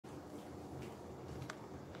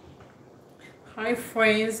Hi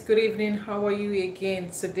friends, good evening. How are you again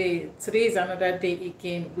today is another day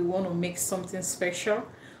again. We want to make something special.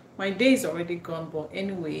 My day is already gone, but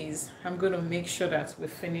anyways, I'm going to make sure that we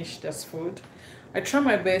finish this food. I try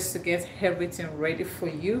my best to get everything ready for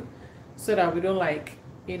you so that we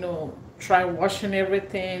don't try washing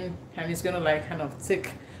everything, and it's going to kind of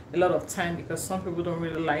take a lot of time because some people don't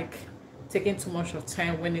really like taking too much of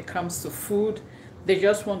time when it comes to food. They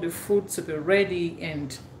just want the food to be ready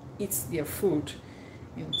and eat their food.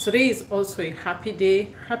 And today is also a happy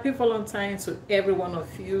day. Happy Valentine's to every one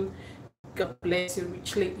of you. God bless you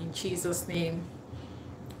richly in Jesus' name.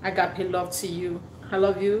 Agape love to you. I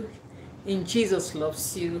love you. And Jesus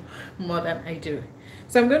loves you more than I do.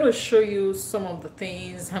 So I'm going to show you some of the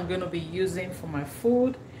things I'm going to be using for my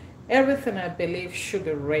food. Everything I believe should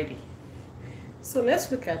be ready. So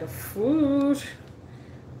let's look at the food.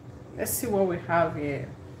 Let's see what we have here.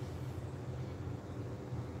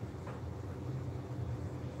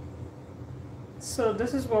 So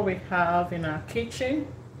this is what we have in our kitchen.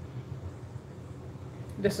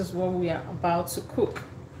 This is what we are about to cook.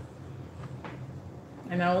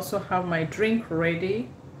 And I also have my drink ready.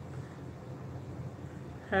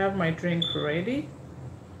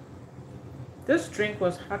 This drink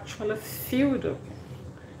was actually filled up,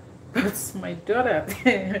 but my daughter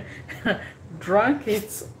drank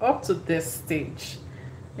it up to this stage.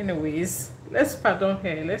 Anyways, let's pardon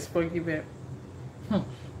her, let's forgive her.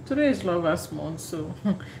 Today is Lovers Month, so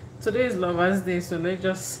today is Lovers Day, so let's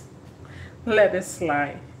just let it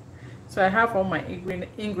slide. So I have all my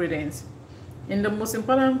ingredients, and the most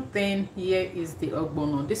important thing here is the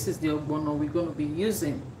ogbono. This is the ogbono we're going to be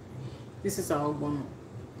using. This is our ogbono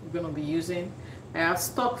we're going to be using. I have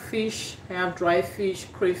stock fish, I have dry fish,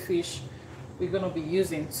 crayfish we're going to be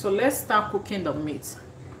using. So let's start cooking the meat.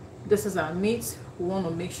 This is our meat. We want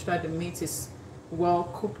to make sure that the meat is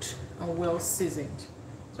well cooked and well seasoned.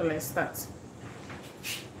 So let's start.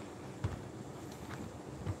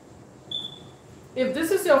 If this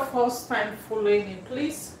is your first time following me,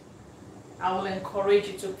 please, I will encourage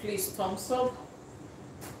you to please thumbs up,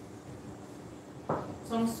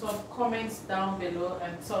 comments down below,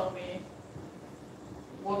 and tell me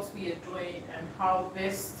what we are doing and how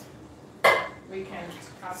best we can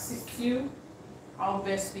assist you, how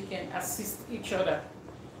best we can assist each other.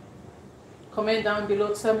 Comment down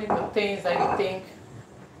below, tell me the things that you think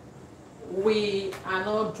we are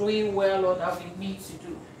not doing well or that we need to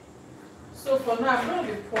do. So for now, I'm going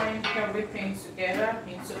to be pouring everything together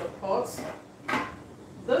into the pot.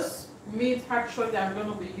 This meat, actually, I'm going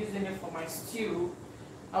to be using it for my stew.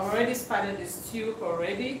 I've already started the stew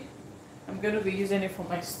already. I'm going to be using it for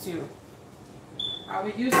my stew. I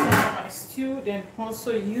will use some for my stew, then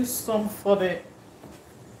also use some for the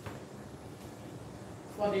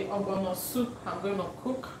ogbono soup I'm going to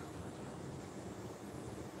cook.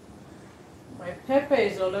 My pepper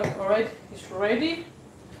is already ready.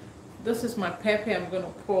 This is my pepper I'm going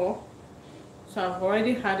to pour. So I've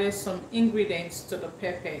already added some ingredients to the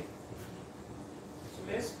pepper. So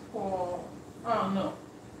let's pour. Oh no,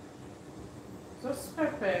 this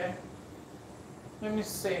pepper. Let me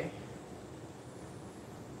see.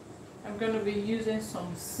 I'm going to be using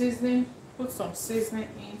some seasoning. Put some seasoning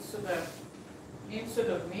into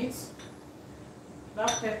the meat.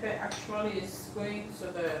 That pepper actually is going to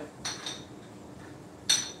the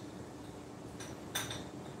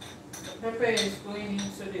pepper is going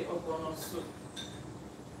into the ogbono soup.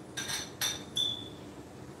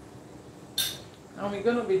 And we're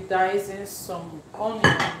going to be dicing some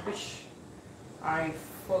onion, which I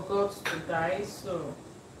forgot to dice. So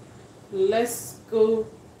let's go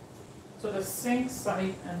to the sink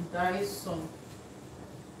side and dice some.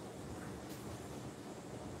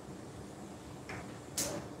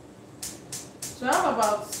 So I have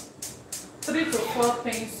about 3 to 4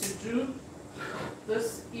 things to do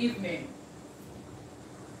this evening.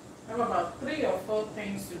 I have about 3 or 4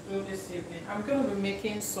 things to do this evening. I'm going to be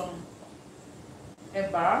making some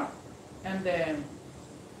eba and then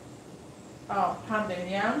pounded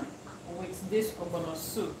yam with this ogbono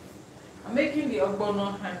soup. I'm making the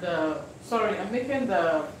ogbono and I'm making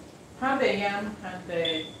the pounded yam and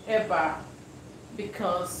the eba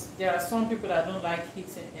because there are some people that don't like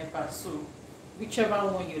eating eba. So whichever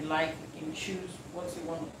one you like, you can choose what you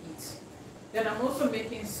want to eat. Then I'm also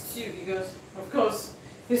making stew because, of course,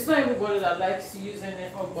 it's not everybody that likes using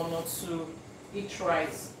an ogbono to eat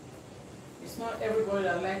rice. It's not everybody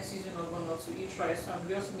that likes using ogbono to eat rice, so I'm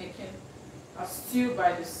just making a stew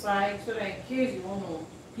by the side so that in case you want to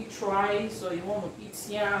eat rice or you want to eat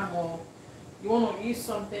yam or you want to eat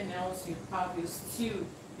something else, you have your stew,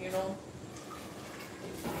 you know.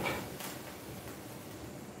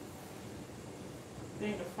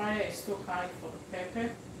 think the fire is too high for the pepper.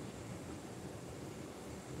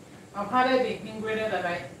 I've added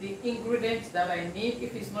the ingredients that I need.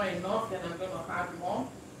 If it's not enough, then I'm going to add more.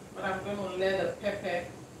 But I'm going to let the pepper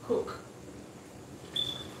cook.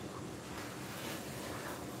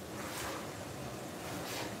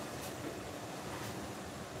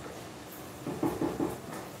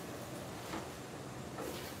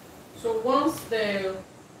 So once the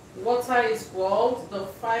water is boiled, the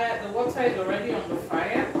water is already on the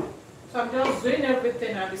fire. So I'm just doing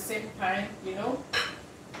everything at the same time, you know.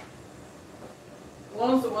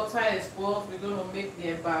 Once the water is boiled, we're going to make the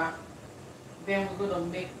eba. Then we're going to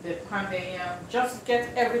make the pounded yam. Just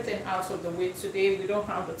get everything out of the way today. We don't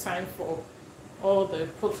have the time for all the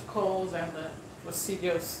protocols and the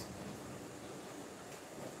procedures.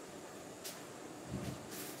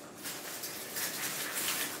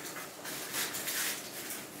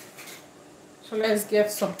 So let's get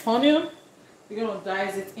some onion. We're going to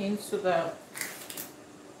dice it into the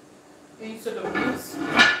meat.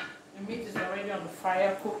 The meat is already on the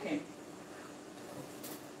fire cooking.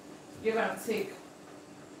 Give and take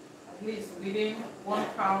at least within 1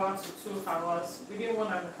 hour to 2 hours. Within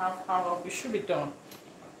 1.5 hours, we should be done.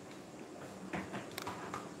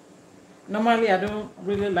 Normally, I don't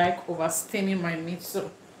really like over steaming my meat, so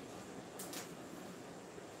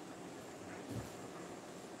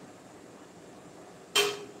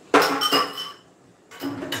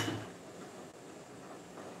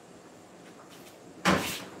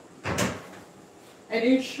I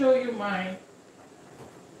didn't show you my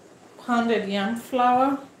pounded yam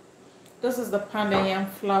flour. This is the pounded yam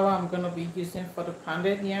flour I'm going to be using for the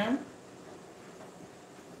pounded yam.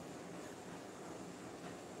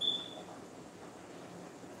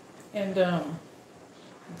 And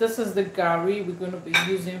this is the gari we're going to be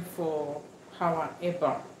using for our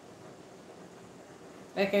eba.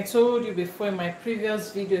 Like I told you before in my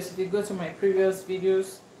previous videos, if you go to my previous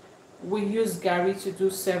videos, we use gari to do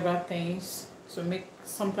several things. So make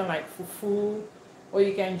something like fufu, or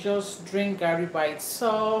you can just drink gari by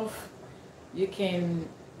itself. You can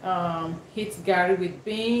heat gari with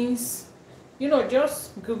beans. You know,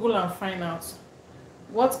 just Google and find out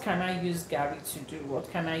what can I use gari to do, what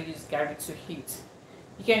can I use gari to heat.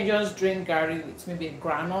 You can just drink gari with maybe a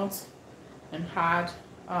granite and add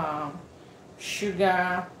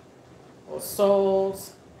sugar or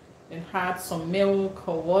salt and add some milk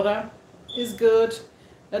or water. It's good.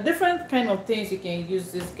 The different kind of things you can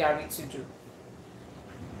use this gari to do.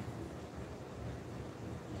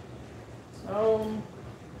 So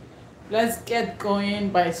let's get going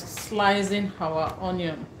by slicing our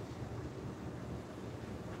onion.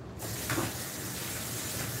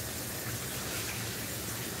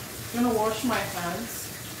 I'm gonna wash my hands.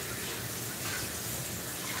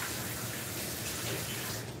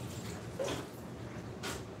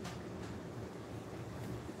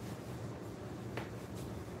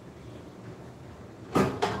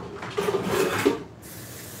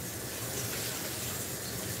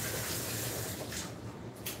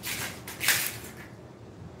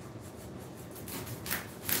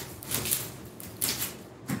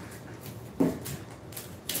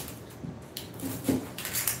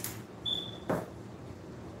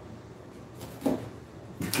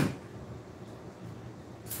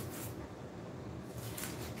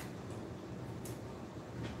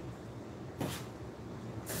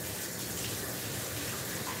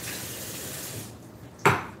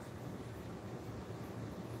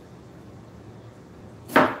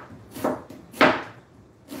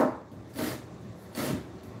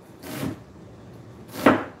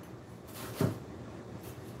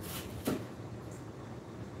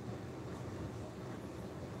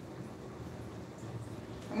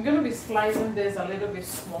 I'm going to be slicing this a little bit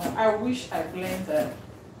small. I wish I blended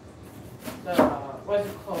what's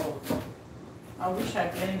it called? I wish I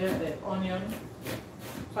blended the onion.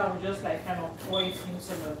 So I would just like kind of pour it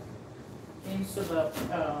into the meat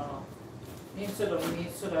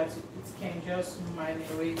so that it can just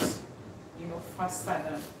marinate, you know,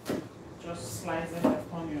 faster than just slicing the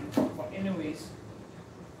onion. But anyways,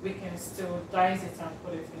 we can still dice it and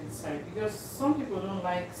put it inside, because some people don't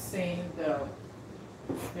like seeing the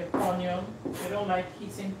onion. They don't like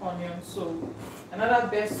eating onion. So another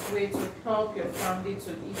best way to help your family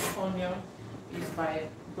to eat onion is by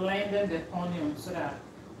blending the onion so that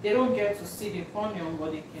they don't get to see the onion,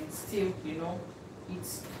 but they can still, you know,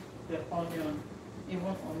 eat the onion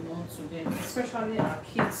even unknown to them. Especially our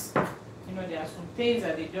kids, you know, there are some things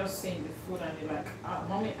that they just see in the food and they're like, ah,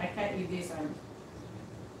 mommy, I can't eat this, and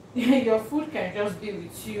your food can just be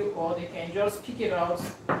with you, or they can just pick it out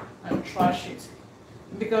and trash it,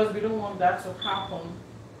 because we don't want that to happen.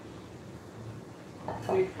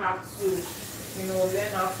 we have to, you know,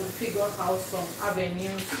 learn how to figure out some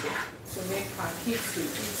avenues to make our kids to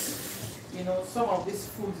eat, you know, some of these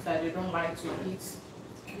foods that they don't like to eat.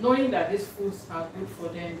 Knowing that these foods are good for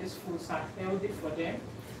them, these foods are healthy for them,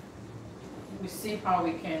 we see how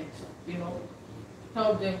we can, you know,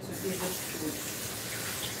 help them to eat this food.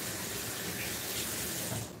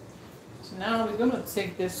 So now we're going to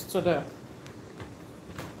take this to the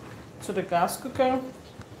gas cooker.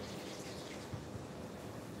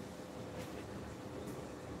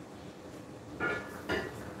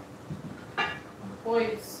 Pour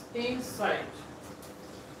it inside.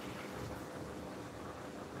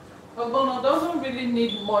 Ogbono doesn't really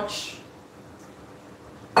need much.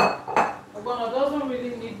 Ogbono doesn't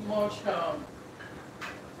really need much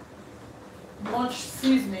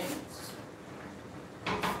seasonings.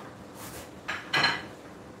 I'm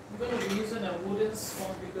going to be using a wooden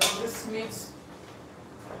spoon because this meat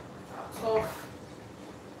are tough.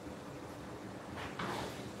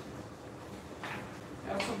 I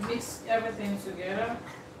have to mix everything together.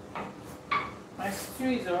 My stew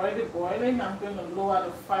is already boiling. I'm going to lower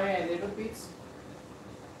the fire a little bit.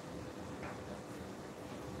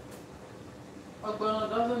 Ogbono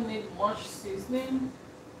doesn't need much seasoning.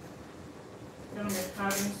 I'm going to be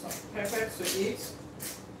adding some pepper to it.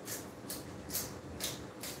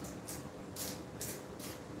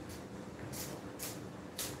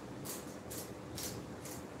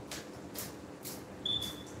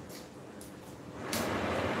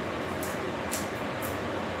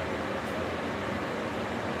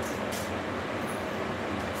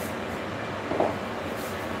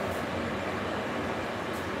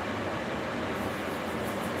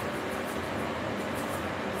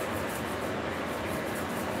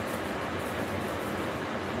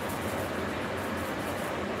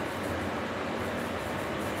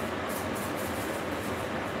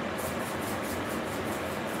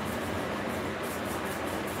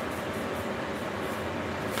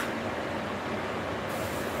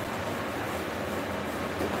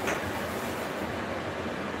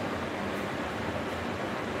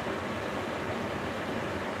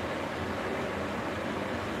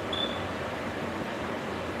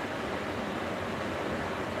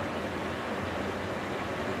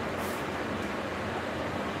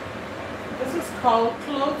 This is called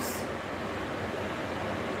cloves.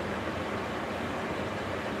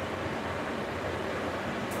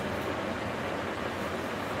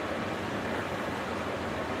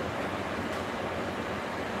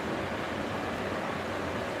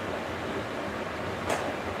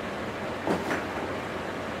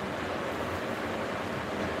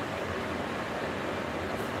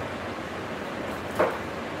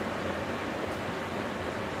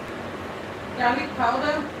 Garlic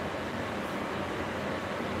powder.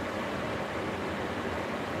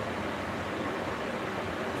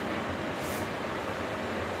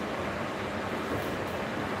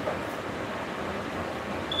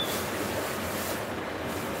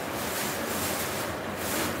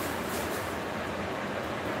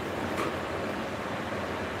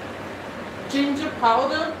 Ginger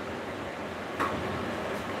powder.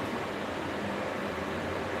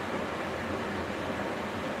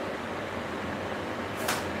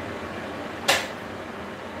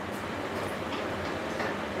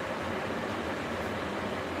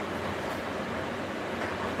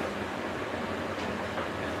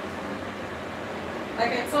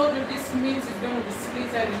 Like I told you, this meat is going to be split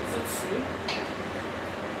into two.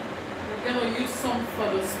 We're going to use some for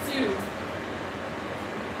the stew.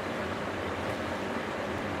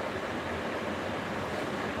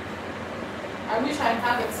 I wish I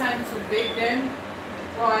had the time to bake them,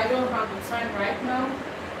 but I don't have the time right now.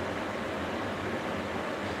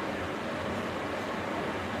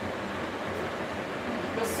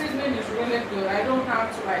 The seasoning is really good. I don't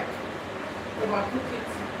have to like overcook it.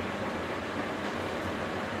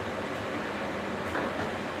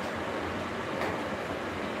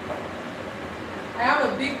 I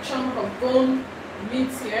have a big chunk of bone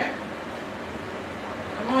meat here.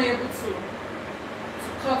 I'm not able to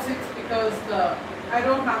cut it because I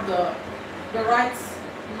don't have the right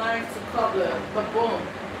knife to cut the bone.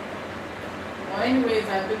 Well, anyways,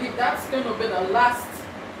 I believe that's going to be the last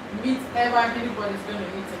meat ever anybody's going to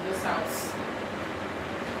eat in this house.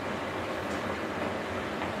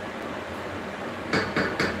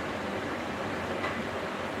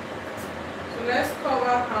 So let's cover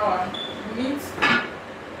our meat.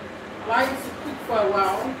 Allow it to cook for a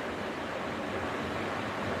while.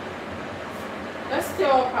 Let's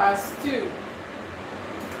stir up our stew.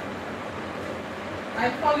 I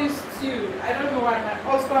call it stew. I don't know why my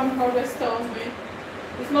husband always tells me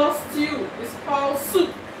it's not stew, it's called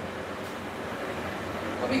soup.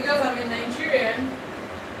 because I'm in Nigerian,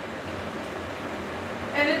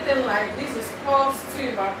 anything like this is called stew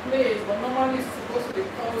in our place, but normally it's supposed to be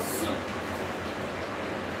called soup.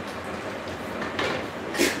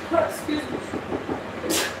 Excuse me.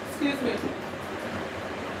 Excuse me.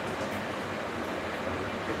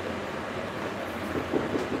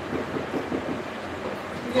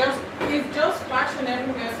 It's just flashing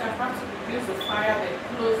everywhere, so I have to reduce the fire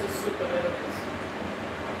and close the soup a little bit.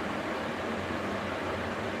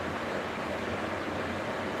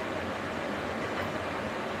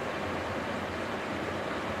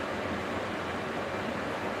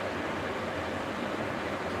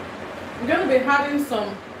 I'm going to be adding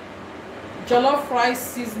some jollof rice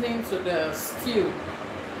seasoning to the stew.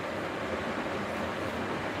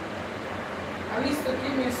 At least to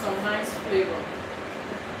give me some nice flavor.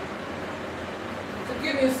 To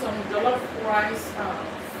give me some jollof rice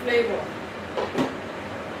flavor.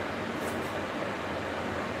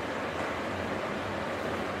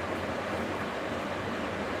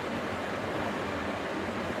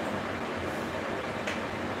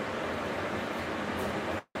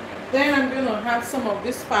 Then I'm going to add some of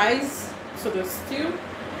this spice to the stew.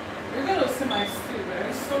 You're going to see my stew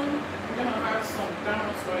very soon. I'm going to add some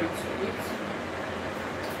ground oil to it.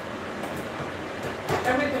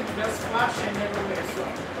 Everything just flashing everywhere. So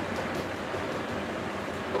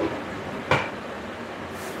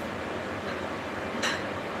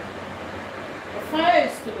the fire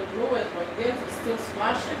is to the lowest, but the gas is still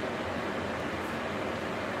splashing.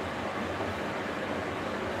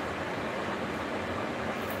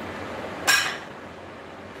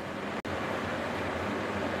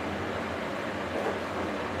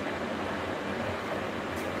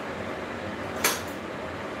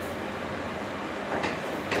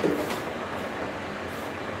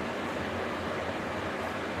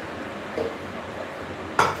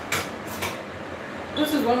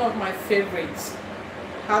 This is one of my favorites,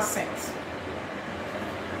 hyacinth.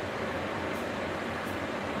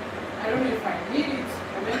 I don't know if I need it,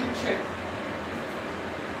 but let me check.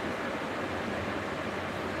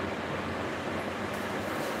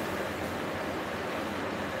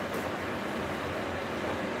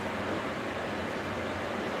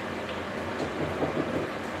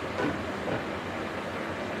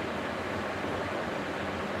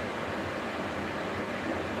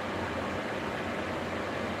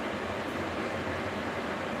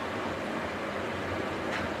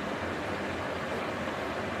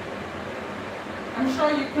 I'm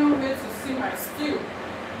sure you can't wait to see my stew.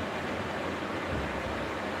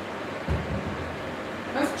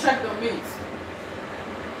 Let's check the meat.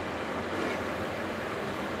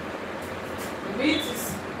 The meat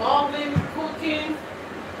is boiling, cooking.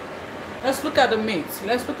 Let's look at the meat.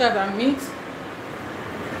 Let's look at our meat.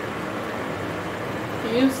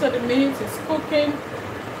 Can you see the meat is cooking?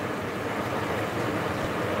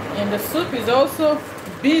 And the soup is also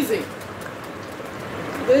busy.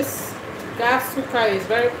 This gas cooker is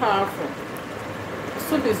very powerful. The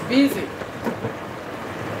soup is busy.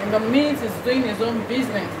 And the meat is doing its own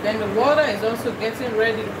business. Then the water is also getting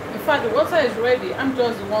ready. In fact, the water is ready. I'm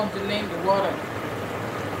just the one delaying the water.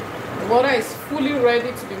 The water is fully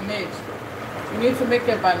ready to be made. You need to make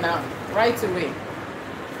it by now, right away.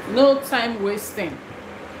 No time wasting.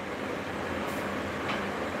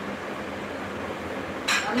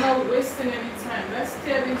 I'm not wasting any time. Let's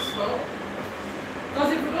stir this slow.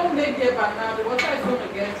 Because if you don't make it by now, the water is going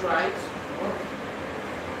to get dry.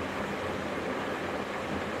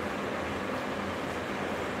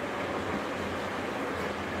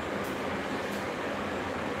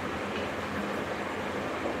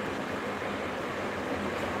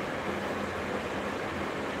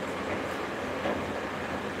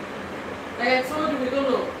 Like I told you, we're going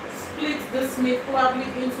to split this meat probably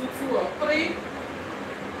into 2 or 3.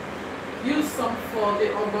 Use some for the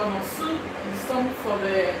Ogbono soup and some for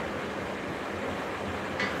the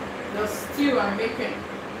stew I'm making.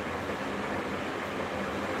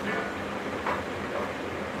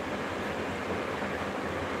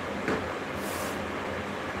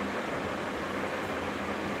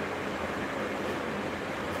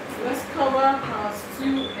 Let's cover our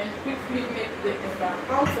stew and quickly make the eba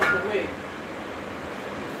out of the way.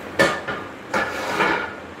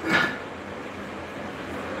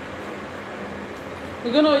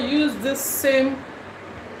 We're going to use this same.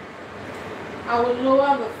 I will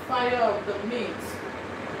lower the fire of the meat.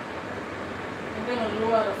 I'm going to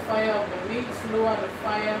lower the fire of the meat, lower the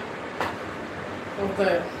fire of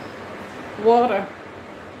the water.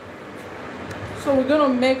 So we're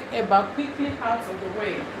going to make eba quickly out of the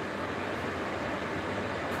way.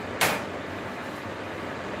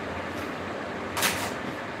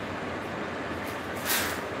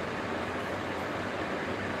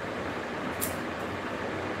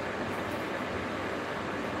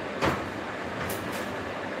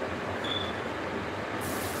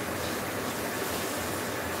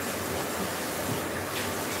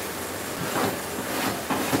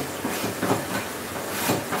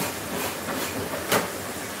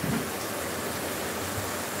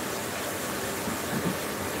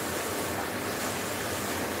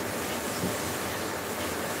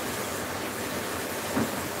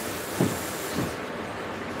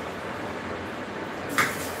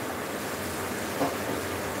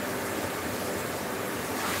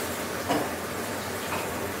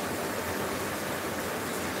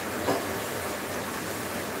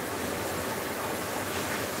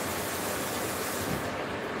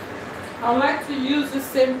 I like to use the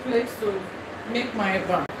same plate to make my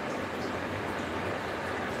eba.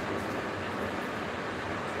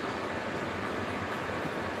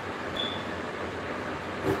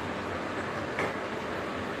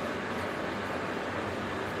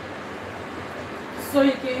 So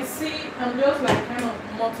you can see I'm just like kind of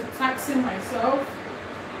multitasking myself,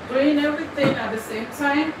 doing everything at the same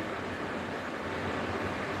time.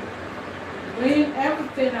 Doing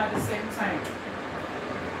everything at the same time.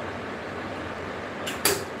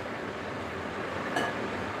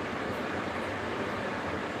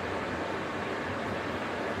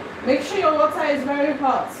 Make sure your water is very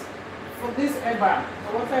hot for this eba.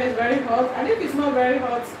 The water is very hot, and if it's not very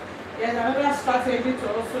hot, there's another strategy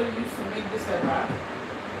to also use to make this eba.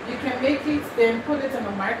 You can make it, then put it in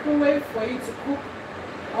the microwave for you to cook,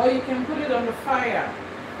 or you can put it on the fire.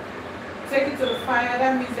 Take it to the fire,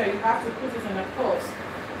 that means that you have to put it in a pot.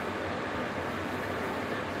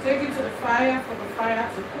 Take it to the fire for the fire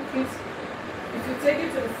to cook it. If you take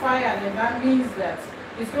it to the fire, then that means that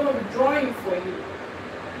it's going to be drawing for you.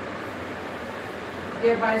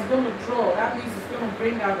 Thereby it's going to draw, that means it's going to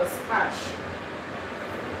bring out the starch.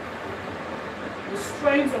 The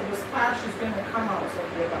strength of the starch is going to come out of the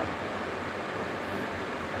eba.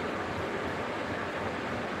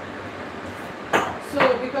 So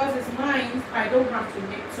because it's mine, I don't have to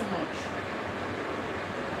make too much.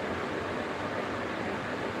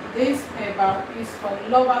 This eba is for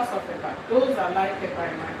lovers of eba. Those that like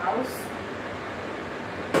eba in my house.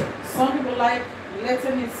 Some people like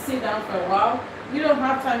letting it sit down for a while. You don't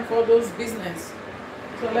have time for those business.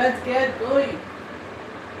 So let's get going.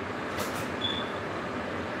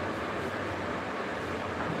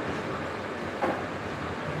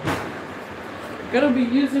 I'm gonna be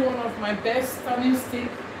using one of my best turning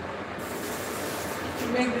sticks to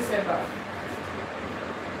make this eba.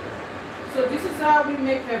 So this is how we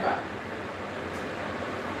make eba.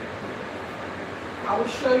 I will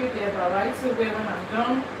show you the eba right away when I'm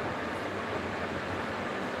done.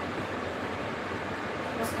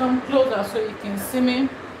 Let's come closer so you can see me.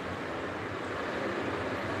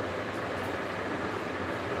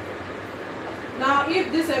 Now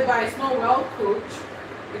if this eba is not well cooked,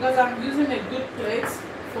 because I'm using a good plate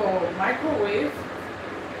for microwave,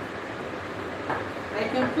 I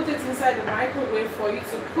can put it inside the microwave for you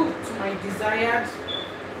to cook to my desired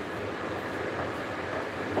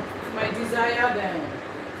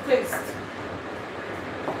taste.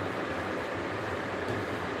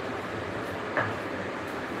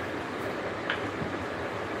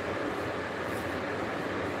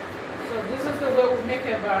 So this is the way we make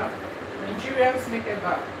eba. Nigerians make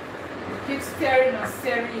eba. You keep stirring and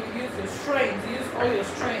stirring. You use your strength. Use all your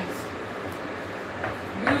strength.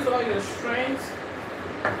 Use all your strength.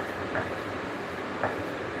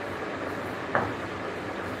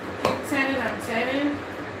 Keep turning and turning.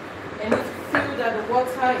 And if you feel that the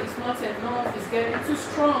water is not enough, it's getting too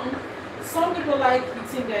strong. Some people like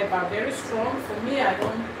eating their eba very strong. For me, I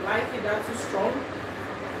don't like it that too strong.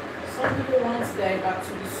 Some people want their eba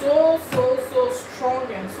to be so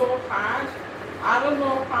strong and so hard. I don't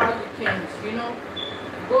know how you can,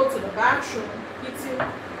 go to the bathroom eating,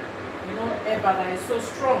 eba that is so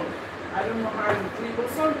strong. I don't know how you do it, but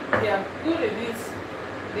some people, they are good at this.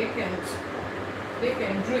 They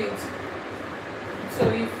can do it. So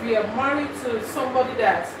if you are married to somebody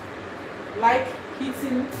that like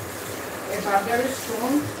eating eba very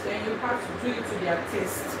strong, then you have to do it to their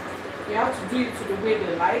taste. You have to do it to the way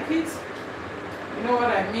they like it. You know what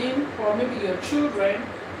I mean? Or maybe your children.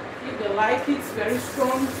 If they like it very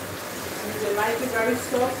strong, and if they like it very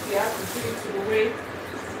soft, you have to do it to the way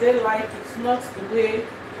they like it, not the way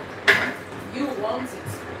you want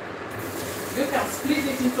it. You can split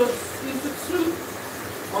it into two,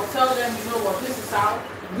 or tell them, you know what, this is how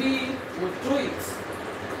we will do it.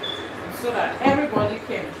 So that everybody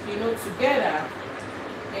can, together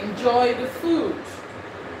enjoy the food.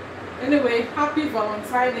 Anyway, happy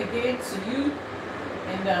Valentine again to you,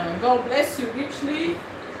 and God bless you richly.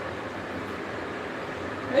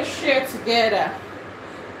 Let's share together.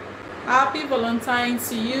 Happy Valentine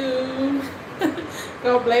to you.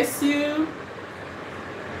 God bless you.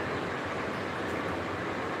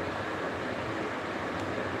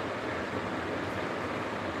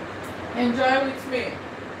 Enjoy with me.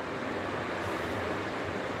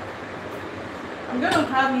 I'm going to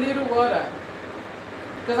add little water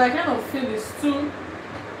because I kind of feel it's a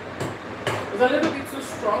little bit too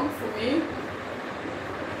strong for me.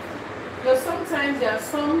 Because sometimes there are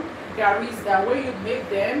some garis that when you make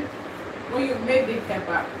the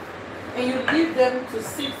eba and you leave them to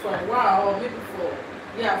sit for a while, or maybe for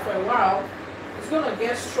a while, it's going to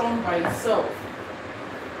get strong by itself.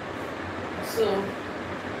 So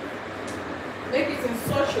make it in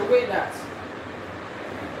such a way that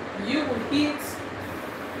you will eat,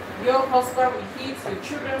 your husband will eat, your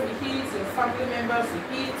children will eat, your family members will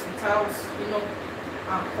eat without,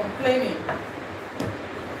 complaining.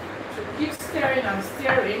 So keep stirring and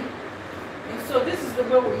stirring. And so this is the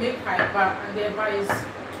way we make eba, and the eba is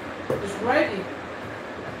ready.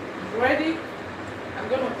 It's ready. I'm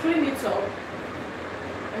going to clean it up.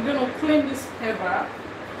 I'm going to clean this eba,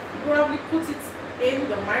 probably put it in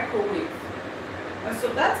the microwave. And so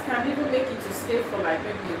that can even make it to stay for like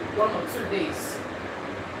maybe 1 or 2 days.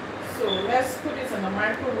 So let's put it in the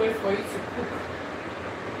microwave for you to cook.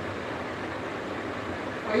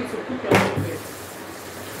 For you to cook a little bit.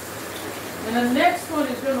 And the next one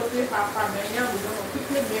is going to be our pamenya. We're going to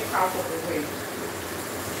quickly make out of the way.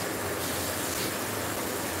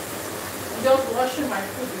 I'm just washing my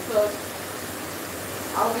food because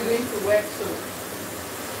I'll be going to work soon.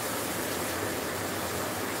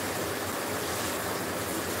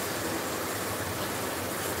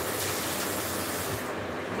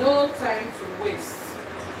 No time to waste.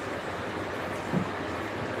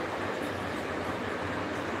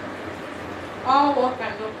 All work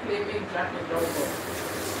and no play make Jack a dog.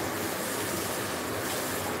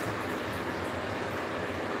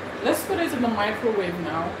 Let's put it in the microwave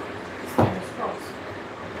now. This time is crossed.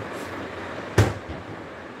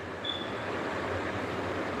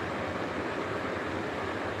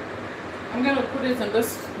 I'm going to put it in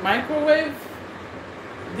this microwave,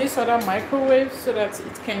 this other microwave, so that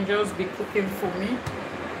it can just be cooking for me.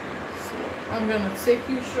 So I'm going to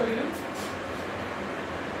show you.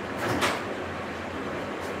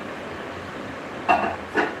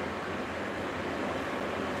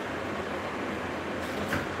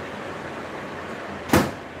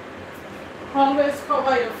 Always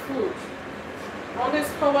cover your food. Always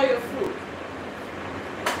cover your food.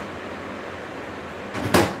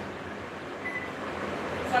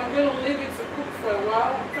 So I'm going to leave it to cook for a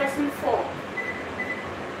while. I'm pressing 4.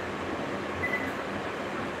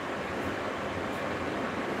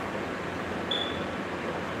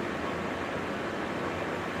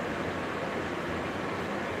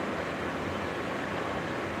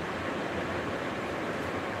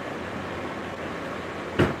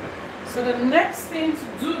 So the next thing to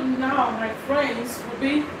do now, my friends, will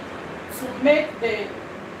be to make the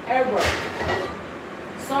error.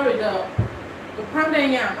 Sorry, the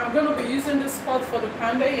pounded yam. I'm going to be using this pot for the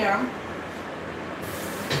pounded yam.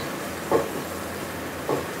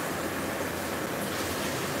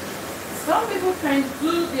 Some people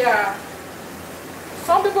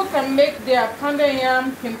can make their pounded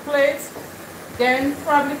yam in plates, then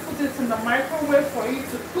probably put it in the microwave for you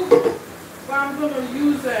to cook. But I'm going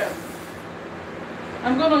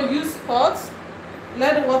to use pots,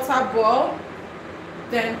 let the water boil,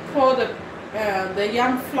 then pour the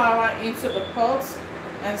yam flour into the pot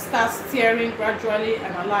and start stirring gradually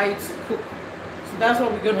and allow it to cook. So that's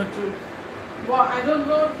what we're going to do. Well, I don't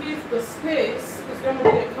know if the space is going to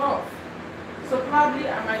be enough. So probably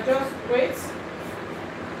I might just wait.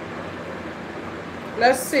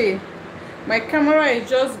 Let's see. My camera is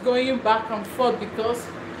just going back and forth because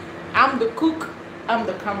I'm the cook, I'm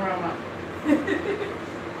the cameraman.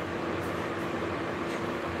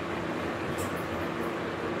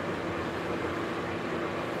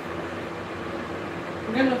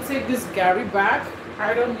 I'm going to take this Gary back.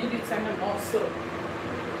 I don't need it anymore, so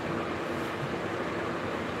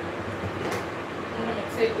I'm going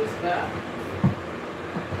to take this back,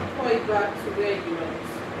 pour it back to where it belongs.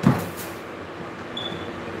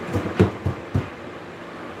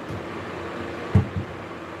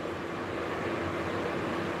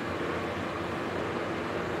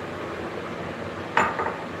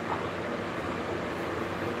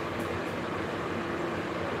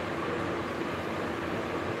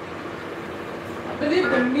 I believe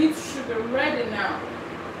the meat should be ready now.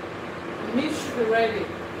 The meat should be ready.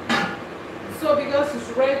 So because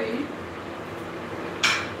it's ready,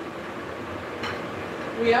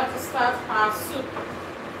 we have to start our soup,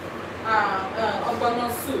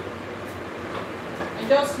 Ogbono soup, and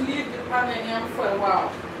just leave the pan and yam for a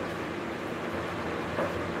while.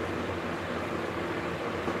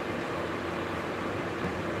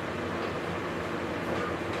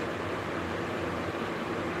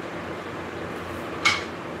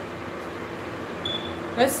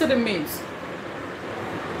 Let's see the meat.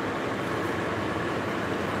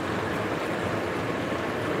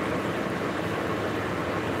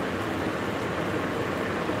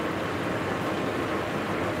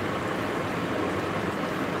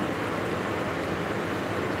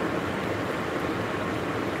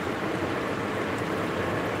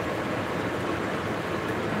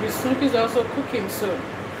 soup is also cooking soon.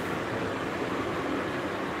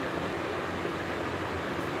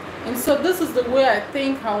 And so this is the way I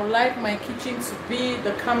think I would like my kitchen to be,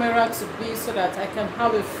 the camera to be, so that I can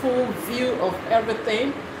have a full view of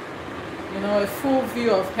everything. You know, a full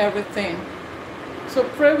view of everything. So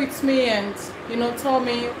pray with me and, you know, tell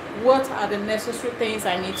me what are the necessary things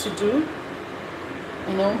I need to do,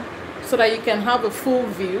 you know, so that you can have a full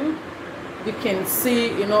view. You can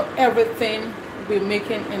see, you know, everything we're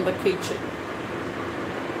making in the kitchen.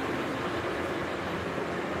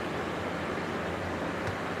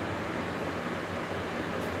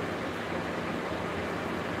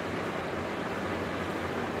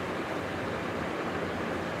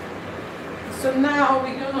 So now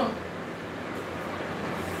we're gonna,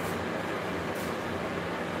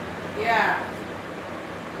 yeah,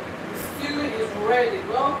 the stew is ready,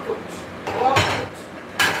 well cooked, well cooked.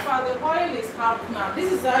 But the oil is half now.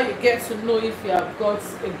 This is how you get to know if you have got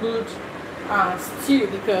a good stew,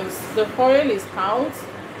 because the oil is out,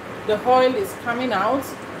 the oil is coming out.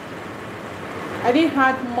 I didn't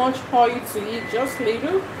add much oil to it, just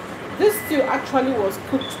little. This stew actually was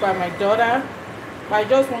cooked by my daughter. I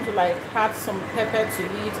just want to like add some pepper to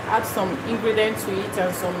it, add some ingredients to it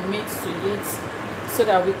and some meat to it, so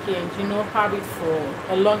that we can, you know, have it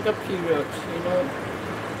for a longer period, you know.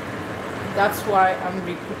 That's why I'm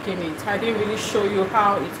recooking it. I didn't really show you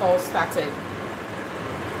how it all started.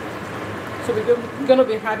 So we're going to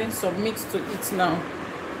be adding some meat to it now.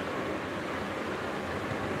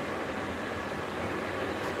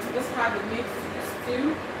 Just add the meat to the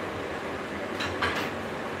stew.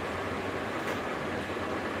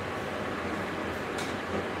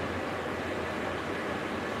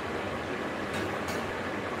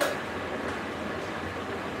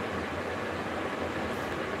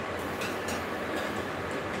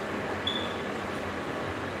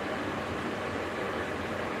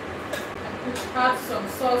 Add some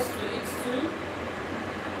sauce to it too.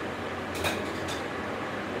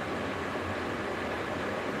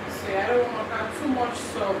 See, I don't want to add too much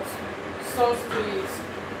sauce to it.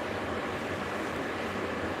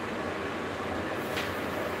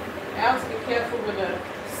 I have to be careful with the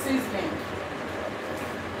seasoning.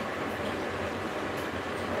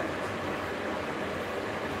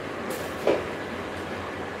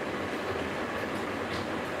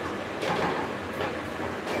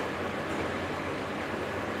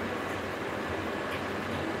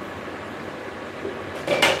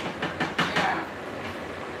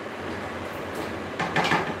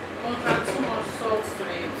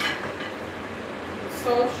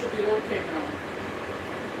 Salt should be okay now.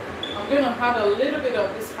 I'm going to add a little bit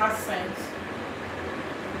of this hot scent.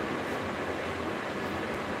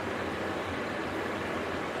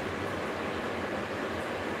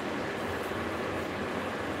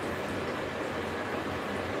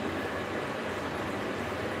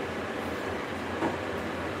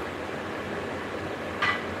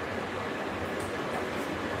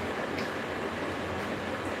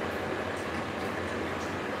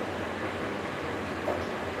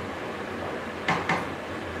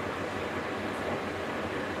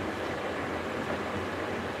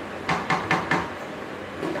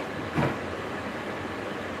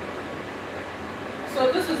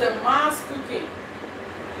 So this is a mass cooking.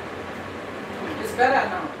 It's better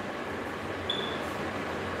now.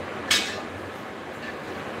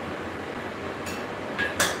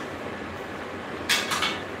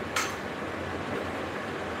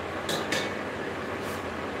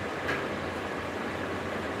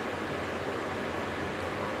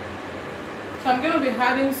 So I'm going to be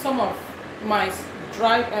adding some of my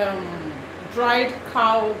dried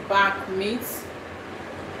cow back meats.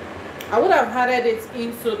 I would have added it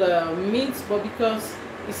into the meat, but because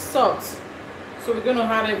it's soft, so we're going to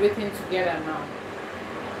add everything together now.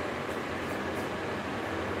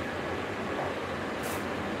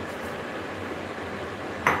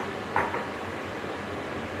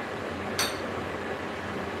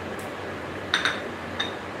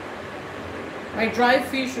 My dried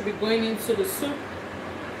fish should be going into the soup.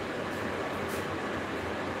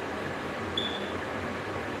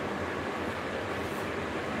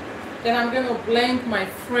 Then I'm going to blend my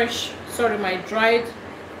my dried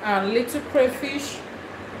little crayfish.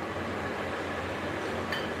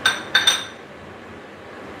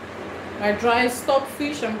 My dry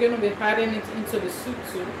stockfish, I'm going to be adding it into the soup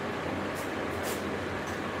too.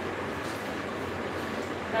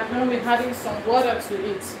 I'm going to be adding some water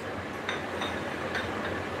to it.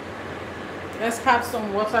 Let's add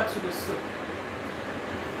some water to the soup.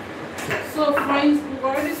 So friends, we've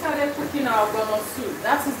already started cooking our ogbono soup.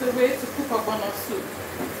 That is the way to cook ogbono soup.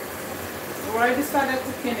 We've already started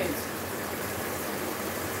cooking it.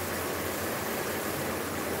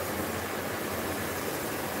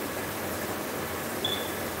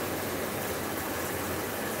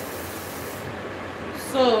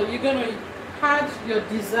 So you're gonna add your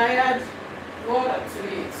desired water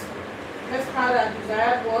to it. Let's add our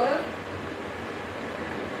desired water.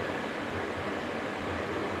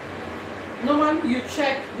 Normally you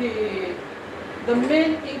check the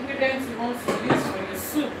main ingredient you want to use for your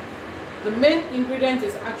soup. The main ingredient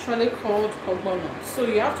is actually called ogbono. So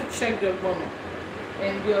you have to check the ogbono.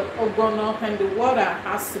 And your ogbono and the water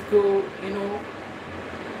has to go, you know,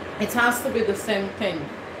 it has to be the same thing.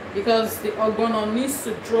 Because the ogbono needs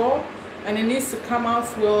to draw and it needs to come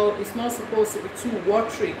out well. It's not supposed to be too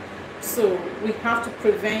watery. So we have to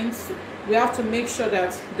we have to make sure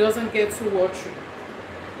that it doesn't get too watery.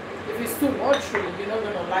 If it's too watery, you're not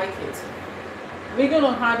going to like it. We're going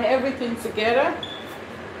to add everything together.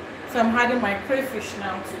 So I'm adding my crayfish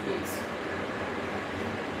now to it.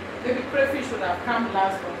 Maybe crayfish would have come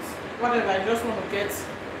last, but whatever, I just want to get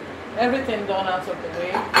everything done out of the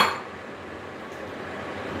way.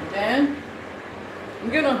 Then I'm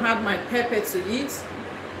going to add my pepper to it.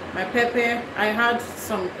 My pepper, I had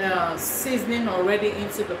some seasoning already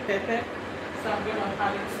into the pepper, so I'm going to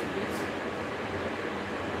add it to it.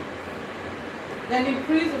 Then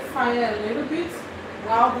increase the fire a little bit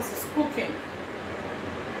while this is cooking.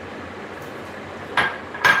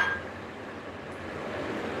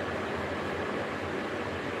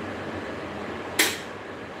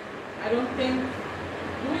 I don't think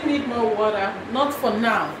we need more water, not for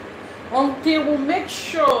now, until we make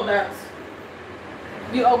sure that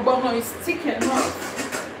the ogbono is thick enough.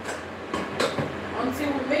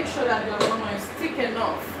 Until we make sure that the ogbono is thick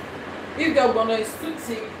enough. If the ogbono is too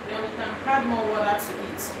thick, then we can add more water to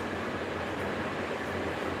it.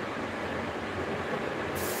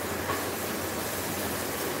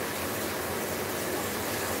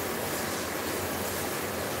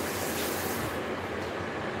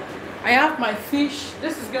 I have my fish.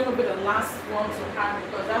 This is going to be the last one to add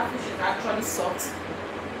because that fish is actually soft.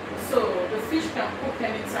 So the fish can cook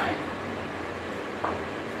anytime.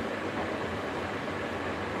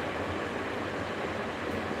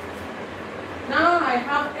 Now I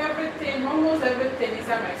have everything, almost everything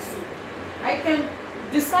inside my soup. I can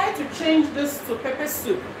decide to change this to pepper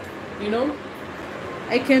soup, you know.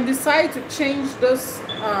 I can decide to change this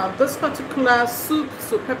particular soup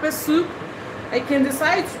to pepper soup. I can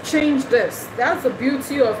decide to change this. That's the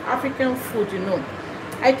beauty of African food, you know.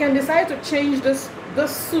 I can decide to change this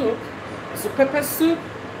soup to pepper soup,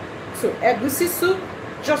 to egusi soup,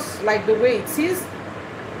 just like the way it is.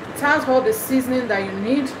 It has all the seasoning that you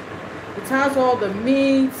need. It has all the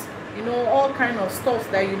meat, you know, all kind of stuff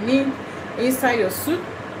that you need inside your soup.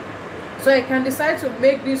 So I can decide to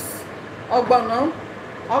make this ogbono,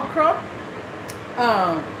 okra,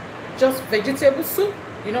 just vegetable soup,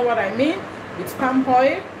 you know what I mean, with palm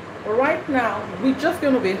oil. But right now, we're just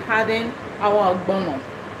going to be adding our ogbono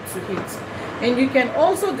to it. And you can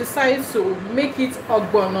also decide to make it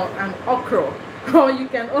ogbono and okra. Or you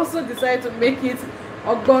can also decide to make it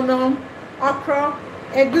ogbono, okra,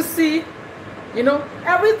 egusi, you know,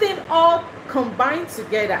 everything all combined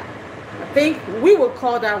together. I think we will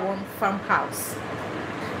call that one farmhouse.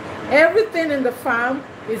 Everything in the farm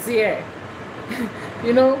is here.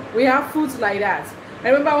 You know, we have foods like that. I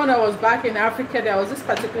remember when I was back in Africa, there was this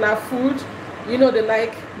particular food, you know, they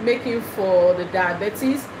like making for the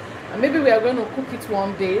diabetes. And maybe we are going to cook it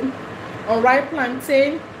one day. Unripe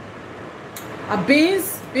plantain,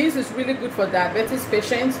 beans. Beans is really good for diabetes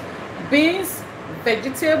patients. Beans,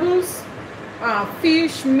 vegetables,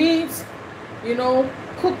 fish, meat, you know,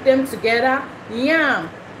 cook them together. Yam,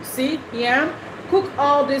 see, yam, cook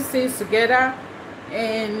all these things together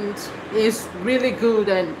and it's really good.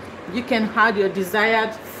 And you can add your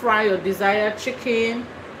desired, fry your desired chicken,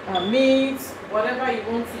 meat, whatever you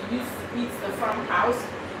want to use to eat the farmhouse.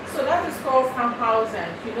 So that is called farmhouse.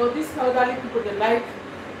 And you know, these elderly people, they like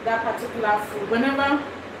that particular food. Whenever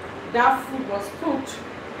that food was cooked,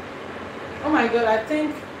 oh my god, I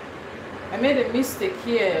think I made a mistake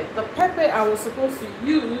here. The pepper I was supposed to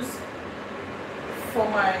use for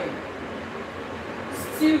my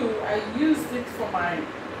stew, I used it for my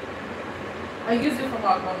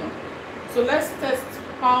ogbono. So let's test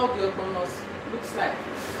how the ogbono looks like.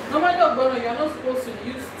 Normally ogbono, you're not supposed to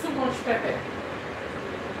use too much pepper.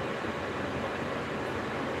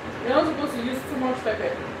 You're not supposed to use too much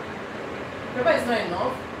pepper. Pepper is not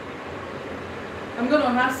enough. I'm going to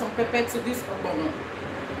add some pepper to this ogbono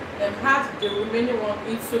and add the remaining one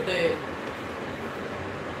into the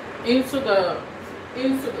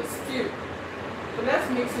stew. So let's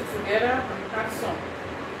mix it together and add some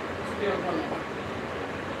to the ogbono.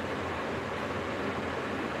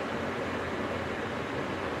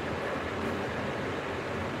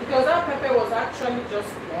 Because that pepper was actually just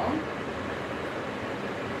one.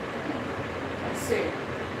 saute.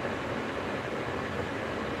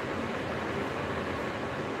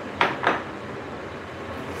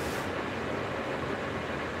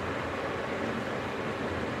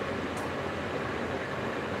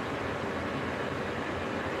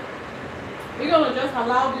 We're gonna just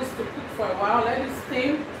allow this to cook for a while. Let it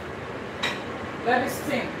steam. Let it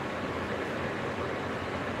steam.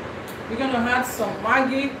 We're gonna add some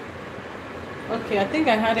Maggi. Okay, I think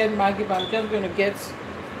I added Maggi, but I'm just gonna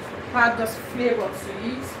add this flavor to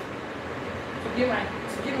it to give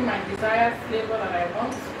me my desired flavor that I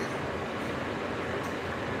want.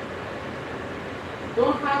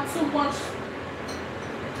 Don't add too much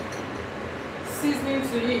seasoning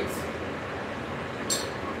to it,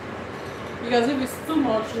 because if it's too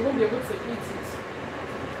much, you won't be able to eat it.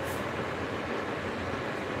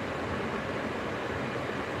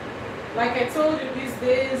 Like I told you, these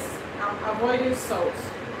days I'm avoiding salt.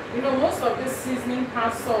 You know, most of this seasoning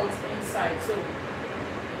has salt inside, so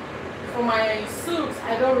for my soups,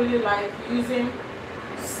 I don't really like using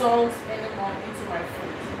salt anymore into my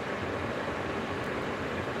food.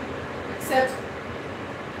 Except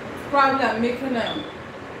probably I'm making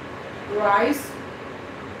rice,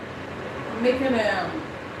 I'm making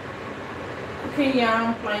cooking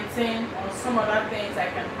yam, plantain, or some other things I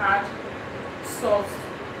can add salt,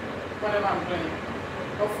 whatever I'm doing.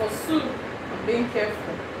 But for soup, I'm being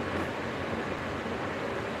careful.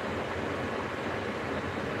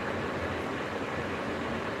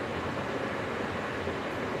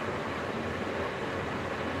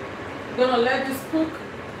 Gonna let this cook.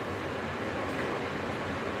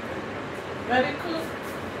 Let it cook.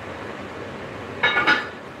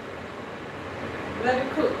 Let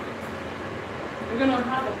it cook. We're gonna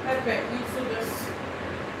add the pepper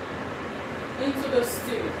into the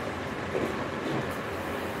stew.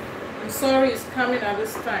 I'm sorry it's coming at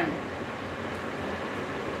this time.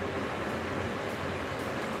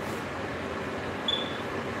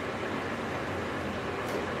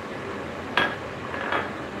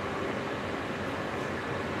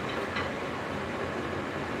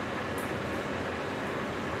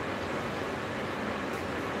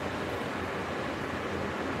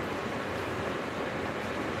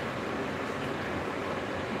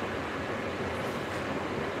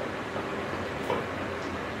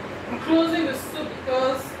 Closing the soup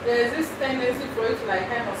because there's this tendency for it to like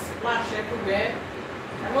kind of splash everywhere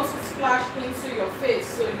and also splash into your face,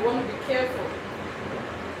 so you want to be careful.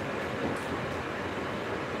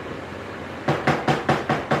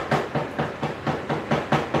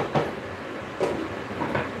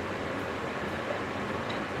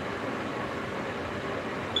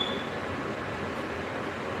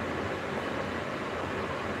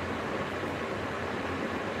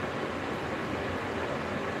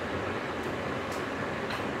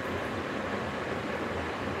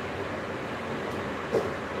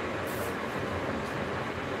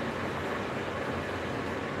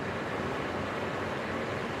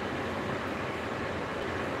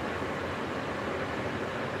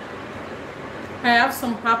 I have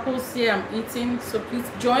some apples here I'm eating, so please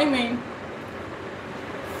join me.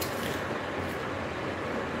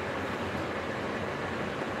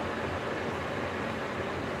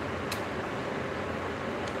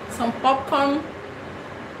 Some popcorn.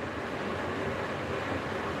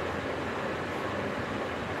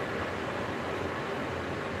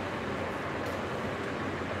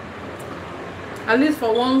 At least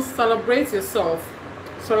for once, celebrate yourself.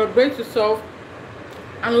 Celebrate yourself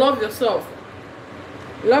and love yourself.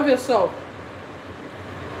 Love yourself.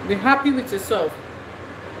 Be happy with yourself.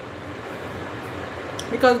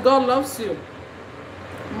 Because God loves you.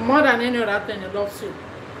 More than any other thing, He loves you.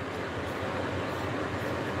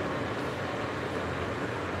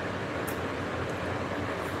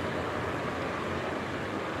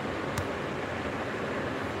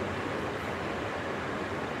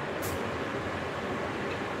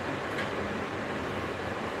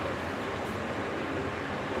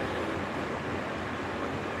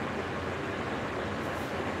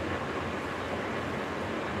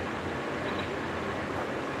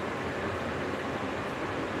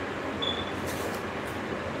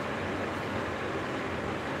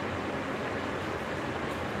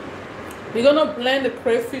 We're gonna blend the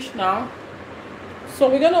crayfish now. So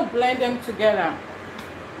we're gonna blend them together.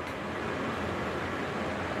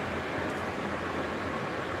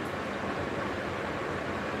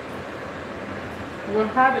 We'll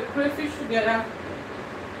have the crayfish together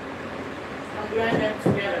and blend them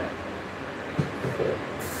together.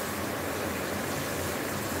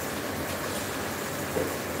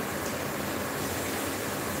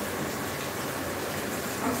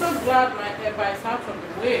 I'm so glad my earbar is out of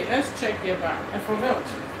the way. Let's check the earbar. I forgot.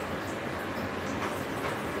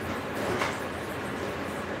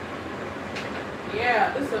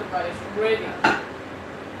 Yeah, this one is ready.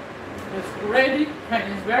 It's ready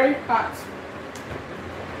and it's very hot.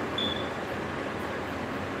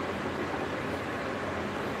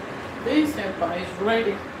 This one is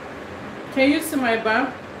ready. Can you see my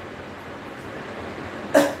bag?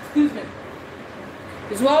 Excuse me.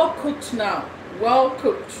 It's well cooked now. Well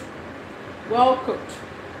cooked. Well cooked.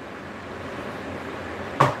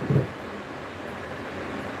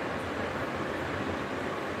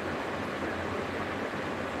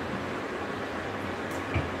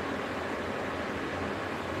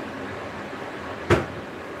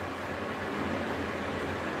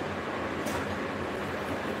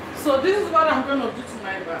 So this is what I'm going to do to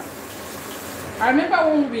my bag. I remember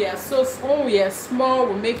when we are small,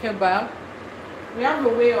 we make a bag. We have a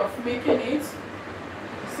way of making it.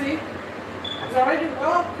 See, it's already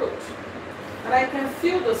well cooked, and I can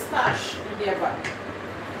feel the starch in their bag.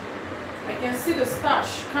 I can see the starch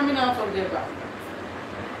coming out of their bag.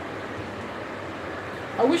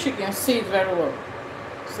 I wish you can see it very well.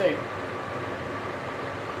 See.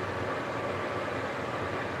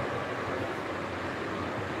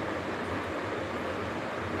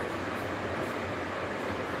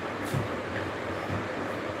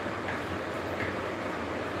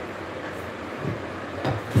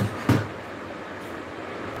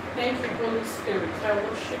 Thank you, Holy Spirit. I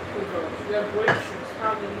worship you, Lord. We are gracious.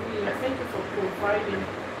 Hallelujah. Thank you for providing.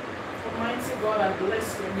 Almighty God, I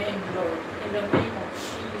bless your name, Lord, in the name of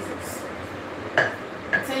Jesus.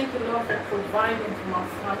 I thank you, Lord, for providing for my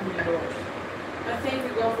family, Lord. I thank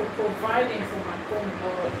you, God, for providing for my home,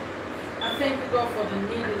 Lord. I thank you, God, for the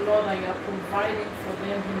needy, Lord, that you are providing for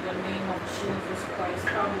them in the name of Jesus Christ.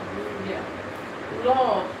 Hallelujah.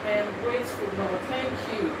 Lord, I am grateful, Lord. Thank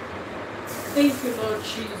you. Thank you, Lord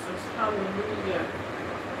Jesus. Hallelujah.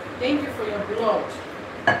 Thank you for your blood.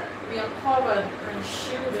 We are covered and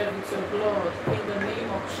shielded with your blood in the name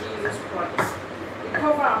of Jesus Christ. We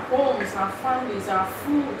cover our homes, our families, our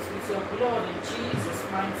foods with your blood in Jesus'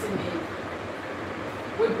 mighty name.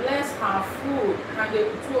 We bless our food and it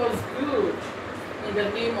will do us good in the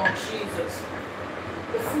name of Jesus.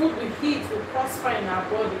 The food we eat will prosper in our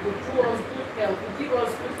body, will do us good health, will give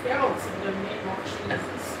us good health in the name of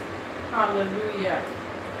Jesus. Hallelujah.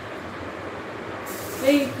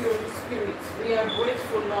 Thank you, Holy Spirit. We are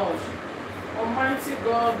grateful, Lord. Almighty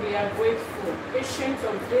God, we are grateful. Ancient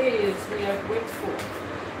of days, we are grateful.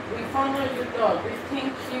 We honor you, Lord. We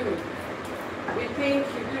thank you. We thank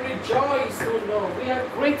you. We rejoice, oh Lord. We are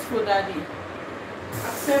grateful, Daddy.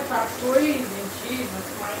 Accept our praise in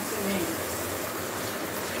Jesus' mighty name.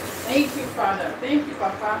 Thank you, Father. Thank you,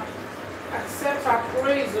 Papa. Accept our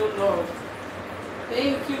praise, oh Lord.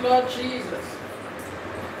 Thank you, Lord Jesus.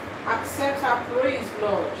 Accept our praise,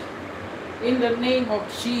 Lord, in the name of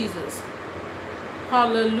Jesus.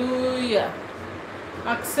 Hallelujah.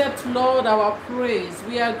 Accept, Lord, our praise.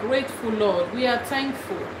 We are grateful, Lord. We are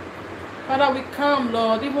thankful. Father, we come,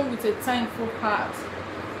 Lord, even with a thankful heart.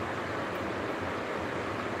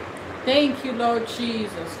 Thank you, Lord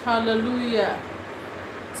Jesus. Hallelujah.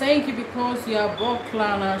 Thank you because you are buckler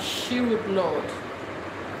and our shield, Lord.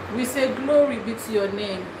 We say glory be to your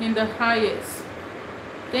name in the highest.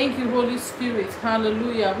 Thank you, Holy Spirit.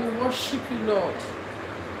 Hallelujah. We worship you, Lord.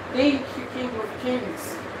 Thank you, King of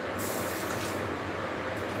Kings.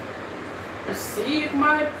 Receive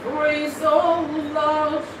my praise, oh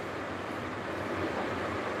Lord.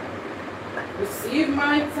 Receive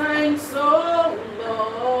my thanks, oh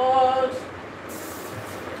Lord.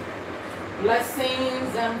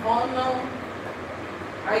 Blessings and honor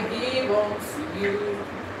I give unto you.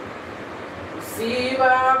 Receive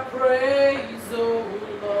our praise, oh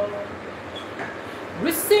Lord.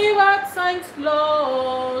 Receive our thanks,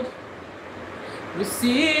 Lord.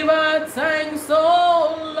 Receive our thanks,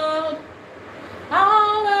 oh Lord.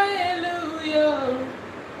 Hallelujah.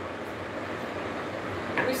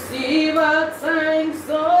 Receive our thanks,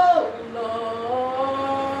 oh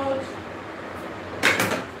Lord.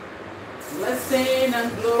 Blessing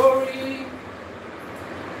and glory,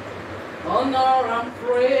 honor and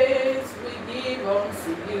praise we give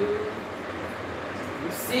unto you.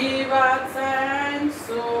 Receive our thanks,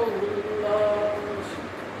 oh Lord.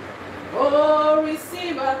 Oh,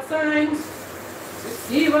 receive our thanks.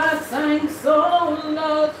 Receive our thanks, oh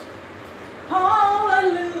Lord.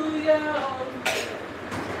 Hallelujah.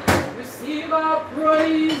 Receive our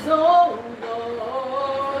praise, oh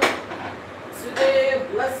Lord. Today,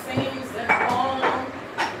 blessings and honor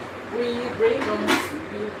we bring unto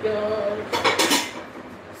you, God.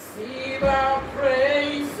 Receive our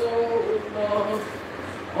praise, oh Lord.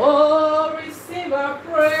 Oh, receive our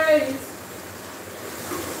praise.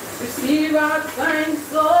 Receive our thanks,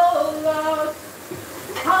 oh Lord.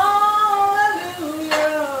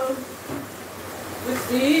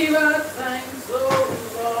 Receive our thanks, oh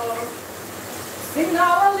Lord. Sing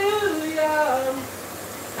hallelujah.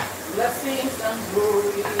 Blessings and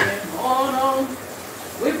glory and honor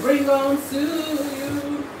we bring unto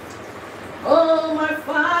you. Oh my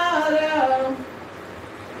Father,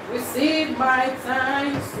 receive my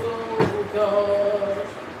thanks, oh God.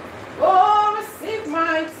 Oh, receive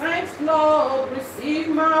my thanks, Lord. Receive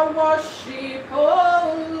my worship,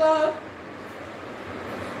 oh Lord.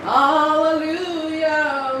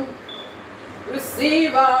 Hallelujah.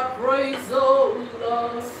 Receive our praise, oh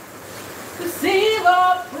Lord. Receive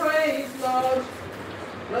our praise, Lord.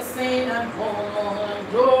 Blessing and honor and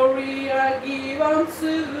glory I give unto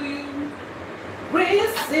you.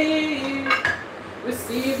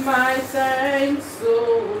 Receive my thanks,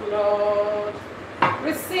 oh Lord.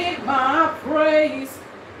 Receive my praise.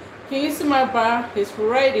 Can you see my bar? It's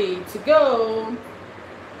ready to go.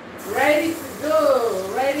 Ready to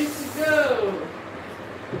go. Ready to go.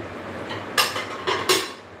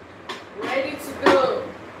 Ready to go.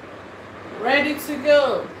 Ready to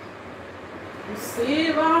go.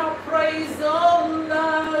 Receive our praise, oh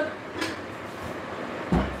Lord.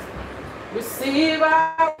 Receive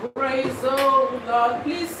our praise, oh Lord.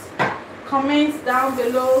 Please comment down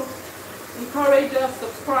below. Encourage us,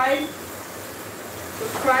 subscribe.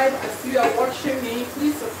 Subscribe as you are watching me.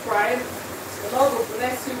 Please subscribe. The Lord will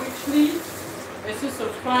bless you richly. As you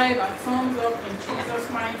subscribe and thumbs up in Jesus'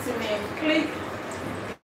 mighty name. Click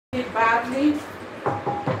it badly.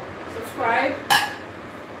 Subscribe.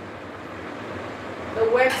 The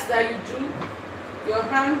works that you do, your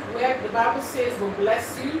handwork, the Bible says, will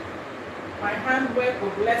bless you. My handwork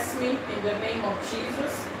will bless me in the name of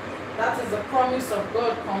Jesus. That is the promise of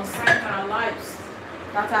God concerning our lives.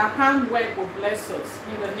 That our handwork will bless us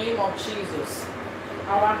in the name of Jesus.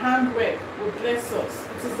 Our handwork will bless us.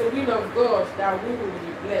 It is the will of God that we will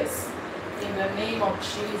be blessed in the name of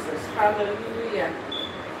Jesus. Hallelujah.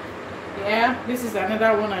 Yeah, this is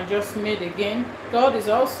another one I just made again. God is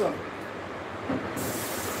awesome.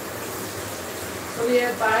 So we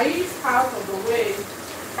are by each out of the way.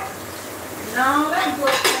 Now let's go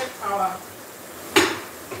check our.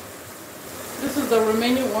 This is the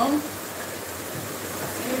remaining one.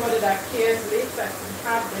 Anybody that cares leaks, I can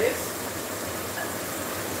have this.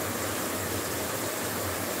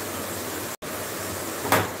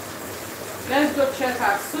 Let's go check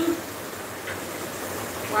our soup.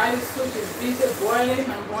 While the soup is busy boiling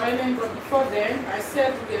and boiling, but before then, I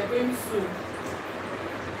said we are going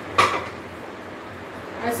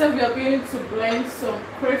to blend some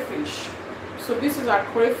crayfish. So this is our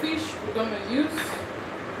crayfish we're going to use.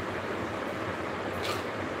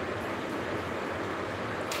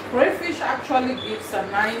 Crayfish actually gives a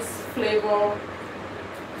nice flavor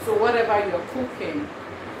to whatever you're cooking.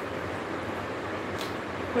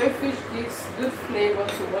 Crayfish gives good flavor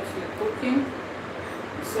to what you're cooking.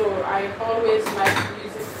 So I always like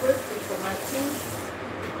using crayfish for my food.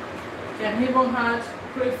 You can even add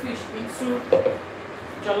crayfish into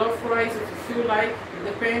jollof rice if you feel like. It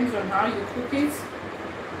depends on how you cook it.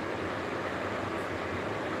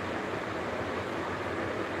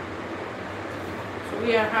 So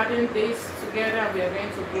we are adding this together and we are going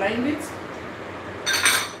to blend it.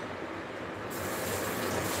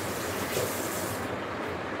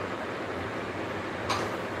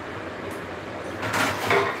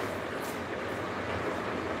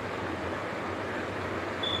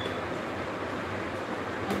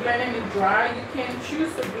 Blending it dry, you can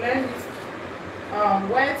choose to blend it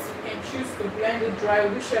wet, you can choose to blend it dry,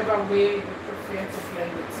 whichever way you prefer to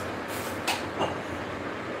blend it.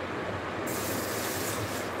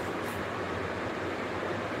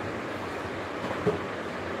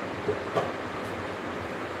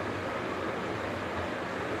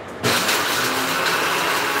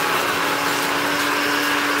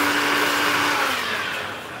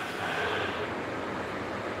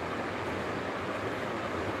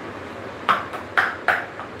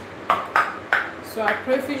 So our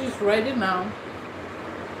crayfish is ready now.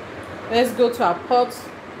 Let's go to our pot.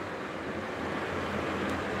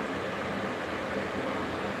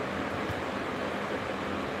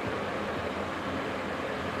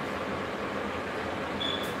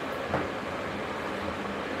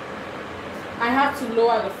 I have to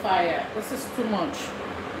lower the fire. This is too much.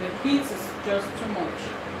 The heat is just too much.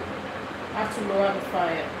 I have to lower the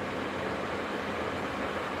fire.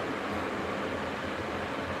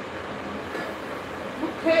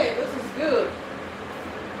 Okay, this is good.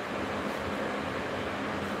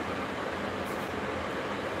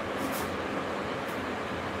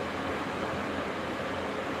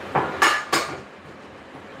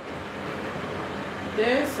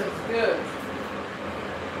 This is good.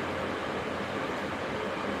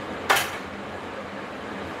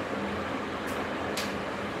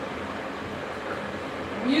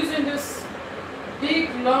 using this big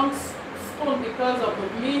long spoon because of the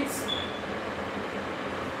meat.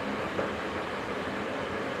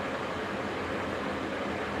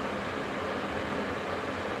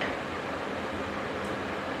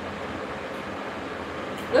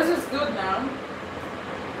 This is good now.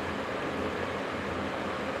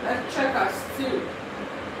 Let's check our stew.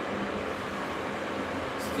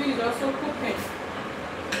 Stew is also cooking.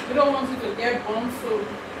 We don't want it to get burnt, so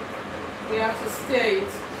we have to stir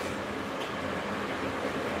it.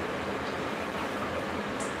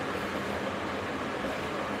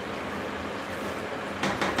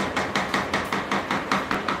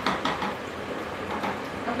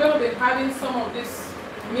 I'm going to be adding some of this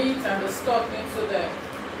meat and the stock into the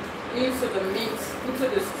meat, into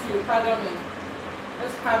the stew. Pardon me.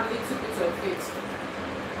 Let's add a little bit of it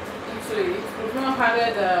into it. We've not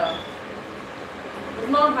added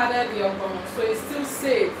the ogbono, so it's still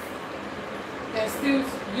safe. You can still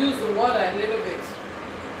use the water a little bit,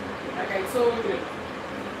 like I told you.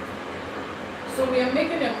 So we are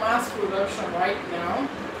making a mass production right now,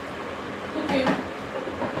 cooking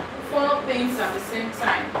 4 things at the same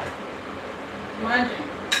time. Imagine.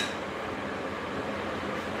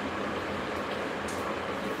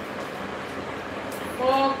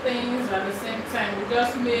 Four things at the same time. We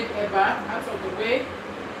just made eba out of the way,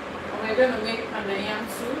 and we're going to make pandayam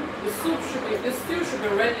soup. The stew should be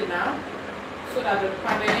ready now, so that the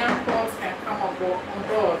pandayam pods can come on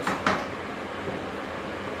board.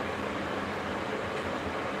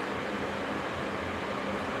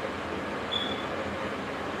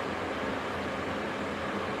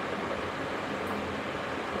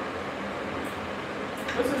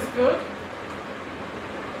 This is good.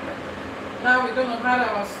 Now we're going to add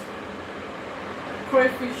our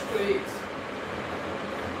crayfish to it.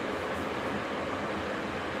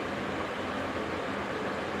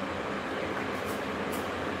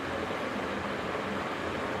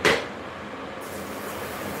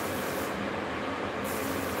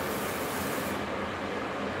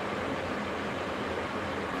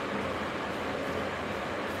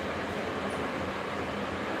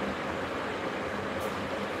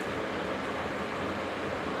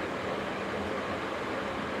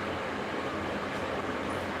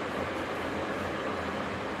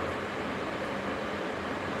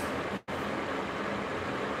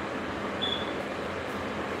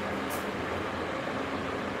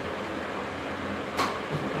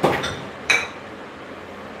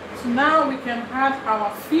 So now we can add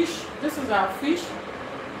our fish. This is our fish.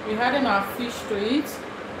 We're adding our fish to it.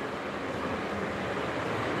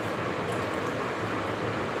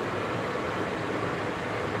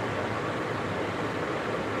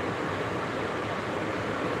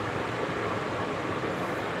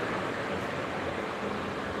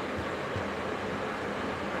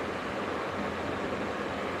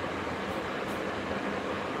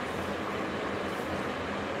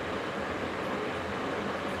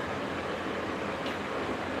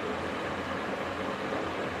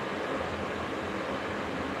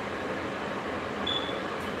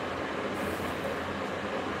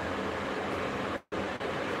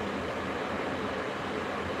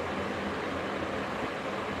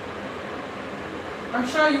 I'm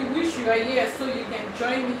sure you wish you were here so you can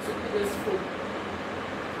join me to eat this food.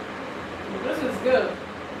 This is good.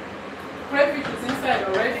 Crayfish is inside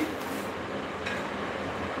already.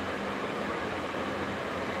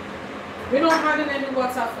 We're not adding any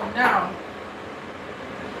water for now.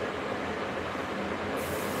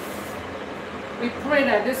 We pray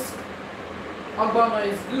that this ogbono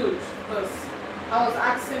is good, because I was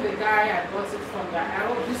asking the guy I bought it from that I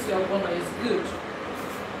hope this ogbono is good.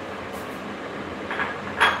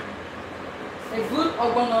 A good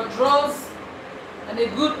ogbono draws, and a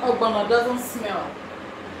good ogbono doesn't smell.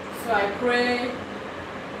 So I pray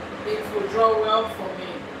it will draw well for me.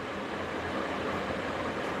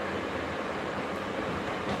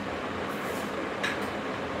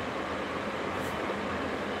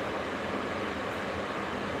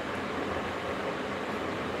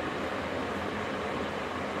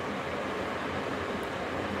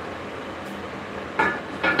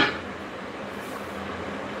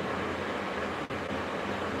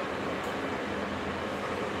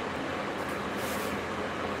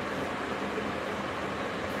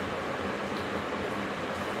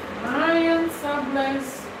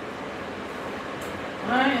 Blessed. I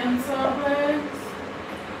am so blessed.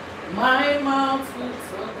 My mouth will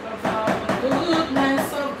talk about the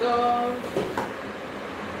goodness of God.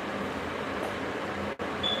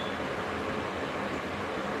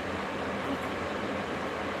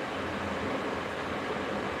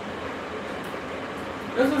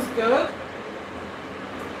 This is good.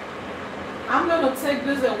 I'm going to take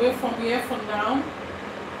this away from here for now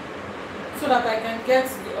so that I can get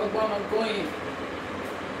the ogbono going.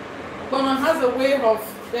 Ogbono has a way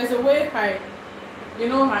of, there's a way I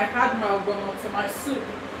had my ogbono to my soup.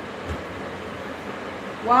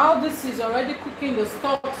 While this is already cooking, the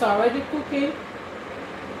stalks are already cooking,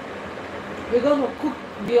 we're going to cook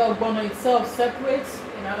the ogbono itself separate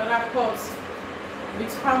in another pot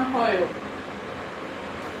with palm oil.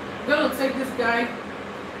 I'm going to take this guy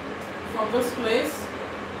from this place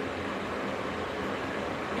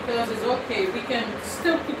because it's okay. We can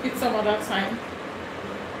still cook it some other time.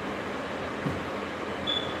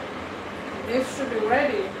 This should be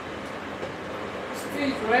ready. Stew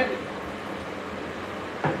is ready.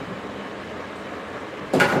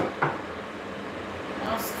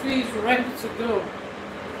 Our stew is ready to go.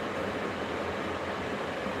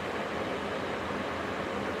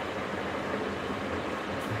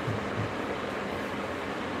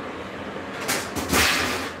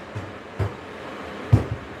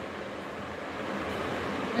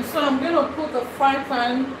 So I'm going to put the fry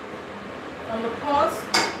pan on the pot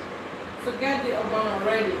to get the ogbono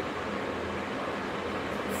ready.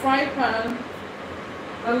 Fry pan,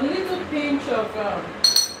 a little pinch of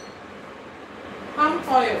palm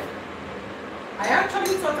oil. I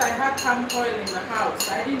actually thought I had palm oil in the house.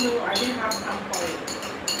 I didn't know I didn't have palm oil.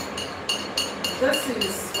 This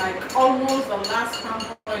is like almost the last palm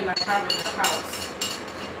oil I have in the house.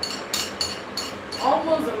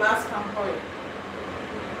 Almost the last palm oil.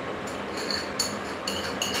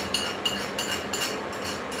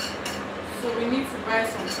 So we need to buy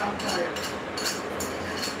some palm oil.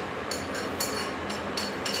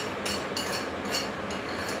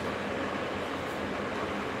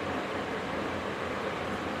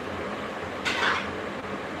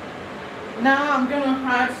 Now I'm going to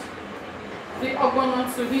add the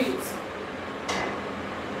ogbono to heat.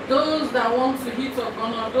 Those that want to heat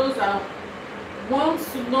ogbono, those that want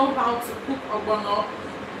to know how to cook ogbono,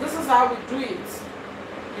 this is how we do it.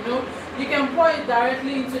 You know, you can pour it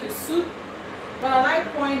directly into the soup, but I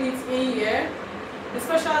like pouring it in here,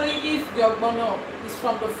 especially if the ogbono is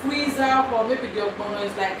from the freezer, or maybe the ogbono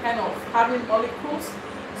is like kind of having molecules.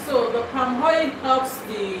 So the palm oil helps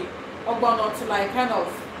the ogbono to like kind of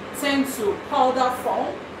turn to powder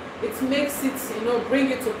form. It makes it, bring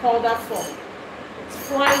it to powder form. It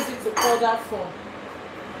fries it to powder form.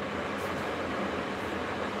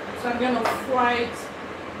 So I'm going to fry it,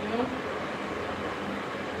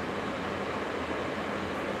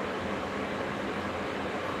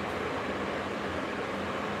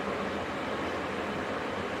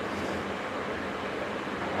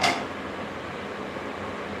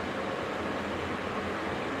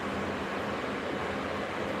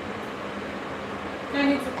 Turn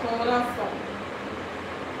it to powder form.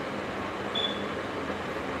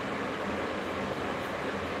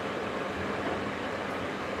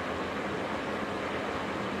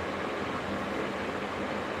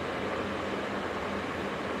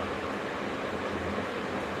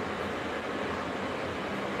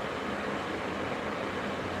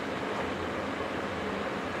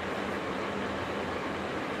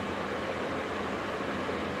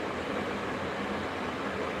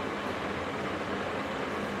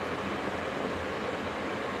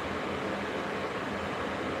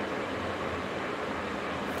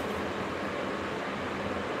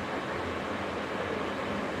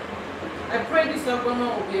 I pray this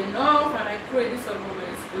ogbono will be enough, and I pray this ogbono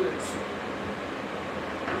is good.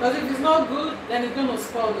 Because if it's not good, then it's going to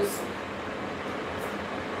spoil this soup.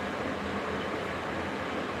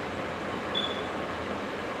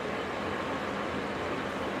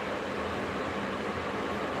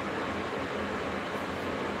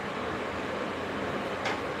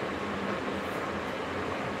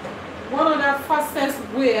 One of the fastest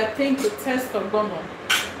way I think to test ogbono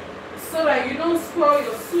so that you don't spoil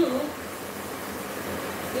your soup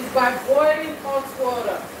is by boiling hot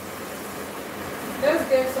water. Let's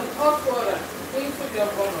get some hot water into the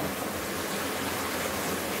ogbono.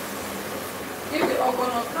 If the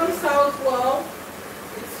ogbono comes out well,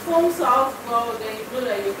 it foams out well, then you know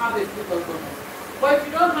that you have a good ogbono. But if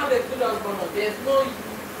you don't have a good ogbono, there's no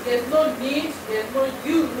need, there's no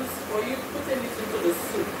use for you putting it into the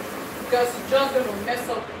soup, because it's just going to mess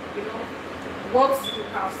up, what you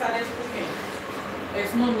have started cooking.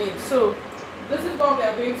 There's no need. So this is what we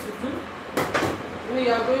are going to do. We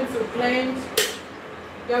are going to blend.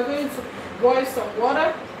 We are going to boil some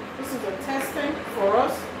water. This is a testing for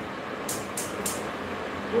us.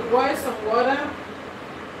 We boil some water.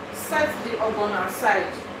 Set the ogbono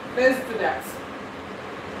aside. Let's do that.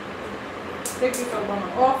 Take this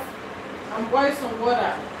ogbono off and boil some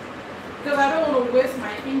water, because I don't want to to waste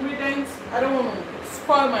my ingredients. I don't want to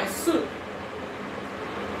spoil my soup.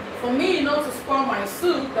 For me not to spoil my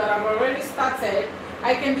soup that I've already started,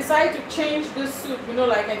 I can decide to change this soup, you know,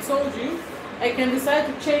 like I told you. I can decide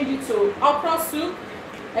to change it to okra soup.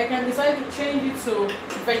 I can decide to change it to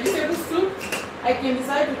vegetable soup. I can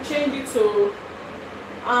decide to change it to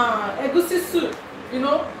egusi soup, you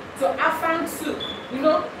know, to afang soup, you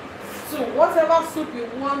know. So whatever soup you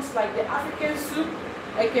want, like the African soup,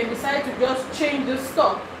 I can decide to just change the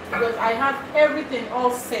stock because I have everything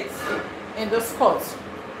all set in this pot.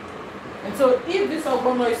 And so if this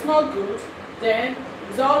ogbono is not good, then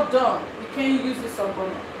it's all done. You can't use this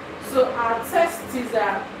ogbono. So our test is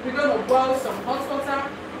that we're going to boil some hot water.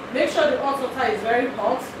 Make sure the hot water is very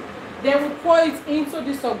hot. Then we pour it into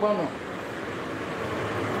this ogbono.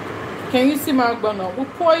 Can you see my ogbono? We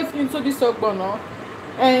pour it into this ogbono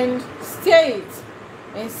and stir it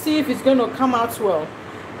and see if it's going to come out well.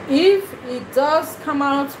 If it does come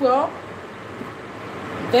out well,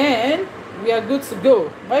 then we are good to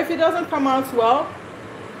go. But if it doesn't come out well,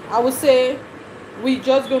 I would say we're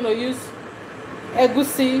just going to use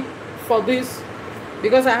egusi for this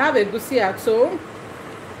because I have egusi at home.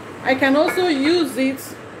 I can also use it,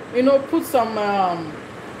 you know, put some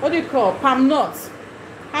what do you call palm nuts.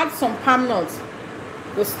 Add some palm nuts.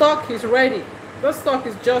 The stock is ready. The stock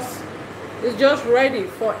is just ready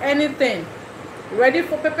for anything. Ready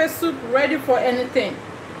for pepper soup, ready for anything.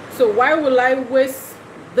 So why will I waste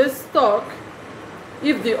this stock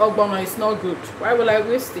if the ogbono is not good? Why will I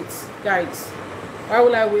waste it, guys? Why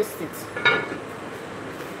will I waste it?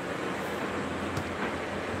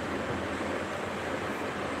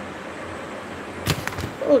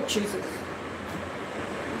 Oh Jesus.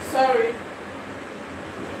 Sorry.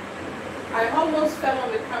 I almost fell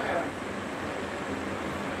on the camera.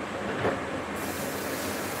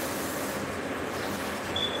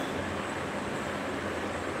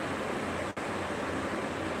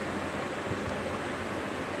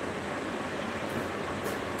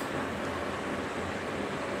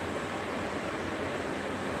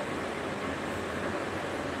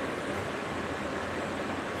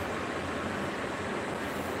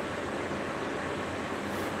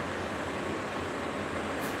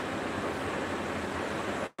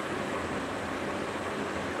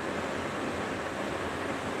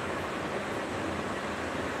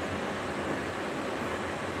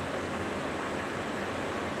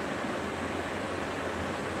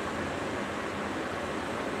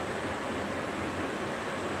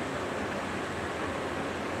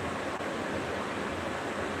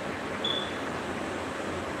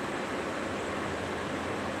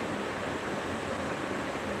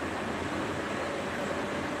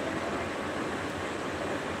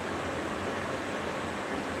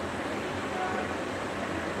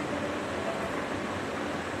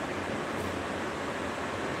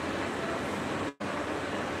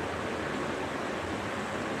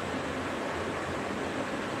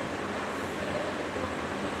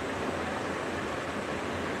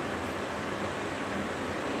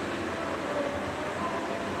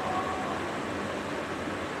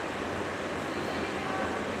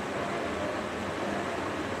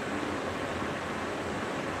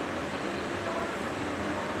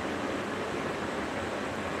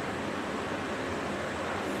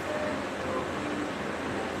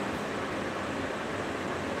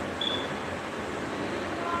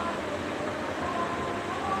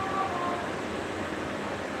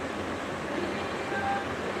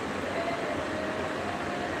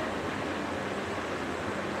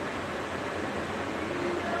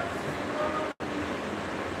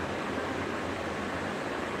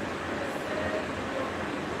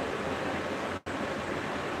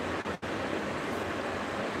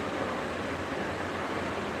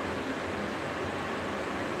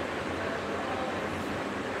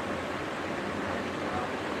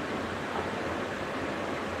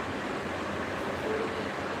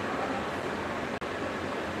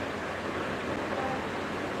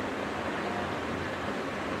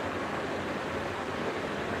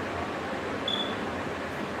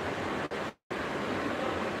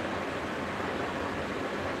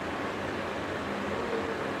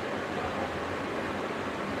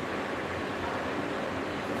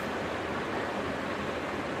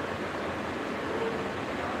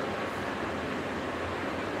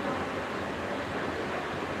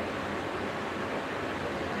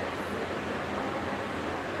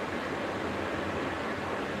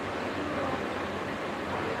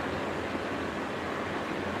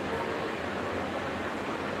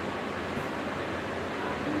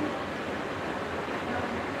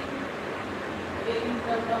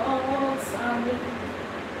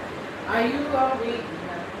 Are you awake?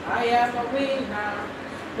 I am a winner.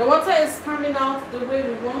 The water is coming out the way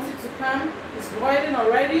we want it to come. It's boiling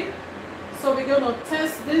already. So we're going to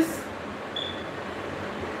test this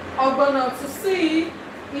ogbono to see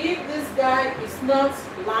if this guy is not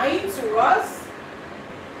lying to us.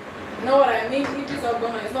 You know what I mean? If this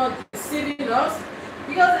ogbono is not deceiving us.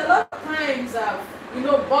 Because a lot of times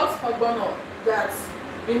bought ogbono that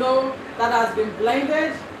that has been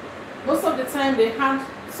blended. Most of the time they have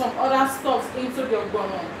some other stuff into the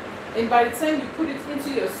ogbono. And by the time you put it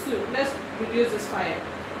into your soup, let's reduce this fire.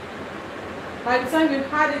 By the time you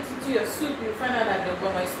add it into your soup, you find out that the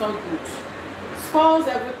ogbono is not good. It spoils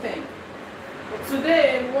everything. But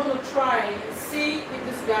today, we want to try and see if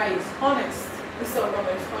this guy is honest. This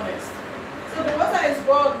ogbono is honest. So the water is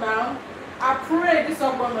boiled now. I pray this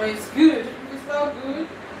ogbono is good. If it's not good,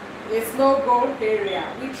 it's no go area.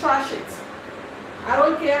 We trash it. I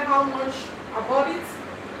don't care how much I bought it.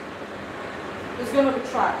 It's going to be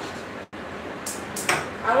trashed.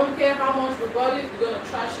 I don't care how much we bought it, we're going to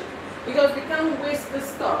trash it. Because we can't waste this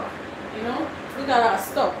stock, Look at our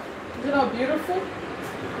stock. Isn't that beautiful?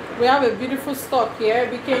 We have a beautiful stock here.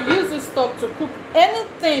 We can use this stock to cook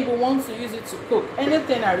anything we want to use it to cook.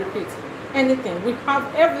 Anything, I repeat. Anything. We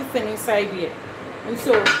have everything inside here. And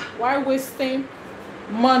so, why wasting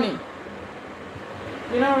money?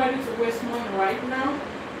 We're not ready to waste money right now.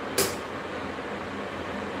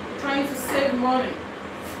 We're trying to save money.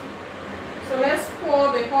 So let's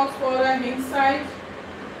pour the hot water inside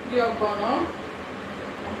the ogbono.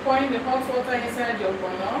 I'm pouring the hot water inside the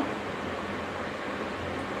ogbono.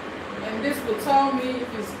 And this will tell me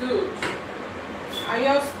if it's good.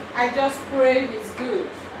 I just pray it's good.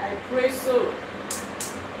 I pray so.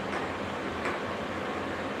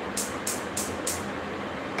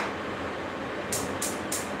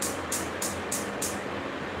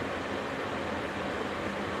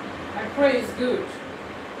 I pray it's good.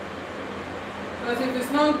 Because if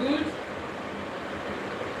it's not good,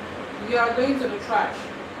 you are going to the trash.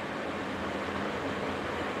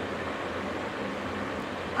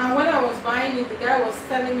 And when I was buying it, the guy was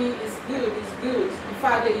telling me it's good, it's good. In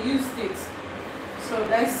fact, they used it. So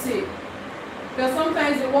let's see. Because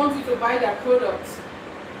sometimes they want you to buy their products.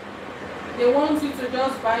 They want you to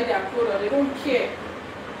just buy their product. They don't care.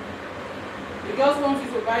 They just want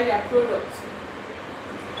you to buy their product.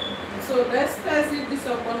 So let's test if this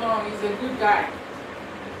ogbono is a good guy.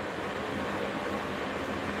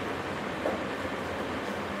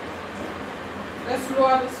 Let's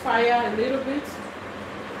lower this fire a little bit.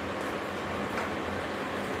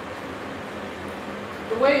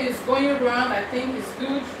 The way it's going around, I think is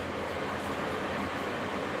good.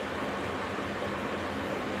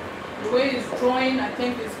 The way it's drawing, I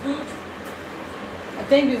think is good. I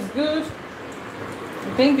think it's good.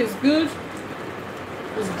 I think it's good.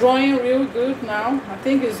 It's drawing real good now. I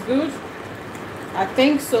think it's good. I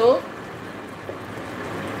think so.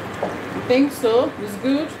 I think so. It's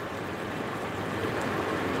good.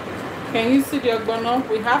 Can you see the ogbono?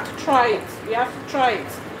 We have to try it. We have to try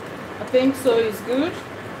it. I think so. It's good.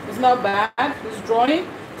 It's not bad. It's drawing.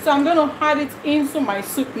 So I'm going to add it into my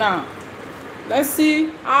soup now. Let's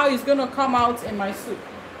see how it's going to come out in my soup.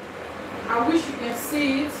 I wish you can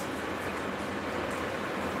see it.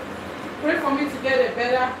 Pray for me to get a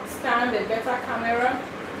better stand, a better camera,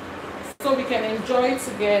 so we can enjoy it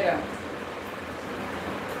together.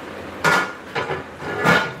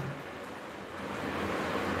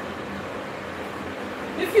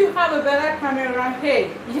 If you have a better camera,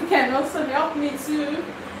 hey, you can also help me too.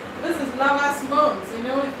 This is Lover's Month, if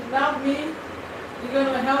you love me, you're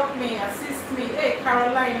going to help me, assist me. Hey,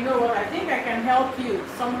 Caroline, you know what? I think I can help you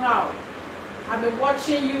somehow. I've been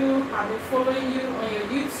watching you, I've been following you on your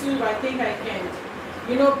YouTube. I think I can,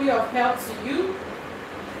 be of help to you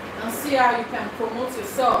and see how you can promote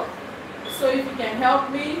yourself. So if you can help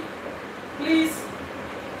me, please,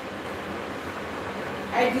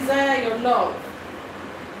 I desire your love.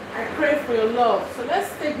 I pray for your love. So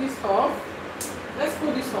let's take this off. Let's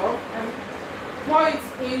put this off and pour it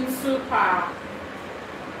into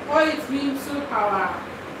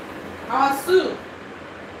our soup.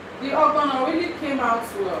 The ogbono really came out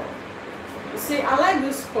well. You see, I like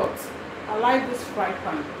this pot. I like this fry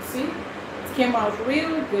pan. You see, it came out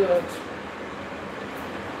real good.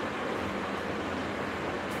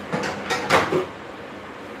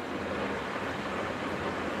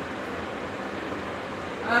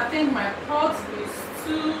 And I think my pot is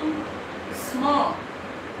too small.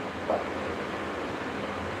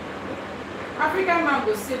 African man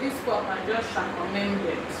will say this pot and just recommend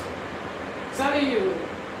it. Telling you,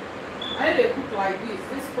 I need to cook like this.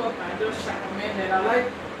 This pot I just recommend it. I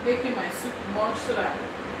like making my soup much so that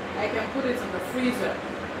I can put it in the freezer.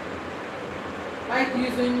 like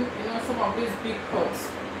using, you know, some of these big pots.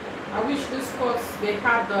 I wish these pots they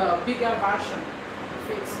had the bigger version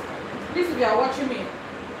of it. Please, if you are watching me,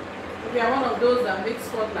 if you are one of those that makes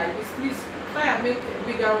pot like this, please try and make a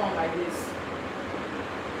bigger one like this.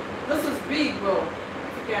 This is big, bro.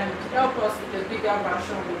 If you can help us with a bigger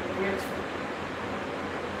version, we'll be grateful.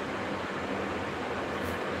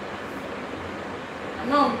 I'm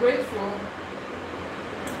not ungrateful.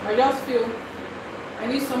 I just feel I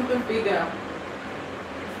need something bigger.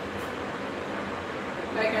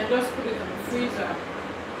 Like I can just put it in the freezer.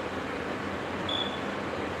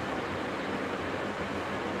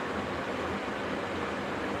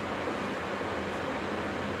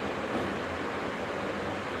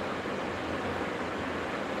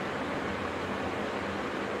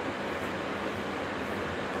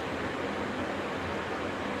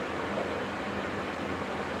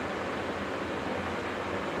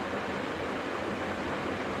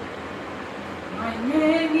 My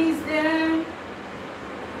name is there.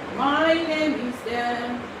 My name is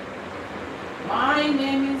there. My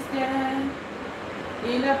name is there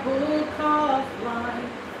in the book of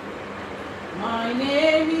life. My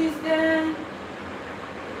name is there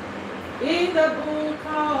in the book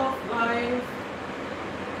of life.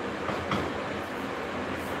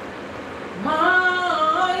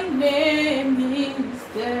 My name is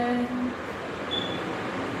there.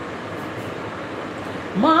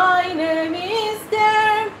 My name is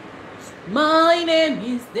there. My name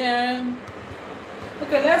is there.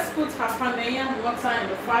 Okay, let's put Hapanaya water in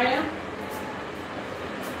the fire.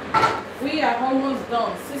 We are almost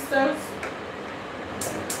done, sisters.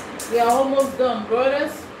 We are almost done,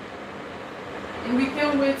 brothers. And we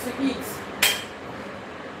can't wait to eat.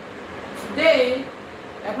 Today,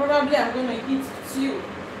 I probably am going to eat with you.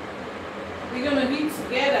 We're going to eat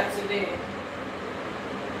together today.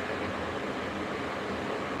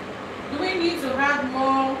 Do we need to add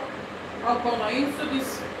more Ogbono into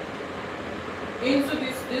this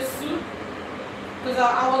soup? Because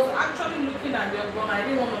I was actually looking at the Ogbono. I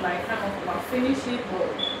didn't want to like kind of finish it, but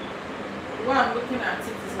the way I'm looking at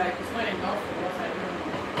it is like it's not enough for what I don't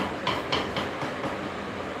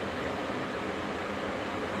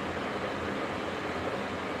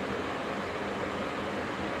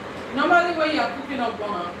know. Normally when you are cooking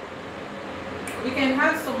Ogbono, we can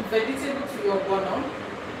add some vegetable to your Ogbono.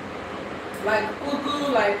 Like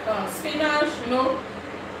ugu, like spinach, you know,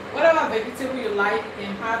 whatever vegetable you like, you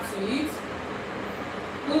can add to it.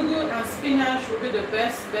 Ugu and spinach will be the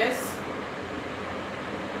best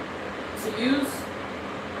to use.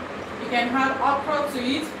 You can add okra to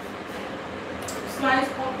it. Slice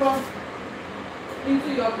okra into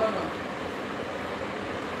your Ogbono.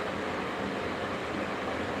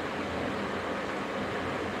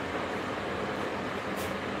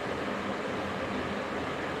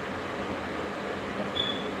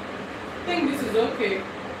 I think this is okay.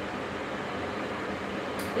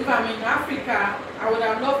 If I'm in Africa, I would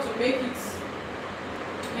have loved to make it,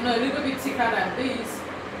 you know, a little bit thicker than this.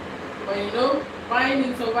 But you know, buying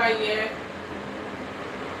it over here,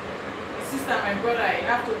 my sister, my brother, you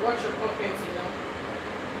have to watch your pockets, you know.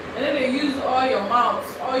 And then they use all your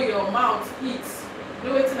mouth eats. You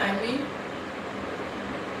know what I mean?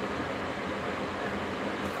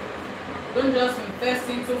 Don't just invest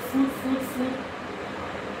into food.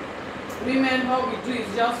 Women, what we do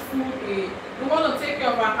is just food. We want to take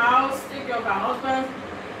care of our house, take care of our husband.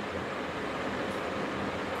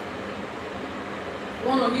 We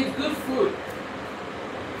want to eat good food.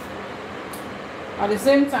 At the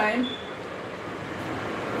same time,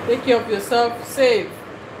 take care of yourself, save.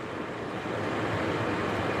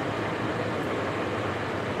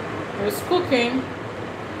 It's cooking.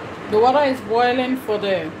 The water is boiling for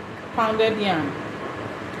the pounded yam.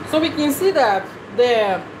 So we can see that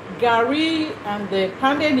the gari and the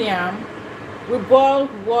pounded yam with boiled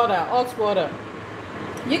water, hot water.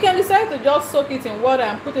 You can decide to just soak it in water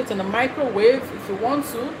and put it in the microwave if you want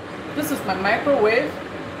to. This is my microwave.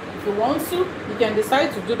 If you want to, you can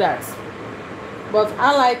decide to do that. But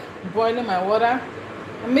I like boiling my water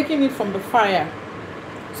and making it from the fire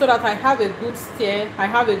so that I have a good stir, I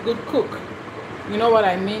have a good cook. You know what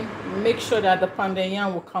I mean? Make sure that the pounded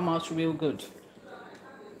yam will come out real good.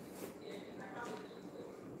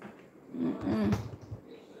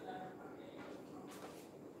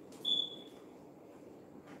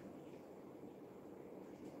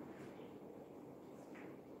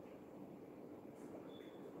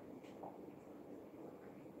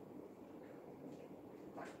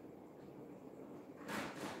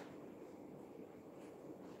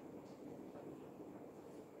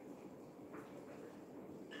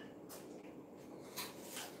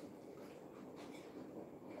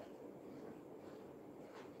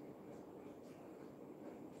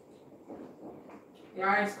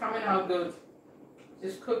 Yeah, it's coming out good.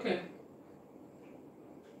 It's cooking.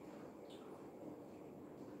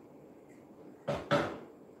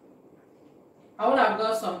 I would have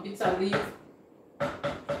got some bitter leaf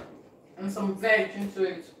and some veg into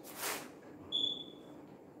it.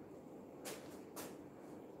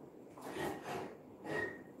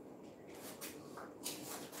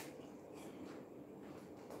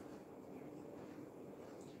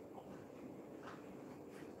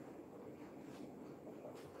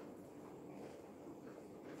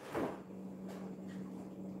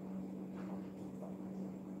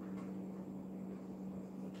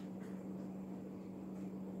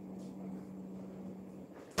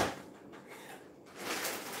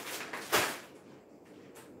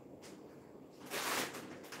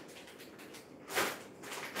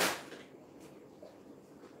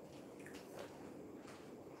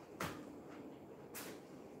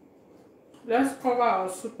 Let's cover our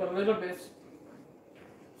soup a little bit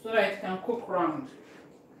so that it can cook round.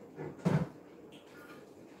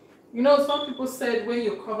 You know, some people said when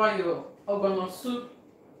you cover your ogbono soup,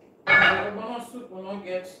 the ogbono soup will not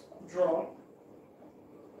get dry.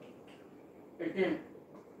 Again.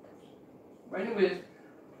 But anyways,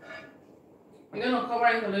 you're gonna cover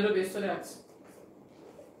it a little bit so that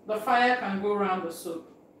the fire can go around the soup.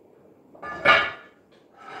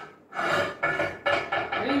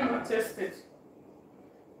 I didn't even test it.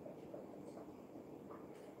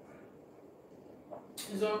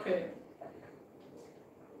 It's okay.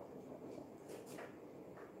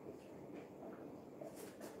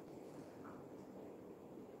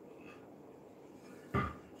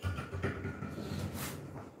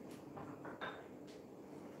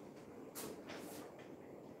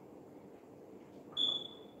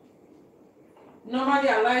 Normally,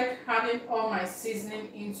 I like adding all my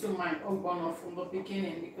seasoning into my ogbono from the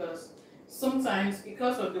beginning because sometimes,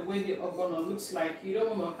 because of the way the ogbono looks like, you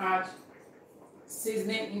don't want to add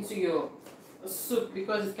seasoning into your soup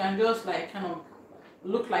because it can just like kind of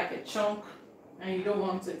look like a chunk and you don't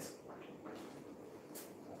want it.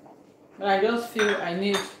 But I just feel I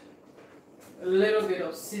need a little bit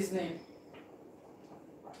of seasoning.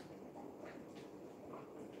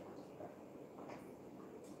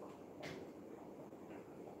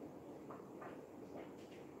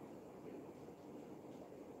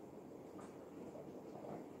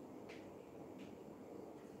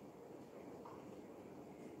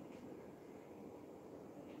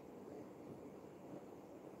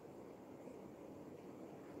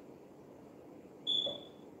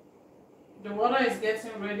 The water is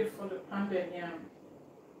getting ready for the pounded yam.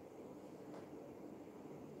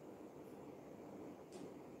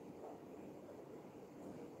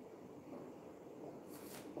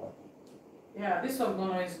 Yeah, this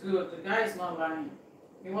ogbono is good. The guy is not lying.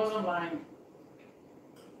 He wasn't lying.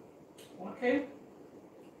 Okay.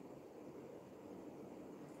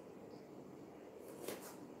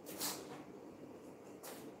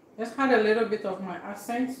 Let's add a little bit of my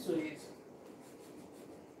accent to it.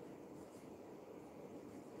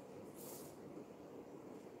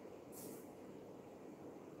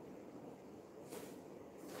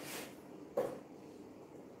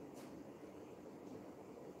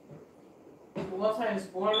 The water is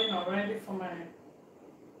boiling already for my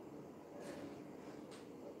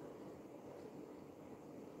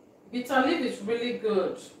bitter leaf is really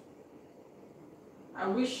good.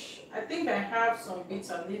 I think I have some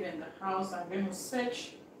bitter leaf in the house. I'm going to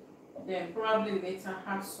search, then probably later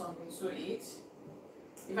have some into it.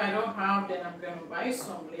 If I don't have, then I'm going to buy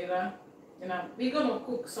some later. Then we're going to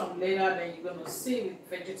cook some later, then you're going to see with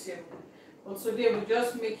vegetable. But today we're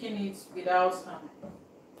just making it without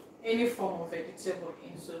any form of vegetable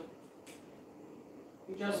into.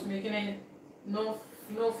 We're just making it no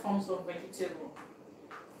forms of vegetable.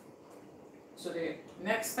 So the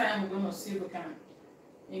next time we're going to see if we can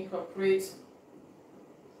incorporate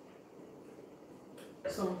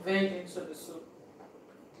some veg into the soup.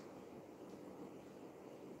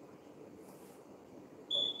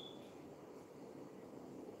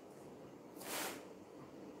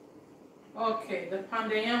 Okay, the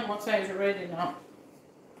pounded yam water is ready now.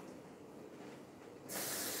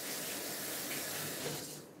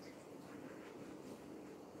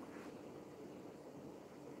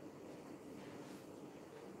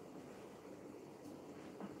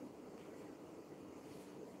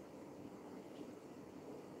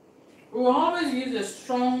 We will always use a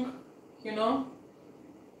strong,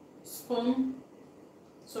 spoon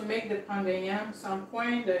to make the pounded yam. So I'm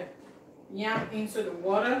pouring the yam into the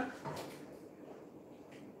water.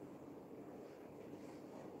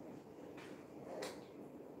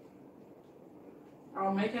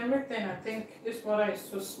 I'll make everything. I think this water is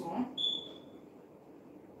too small.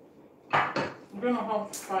 gonna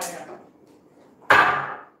off the fire.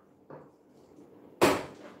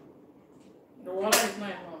 The water is not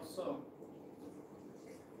enough, so.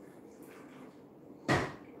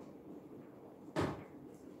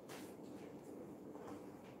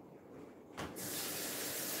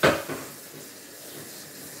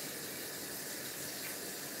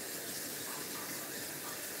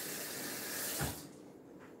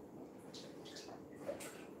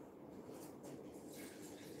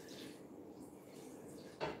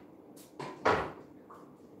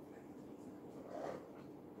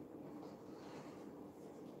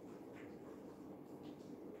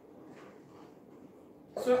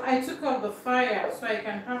 So I took off the fire so I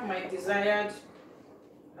can have my desired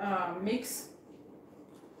mix.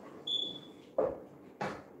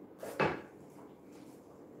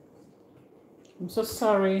 I'm so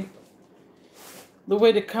sorry. The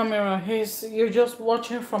way the camera is, you're just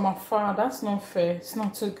watching from afar. That's not fair. It's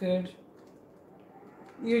not too good.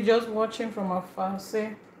 You're just watching from afar. See?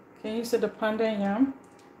 Can you see the panda yam?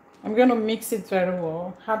 I'm going to mix it very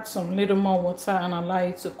well. Add some little more water and allow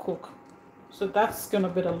it to cook. So that's going to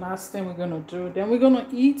be the last thing we're going to do. Then we're going to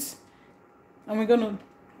eat and we're going to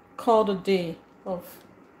call the day off.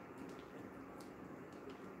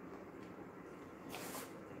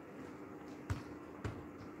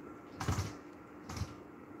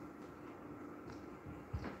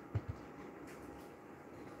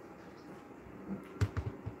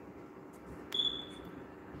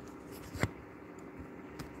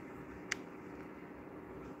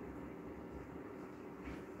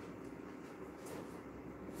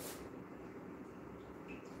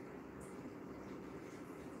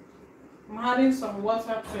 I'm adding some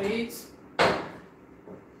water to it.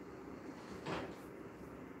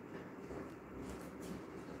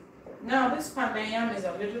 Now this panda yam is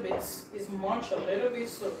a little bit,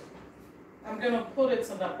 so I'm going to put it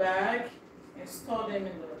in a bag and store them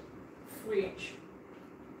in the fridge.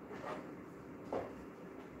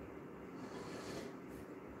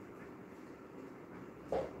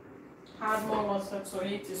 Add more water to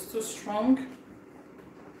it, it's too strong.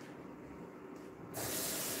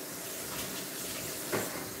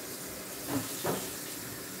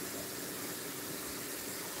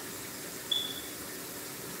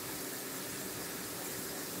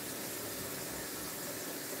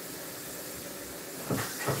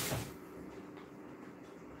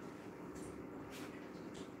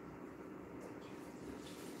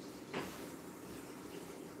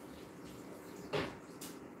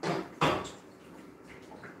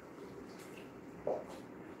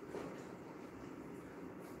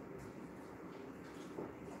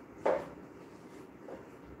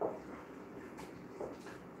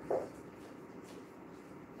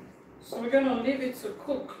 So we're going to leave it to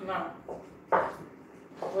cook now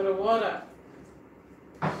with the water.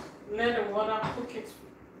 Let the water cook it.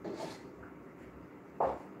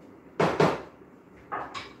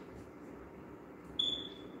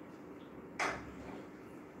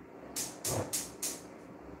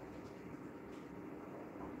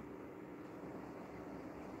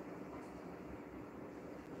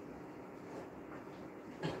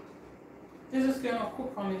 This is going to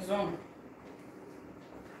cook on its own.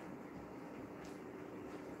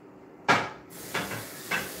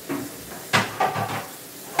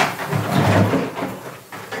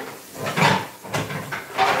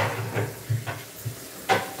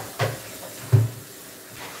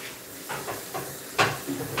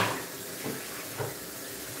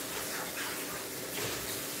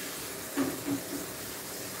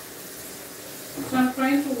 So I'm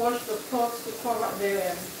trying to wash the pot to cover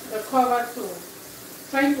the cover too.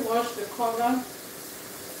 Trying to wash the cover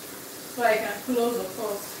so I can close the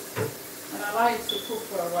pot and allow it to cook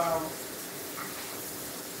for a while.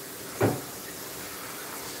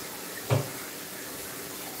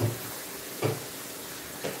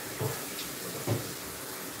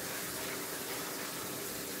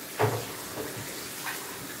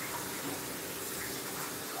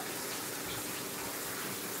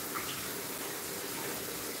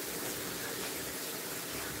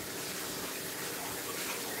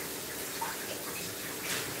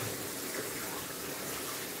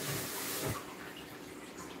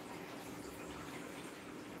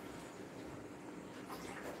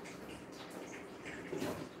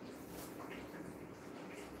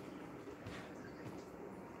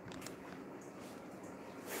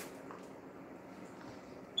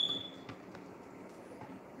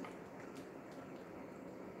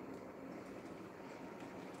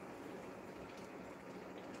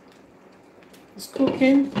 It's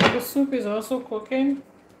cooking. The soup is also cooking.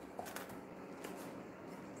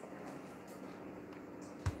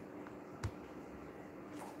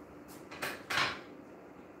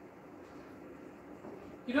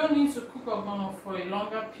 You don't need to cook ogbono for a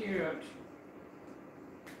longer period.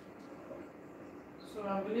 So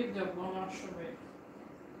I believe the ogbono should be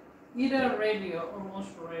either ready or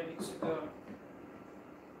almost ready to go.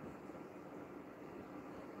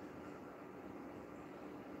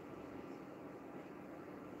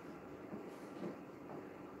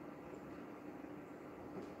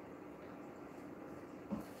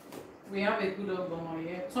 We have a good ogbono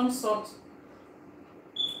here. Thumbs up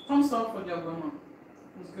for the ogbono.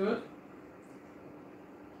 It's good.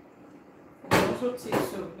 It's also thick,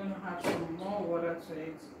 so we're gonna add some more water to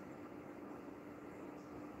it.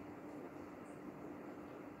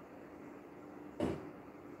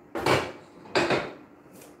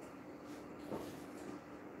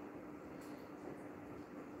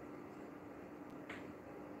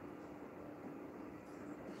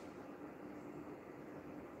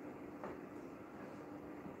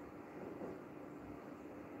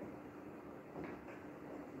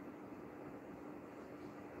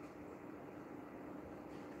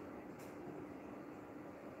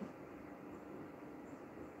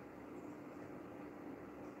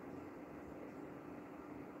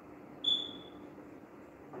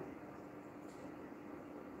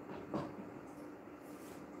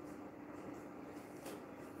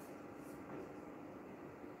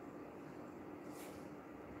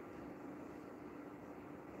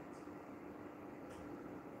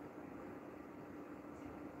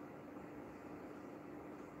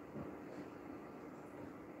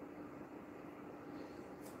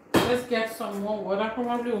 Let's get some more water.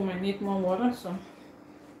 Probably we might need more water, so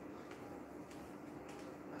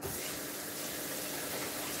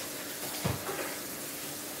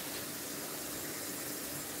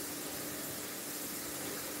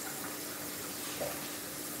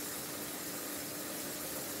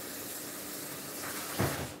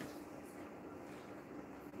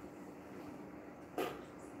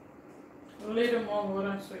a little more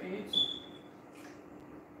water to eat.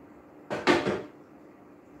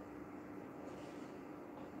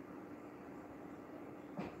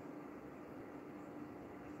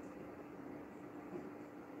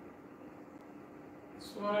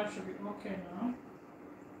 So water should be okay now.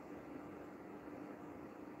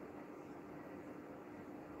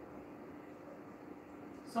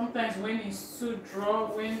 Sometimes when it's too dry,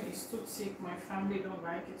 when it's too thick, my family don't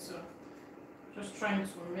like it, so just trying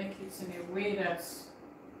to make it in a way that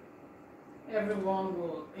everyone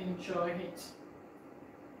will enjoy it.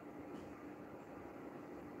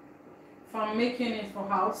 If I'm making it for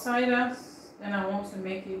outsiders, then I want to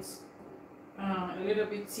make it a little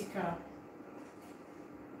bit thicker,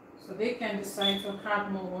 so they can decide to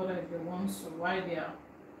add more water if they want to while they are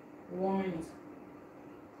warming it.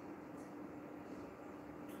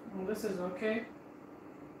 Well, this is okay.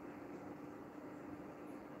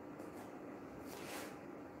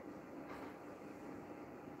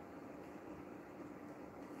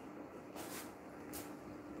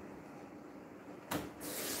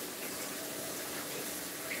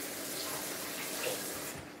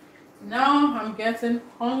 Now I'm getting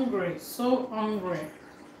hungry, so hungry.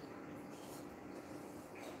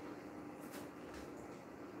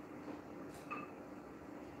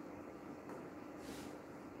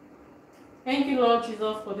 Thank you, Lord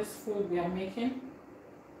Jesus, for this food we are making.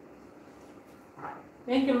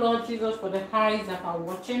 Thank you, Lord Jesus, for the eyes that are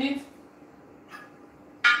watching it.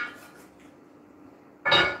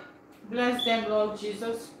 Bless them, Lord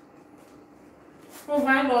Jesus.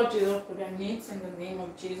 Provide, Lord Jesus, for their needs in the name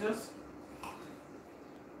of Jesus.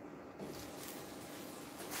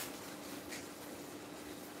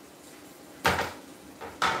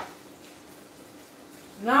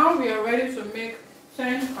 Now we are ready to make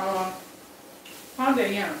 10 our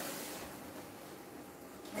pounded yam.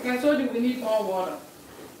 Like I told you, we need more water.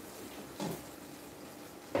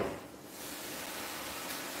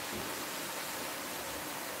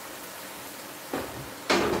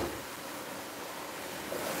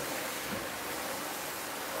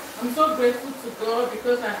 I'm so grateful to God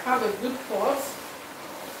because I have a good pot.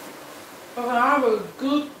 Because I have a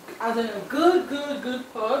good, as in a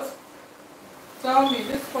good pot. Tell me,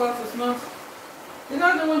 this pot is not, it's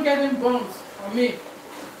not even getting burnt for me.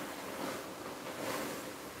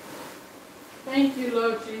 Thank you,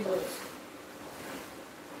 Lord Jesus.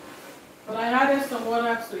 But I added some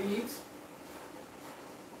water to eat.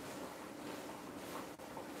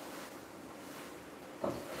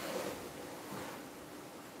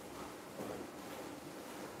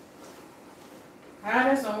 I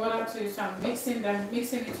added some water to it, so I'm mixing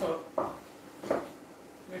it up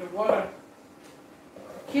with the water.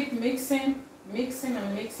 Keep mixing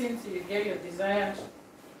and mixing till you get your desired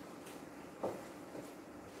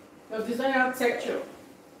texture.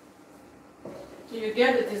 So you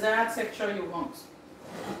get the desired texture you want.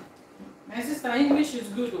 My sister, English is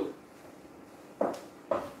good though.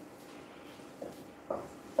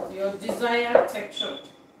 Your desired texture.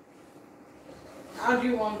 How do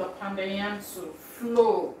you want the pounded yam to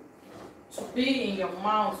flow, to be in your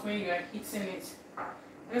mouth when you are eating it?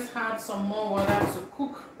 Let's add some more water to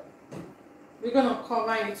cook. We're going to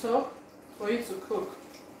cover it up for it to cook.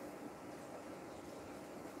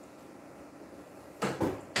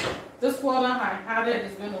 This water I added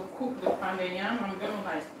is going to cook the pounded yam. I'm going to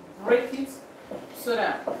like break it so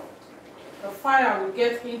that the fire will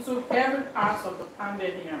get into every part of the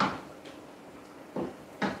pounded yam.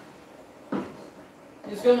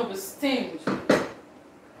 It's going to be steamed.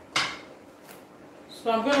 So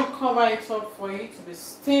I'm going to cover it up for it to be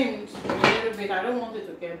steamed a little bit. I don't want it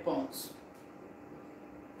to get burnt. It's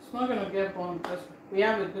not going to get burnt because we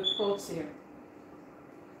have a good pot here.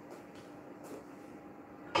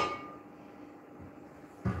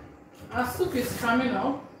 Our soup is coming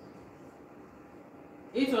up.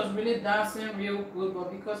 It was really dancing real good,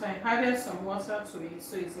 but because I added some water to it,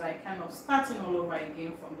 so it's like kind of starting all over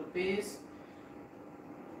again from the base.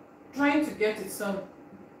 Trying to get itself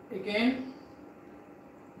again.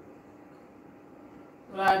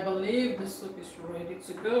 But I believe the soup is ready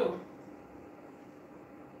to go.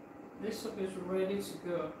 This soup is ready to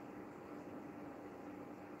go.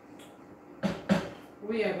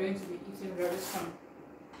 We are going to be eating very soon.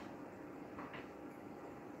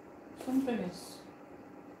 Something is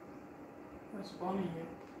burning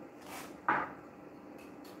here.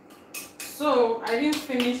 So I didn't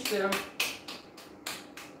finish the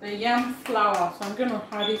yam flour, so I'm going to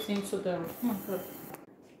add it into the. Oh my God.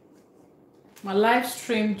 My live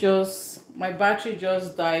stream my battery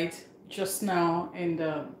just died just now, and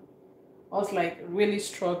I was like really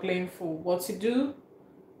struggling for what to do,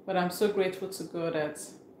 but I'm so grateful to God that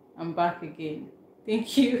I'm back again.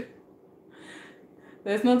 Thank you.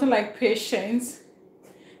 There's nothing like patience,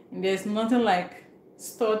 and there's nothing like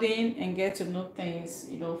studying and get to know things,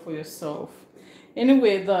 for yourself.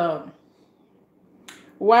 Anyway,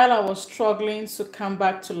 while I was struggling to come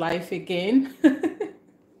back to life again,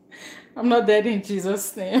 I'm not dead in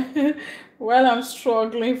Jesus' name. While I'm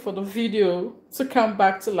struggling for the video to come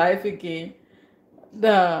back to life again,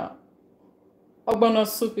 the Ogbono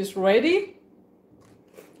soup is ready,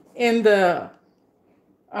 and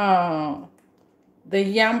the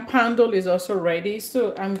yam pandol is also ready.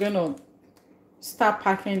 So I'm gonna start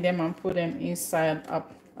packing them and put them inside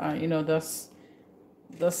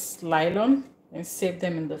this nylon and save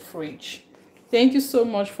them in the fridge. Thank you so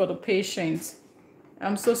much for the patience.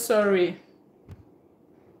 I'm so sorry.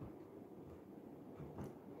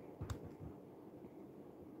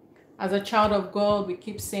 As a child of God, we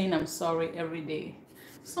keep saying I'm sorry every day.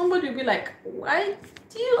 Somebody will be like, why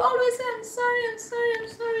do you always say I'm sorry, I'm sorry, I'm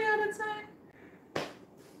sorry all the time?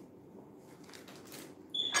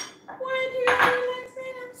 Why do you always like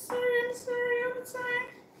saying I'm sorry all the time?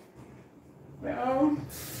 Well,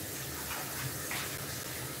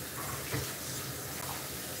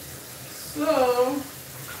 so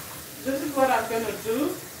this is what I'm gonna do.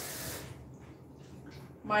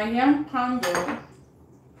 My yam pandol,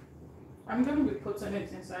 I'm gonna be putting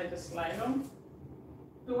it inside the slider.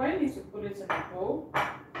 Do I need to put it in a bowl?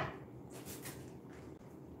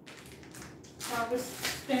 I'll just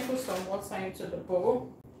sprinkle some water into the bowl.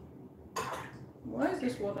 Why is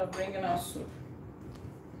this water bringing out soup?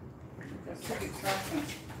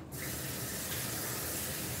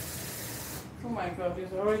 Oh my God,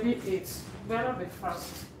 it's already 8. Better be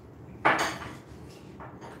fast. I'm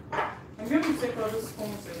going to take all the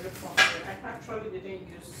spoons away from here. I actually didn't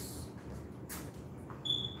use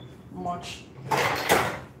much.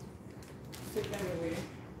 Take them away.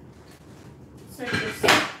 Take this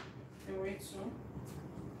away too.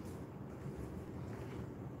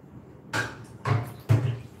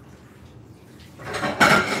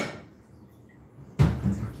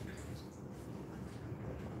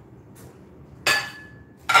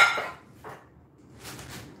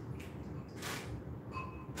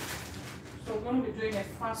 So we're going to be doing a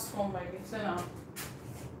fast one by getting our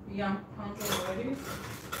yam pandol ready.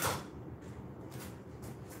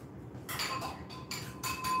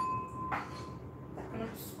 I'm going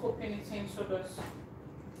to scoop anything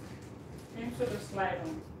into the slider.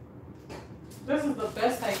 This is the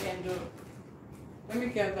best I can do. Let me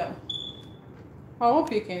get that. I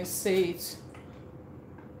hope you can see it.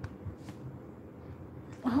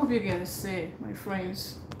 I hope you can see, my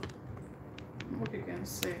friends. I hope you can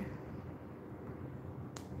see.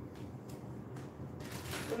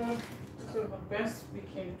 So this is the best we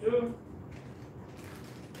can do.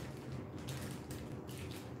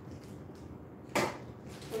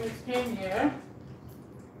 it in here.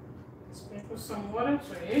 Sprinkle some water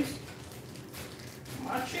to it.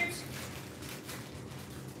 Match it.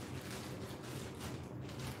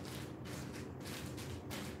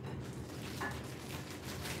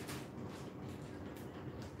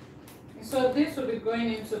 So this will be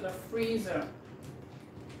going into the freezer.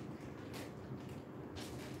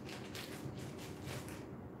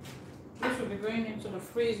 This will be going into the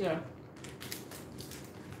freezer.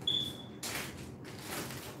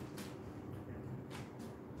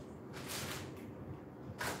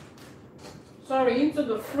 Sorry, into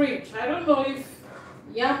the fridge. I don't know if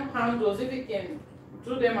yam handles, if you can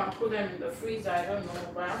do them and put them in the freezer. I don't know,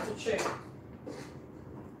 but I have to check.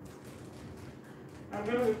 I'm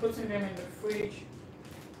going to be putting them in the fridge.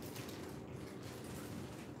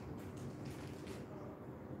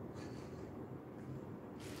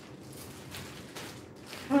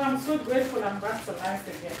 Oh, I'm so grateful I'm back to life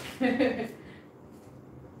again.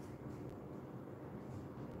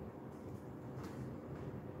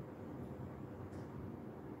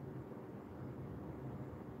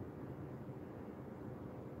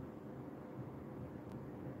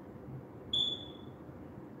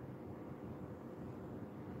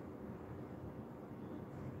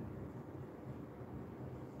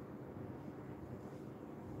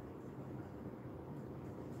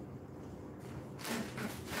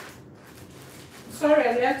 Sorry,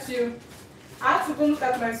 I left you. I have to go look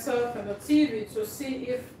at myself on the TV to see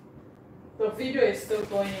if the video is still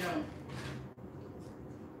going on.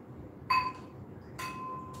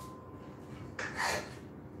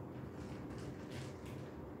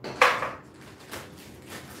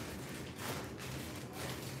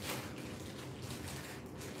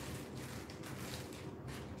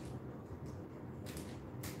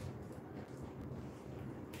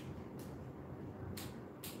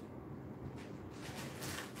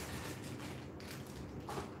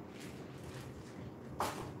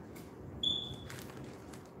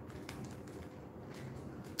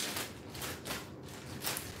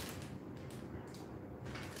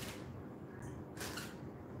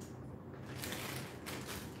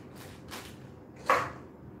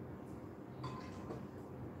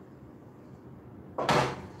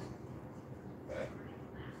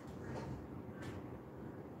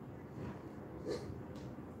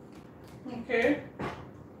 Okay.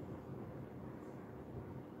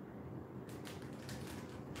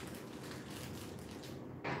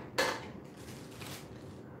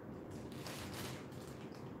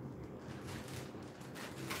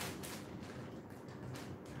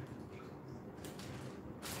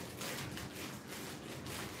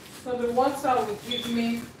 So the water will give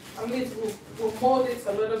me, at least will mold it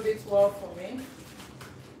a little bit well for me.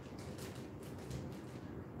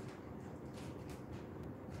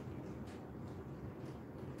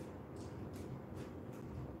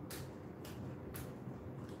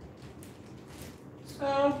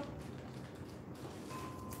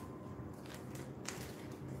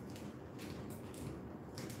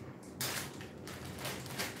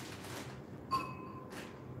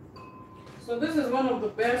 So this is one of the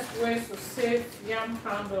best ways to save yam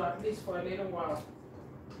handle, at least for a little while.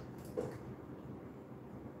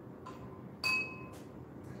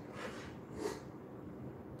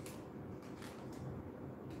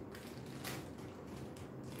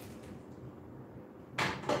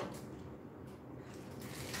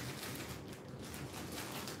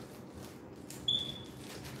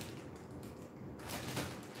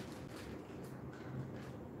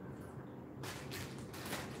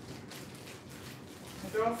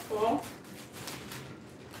 Draw 4.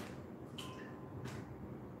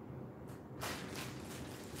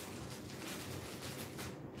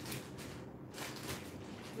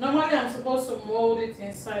 Normally I'm supposed to mold it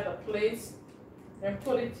inside a plate and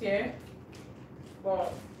put it here,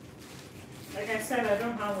 but like I said, I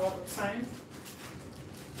don't have all the time.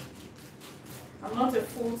 I'm not a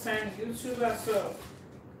full-time YouTuber, so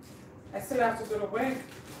I still have to go to work.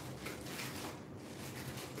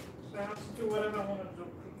 So I have to do whatever I want to do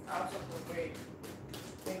out of the way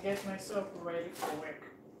and get myself ready for work.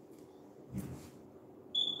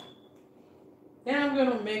 Then I'm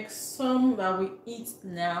going to make some that we eat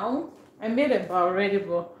now. I made a bar already,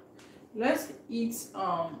 but let's eat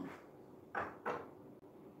some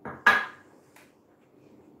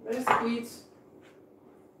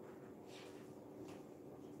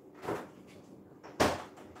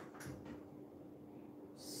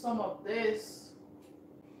of this.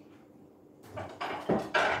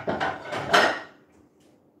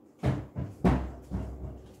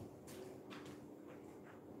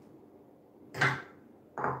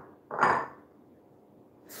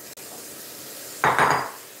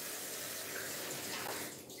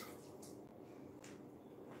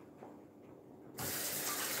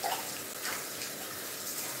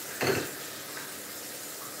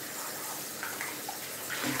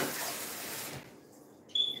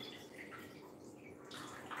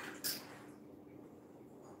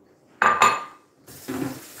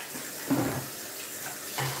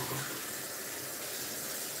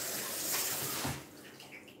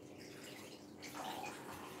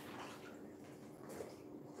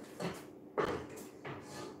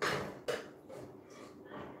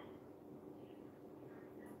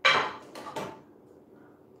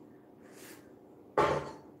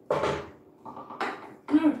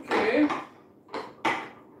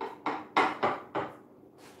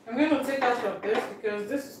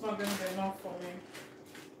 because this is not going to be enough for me.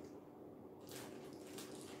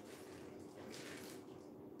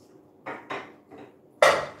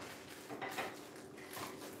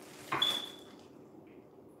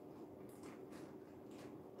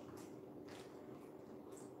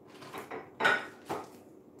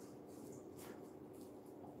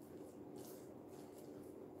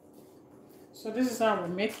 So this is how we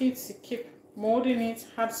make it. You keep molding it,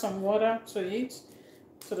 add some water to it,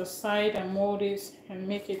 to the side, and mold it and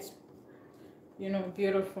make it, you know,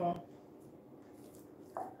 beautiful.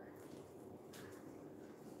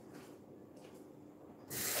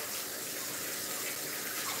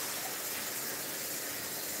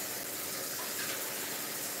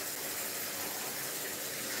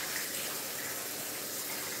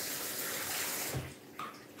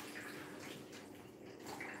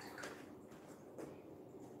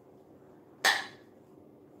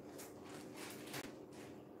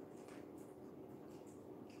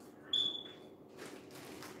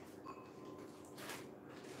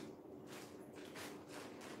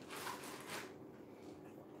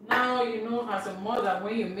 Now you know, as a mother,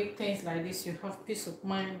 when you make things like this, you have peace of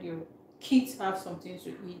mind. Your kids have something to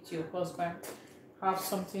eat. Your husband have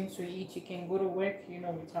something to eat. You can go to work, you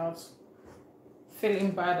know, without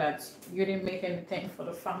feeling bad that you didn't make anything for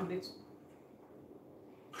the family.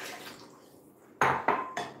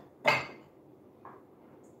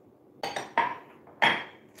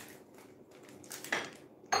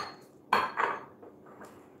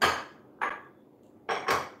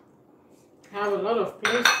 Have a lot of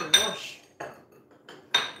plates to wash.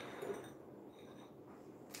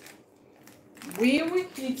 We will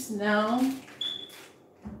eat now.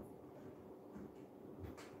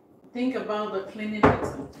 Think about the cleaning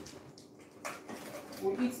later.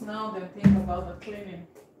 We'll eat now, then think about the cleaning.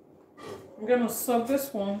 I'm gonna soak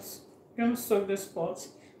this once. I'm gonna soak this pot.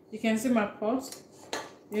 You can see my pot.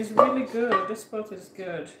 It's really good. This pot is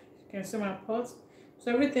good. You can see my pot.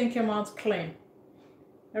 So everything came out clean.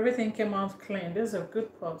 Everything came out clean. This is a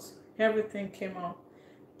good pot. Everything came out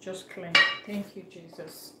just clean. Thank you,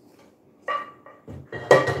 Jesus.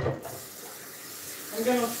 I'm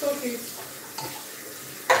gonna soak it.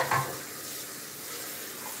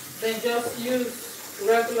 Then just use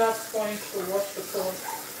regular sponge to wash the pot.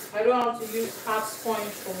 I don't have to use hard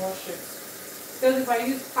sponge to wash it. Because if I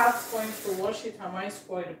use hard sponge to wash it, I might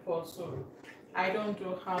spoil the pot. So I don't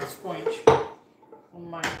do hard sponge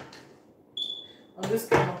on this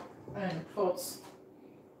kind of pots.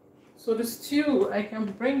 So the stew, I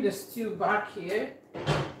can bring the stew back here,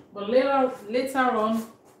 but later on,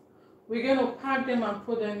 we're gonna pack them and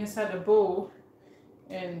put them inside the bowl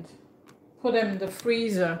and put them in the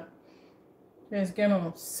freezer. It's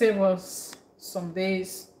gonna save us some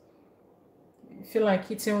days. If you feel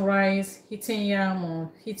like eating rice, eating yam,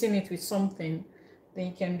 or eating it with something, then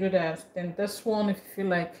you can do that. Then this one, if you feel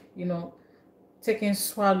like, you know, taking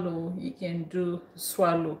swallow, you can do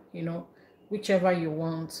swallow, you know, whichever you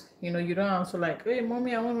want. You know, you don't have to like, hey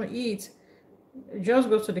mommy, I want to eat. Just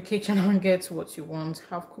go to the kitchen and get what you want,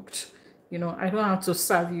 have cooked. You know, I don't have to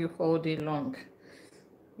serve you all day long.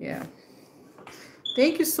 Yeah,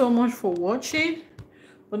 thank you so much for watching.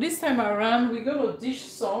 But this time around, we're gonna dish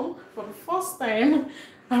some. For the first time,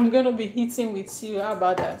 I'm gonna be eating with you. How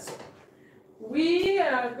about that? We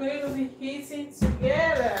are going to be eating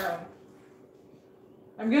together.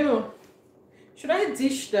 Should I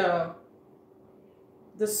dish the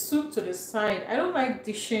soup to the side? I don't like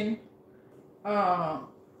dishing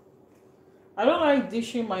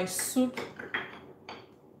my soup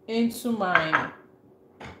into my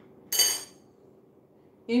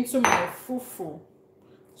fufu.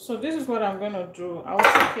 So this is what I'm gonna do. I'll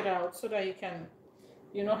take it out so that you can,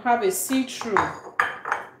 you know, have a see-through, so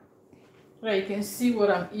that you can see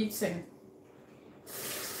what I'm eating.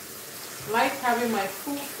 Like having my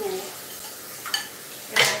fufu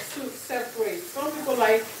and my soup separate. Some people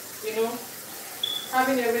like, you know,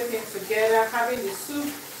 having everything together, having the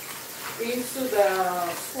soup into the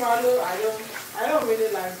swallow. I don't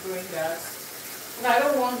really like doing that. And I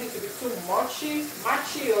don't want it to be too machi,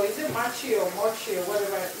 or is it machi or mochi or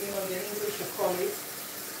whatever, you know, the English you call it.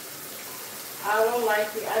 I don't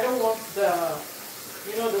like it. I don't want the,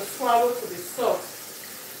 you know, the swallow to be soft.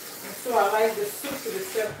 And so I like the soup to be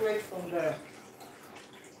separate from the.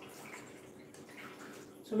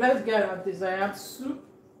 So let's get our desired soup.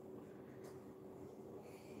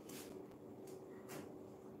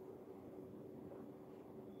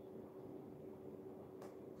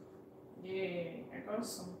 Yeah, I got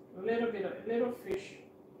a little fish.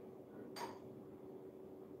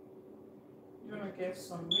 You're gonna get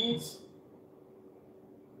some meat.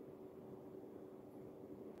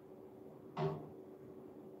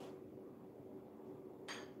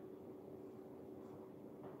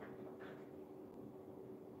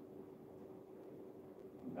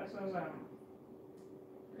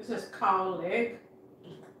 This is cow leg.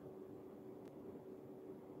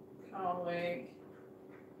 Cow leg.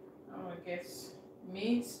 I guess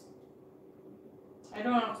meat. I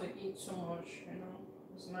don't have to eat too much, you know.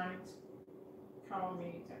 It's nice. Cow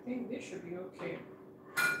meat. I think this should be okay.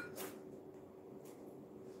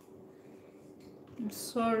 I'm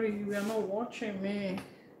sorry, you are not watching me.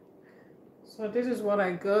 So this is what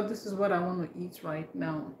I got. This is what I want to eat right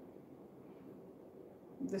now.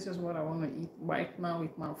 This is what I want to eat right now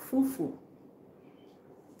with my fufu.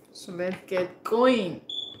 So let's get going.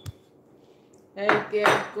 Let's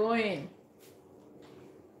get going.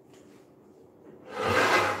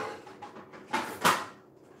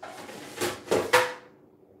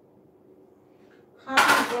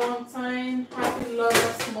 Happy Valentine, happy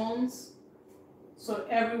Lovers Month. So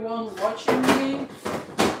everyone watching me,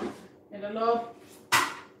 and the Lord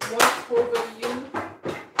watch over you.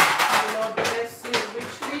 And the Lord bless you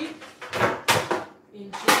richly.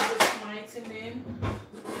 In Jesus' mighty name.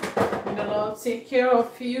 And the Lord take care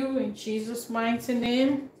of you in Jesus' mighty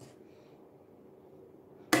name.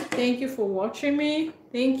 Thank you for watching me.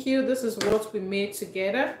 Thank you. This is what we made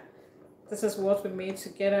together. This is what we made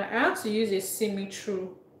together. I have to use a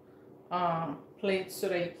see-me-through plate so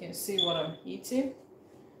that you can see what I'm eating.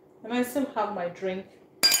 And I still have my drink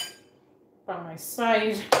by my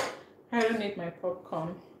side. I don't need my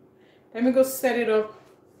popcorn. Let me go set it up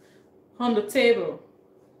on the table.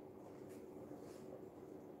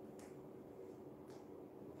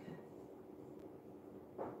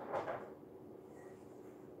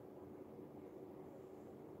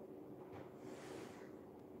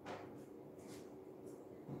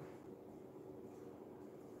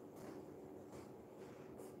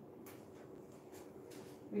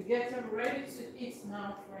 We're getting ready to eat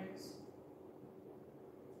now, friends.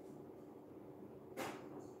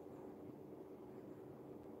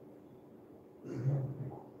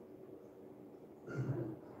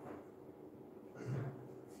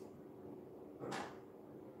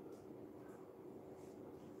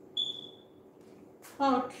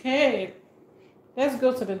 Okay, let's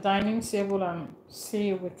go to the dining table and see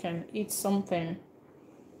if we can eat something.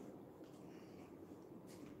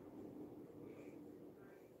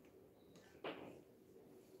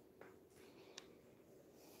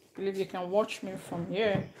 I believe you can watch me from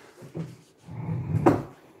here.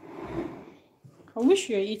 I wish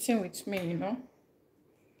you were eating with me, you know.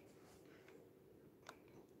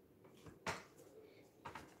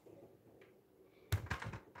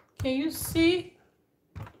 Can you see?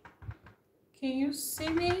 Can you see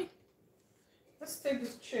me? Let's take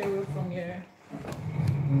this chair away from here.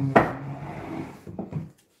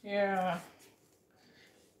 Yeah.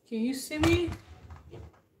 Can you see me?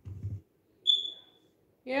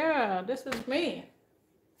 Yeah, this is me.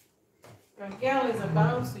 Your girl is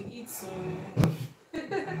about to eat, so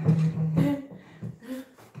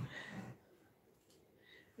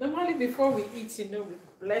normally before we eat, you know, we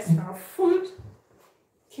bless our food.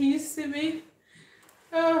 Can you see me?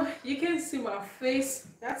 Oh, you can see my face.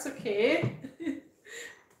 That's okay.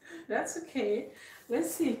 That's okay.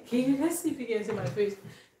 Let's see. Let's see if you can see my face.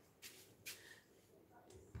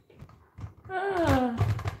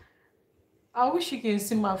 I wish you can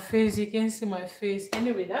see my face. You can see my face.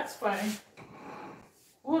 Anyway, that's fine.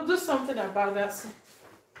 We'll do something about that.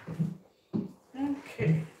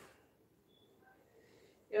 Okay.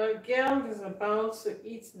 Your girl is about to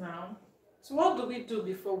eat now. So what do we do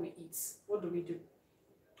before we eat? What do we do?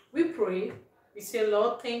 We pray. We say,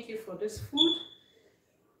 Lord, thank you for this food.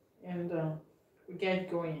 And we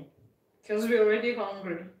get going. Because we're already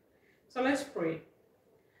hungry. So let's pray.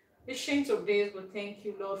 Ancient of days, we thank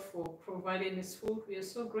you, Lord, for providing this food. We are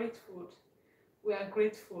so grateful. We are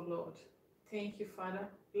grateful, Lord. Thank you, Father.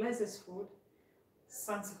 Bless this food.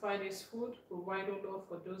 Sanctify this food. Provide, oh Lord,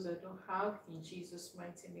 for those that don't have, in Jesus'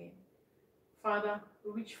 mighty name. Father,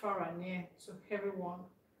 reach far and near to everyone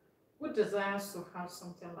who desires to have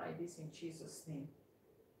something like this in Jesus' name.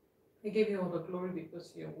 I give you all the glory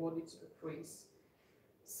because you are worthy to be praised.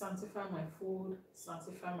 Sanctify my food.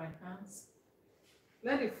 Sanctify my hands.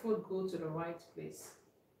 Let the food go to the right place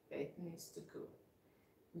that it needs to go.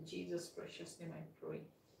 In Jesus' precious name I pray.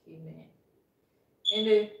 Amen. In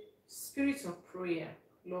the spirit of prayer,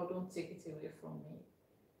 Lord, don't take it away from me.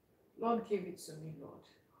 Lord, give it to me, Lord.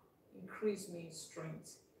 Increase me in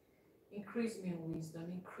strength. Increase me in wisdom.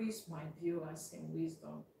 Increase my viewers in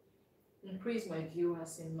wisdom. Increase my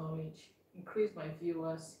viewers in knowledge. Increase my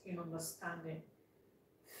viewers in understanding.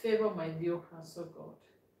 Favor my viewers, oh God.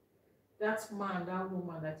 That man, that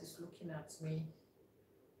woman that is looking at me,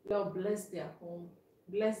 Lord, bless their home,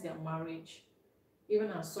 bless their marriage,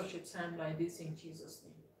 even at such a time like this in Jesus'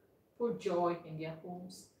 name. put joy in their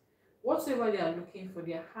homes. Whatever they are looking for,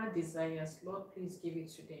 their heart desires, Lord, please give it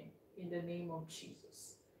to them in the name of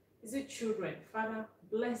Jesus. Is it children? Father,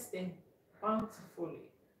 bless them bountifully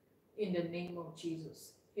in the name of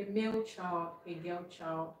Jesus. A male child, a girl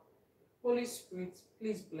child. Holy Spirit,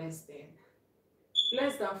 please bless them.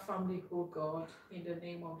 Bless that family, oh God, in the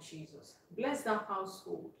name of Jesus. Bless that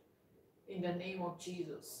household in the name of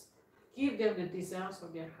Jesus. Give them the desires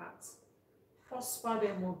of their hearts. Prosper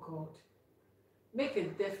them, oh God. Make a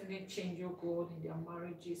definite change, oh God, in their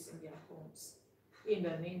marriages, in their homes, in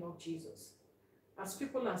the name of Jesus. As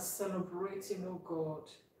people are celebrating, oh God,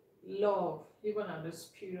 love, even at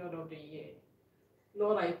this period of the year,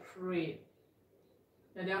 Lord, I pray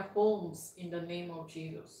that their homes, in the name of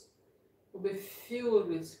Jesus, will be filled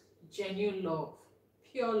with genuine love,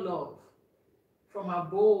 pure love from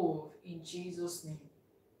above, in Jesus' name.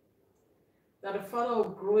 That the Father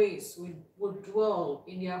of grace will dwell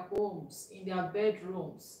in their homes, in their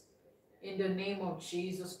bedrooms, in the name of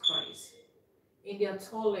Jesus Christ, in their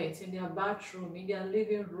toilet, in their bathroom, in their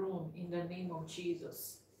living room, in the name of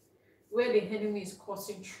Jesus. Where the enemy is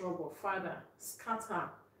causing trouble, Father, scatter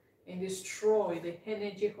and destroy the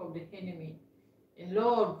energy of the enemy. And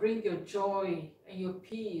Lord, bring your joy and your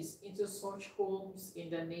peace into such homes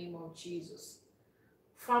in the name of Jesus.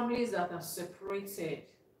 Families that are separated,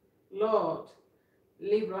 Lord,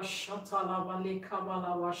 Libra Shantalavale,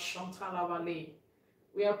 Kabalawa Shantalavale.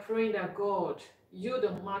 We are praying that God, you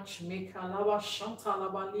the matchmaker, Lava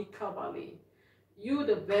Shantalavale Kabale. You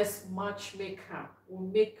the best matchmaker will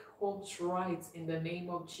make homes right in the name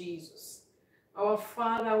of Jesus. Our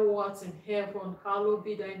Father who art in heaven, hallowed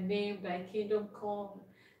be thy name, thy kingdom come.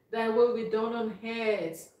 Thy will be done on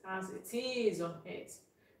earth as it is on earth.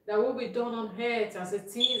 Thy will be done on earth as it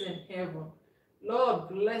is in heaven. Lord,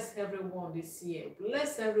 bless everyone this year.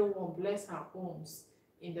 Bless everyone. Bless our homes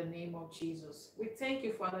in the name of Jesus. We thank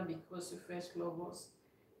you, Father, because you first love us.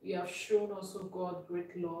 You have shown us, oh God,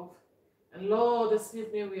 great love. And Lord, this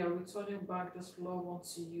evening we are returning back this love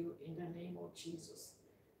unto you in the name of Jesus.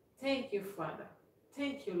 Thank you, Father.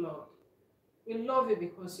 Thank you, Lord. We love you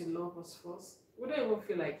because you love us first. We don't even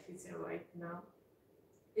feel like eating right now.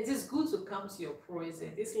 It is good to come to your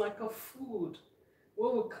presence. It's like a food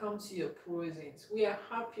when we come to your presence. We are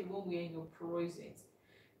happy when we are in your presence.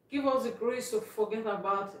 Give us the grace to forget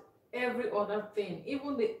about every other thing.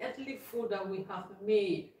 Even the earthly food that we have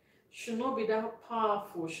made should not be that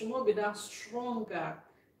powerful, should not be that stronger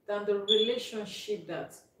than the relationship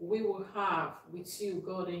that we will have with you,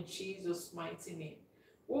 God, in Jesus' mighty name.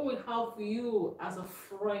 We will have you as a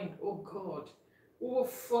friend, oh God. We will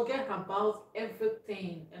forget about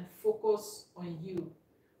everything and focus on you.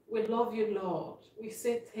 We love you, Lord. We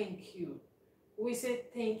say thank you. We say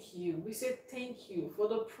thank you. We say thank you for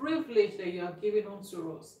the privilege that you have given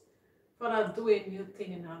unto us. Father, do a new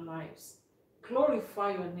thing in our lives.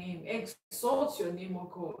 Glorify your name. Exalt your name, O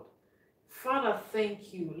God. Father,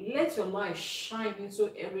 thank you. Let your light shine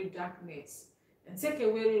into every darkness. And take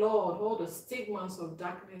away, Lord, all the stigmas of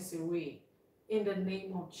darkness away. In the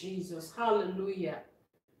name of Jesus. Hallelujah.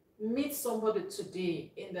 Meet somebody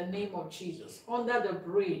today in the name of Jesus. Under the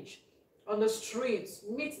bridge, on the streets.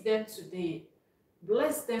 Meet them today.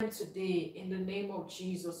 Bless them today in the name of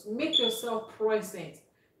Jesus. Make yourself present.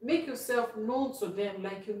 Make yourself known to them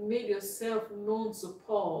like you made yourself known to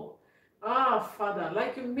Paul. Ah, Father,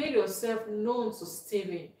 like you made yourself known to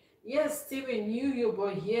Stephen. Yes, Stephen knew you,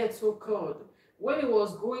 but yet, oh God, when he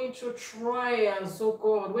was going through trials, oh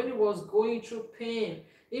God, when he was going through pain,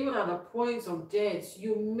 even at the point of death,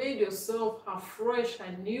 you made yourself afresh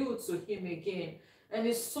and new to him again. And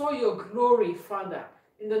he saw your glory, Father.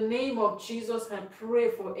 In the name of Jesus, I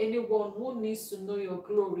pray for anyone who needs to know your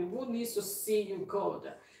glory, who needs to see you,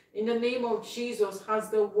 God. In the name of Jesus, as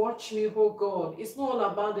they watch me, oh God, it's not all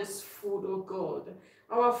about this food, oh God.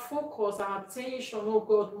 Our focus, our attention, oh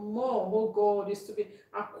God, more, oh God, is to be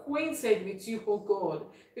acquainted with you, oh God.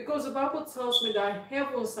 Because the Bible tells me that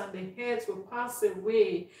heavens and the earth will pass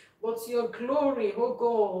away, but your glory, oh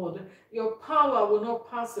God, your power will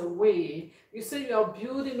not pass away. You say you are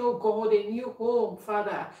building, oh God, a new home,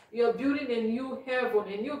 Father. You are building a new heaven,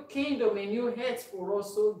 a new kingdom, a new earth for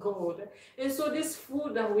us, oh God. And so this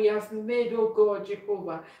food that we have made, oh God,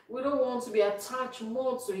 Jehovah, we don't want to be attached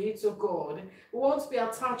more to it, oh God. We want to be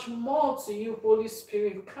attached more to you, Holy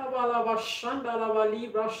Spirit. Kabalaba shandalaba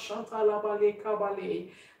libra shantalabale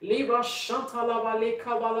kabale. Libra shantalabale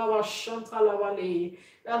kabalaba shantalabale.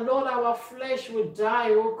 That Lord, our flesh will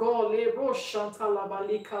die, oh God. Lebro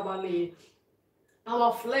shantalabale kabale.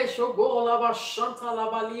 Our flesh, oh God, lava shanta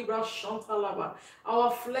lava libra shanta lava.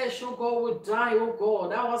 Our flesh, oh God, will die, oh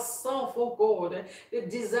God. Our self, oh God, the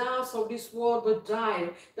desires of this world will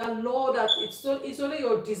die. That Lord, that it's only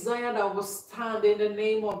your desire that will stand in the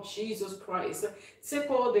name of Jesus Christ.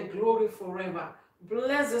 Take all the glory forever.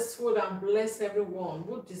 Bless this food and bless everyone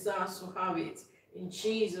who desires to have it. In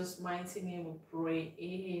Jesus' mighty name we pray.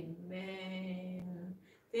 Amen.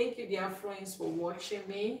 Thank you, dear friends, for watching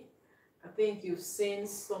me. I think you've seen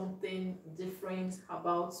something different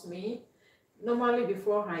about me. Normally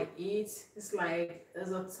before I eat, it's like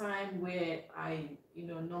there's a time where I,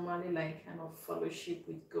 normally like kind of fellowship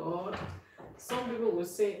with God. Some people will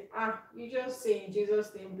say, you just say in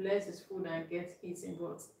Jesus' name, bless his food and get eating.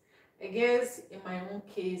 But I guess in my own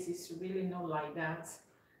case, it's really not like that.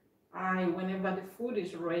 Whenever the food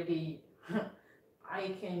is ready,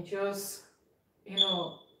 I can just,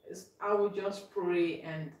 I will just pray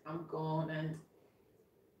and I'm gone. And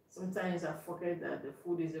sometimes I forget that the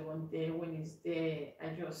food is even there. When it's there, I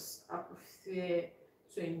prefer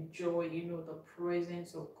to enjoy, the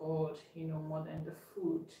presence of God, more than the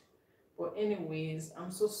food. But anyways,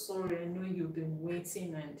 I'm so sorry. I know you've been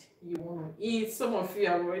waiting and you want to eat. Some of you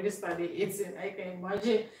have already started eating. I can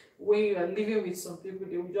imagine when you are living with some people,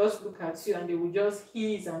 they will just look at you and they will just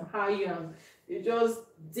hiss and high you, and you just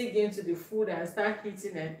dig into the food and start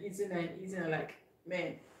eating and eating and eating. Like,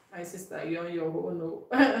 man, my sister, you're on your own. No.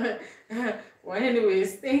 Well,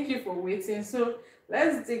 anyways, thank you for waiting. So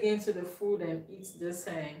let's dig into the food and eat this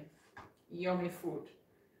yummy food.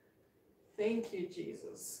 Thank you,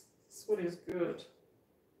 Jesus. This food is good.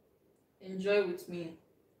 Enjoy with me.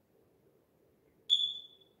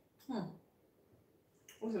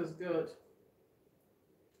 This is good.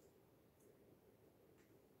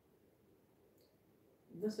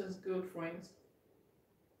 This is good, friends.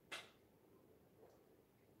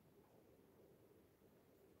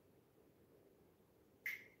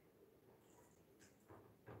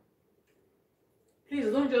 Please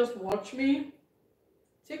don't just watch me.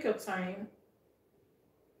 Take your time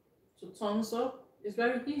to thumbs up. It's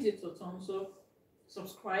very easy to thumbs up.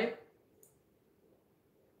 Subscribe.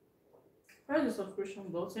 Press the subscription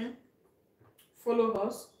button. Follow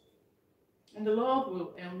us. And the Lord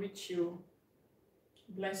will enrich you.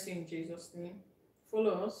 Bless you in Jesus' name.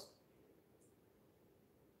 Follow us.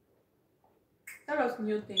 Tell us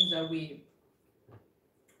new things that we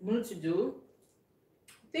need to do.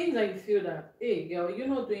 Things that you feel that, hey girl, you're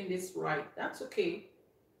not doing this right. That's okay.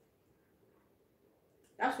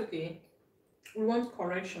 That's okay. We want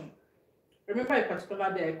correction. Remember a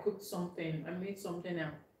particular day I cooked something, I made something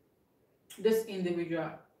and this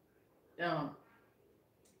individual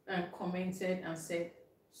and commented and said,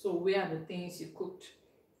 so where are the things you cooked?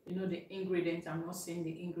 The ingredients. I'm not seeing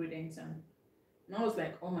the ingredients. And I was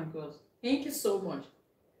like, oh my God, thank you so much.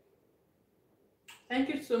 Thank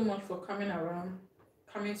you so much for coming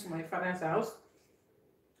to my father's house,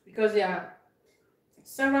 because there are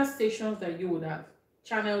several stations that you would have,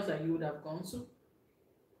 channels that you would have gone to,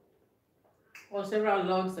 or several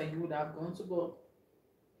logs that you would have gone to, but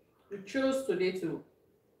you chose today to,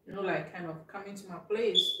 like kind of come into my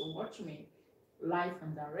place to watch me live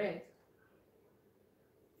and direct.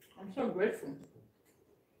 I'm so grateful.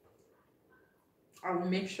 I will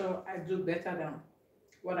make sure I do better than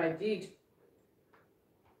what I did.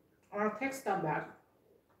 I'll text her back,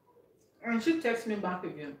 and she texts me back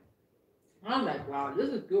again. I'm like, wow, this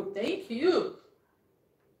is good. Thank you.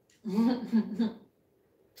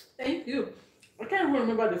 Thank you. I can't even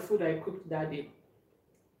remember the food I cooked that day,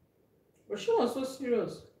 but she was so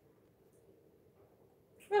serious.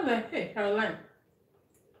 She was like, hey, Caroline,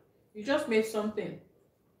 you just made something.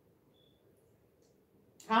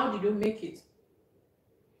 How did you make it?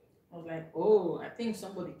 I was like, oh, I think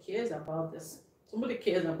somebody cares about this. Somebody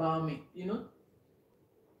cares about me,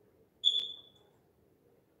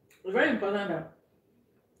 It's very important that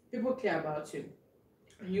people care about you,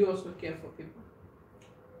 and you also care for people.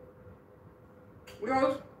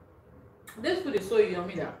 Because this food is so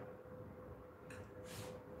yummy that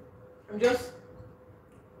I'm just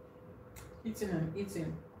eating and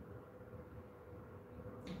eating.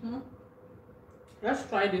 Let's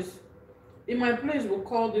try this. In my place, we'll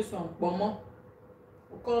call this one bomo.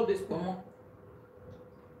 We'll call this bomo.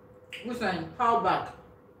 Which one? How back?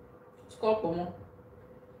 It's called bomo.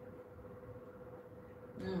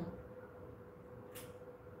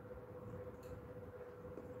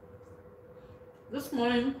 This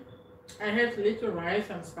morning, I had little rice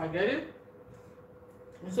and spaghetti.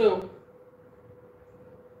 So,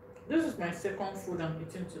 this is my second food I'm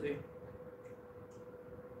eating today.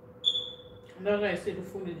 And that's why I say the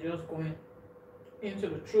food is just going into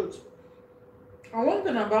the throat. And one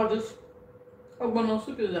thing about this Ogbono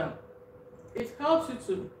soup is that it helps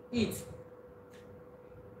you to eat.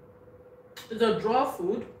 It's a draw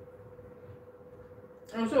food.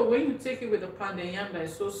 And so when you take it with a pounded yam that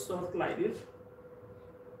is so soft like this,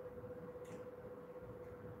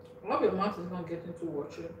 all of your mouth is not getting too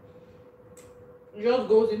watery. It just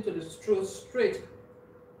goes into the throat straight.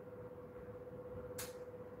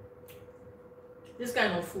 This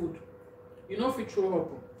kind of food, you know, if you throw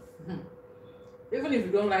up, even if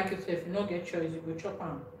you don't like it, if you don't get choice, you go chop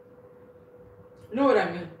on. You know what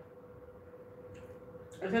I mean?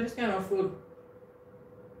 I said this kind of food,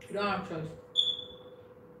 you don't have choice.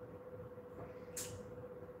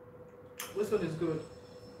 This one is good.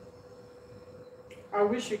 I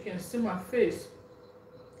wish you can see my face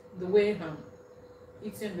the way I'm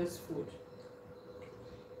eating this food.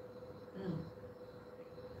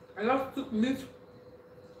 I just took meat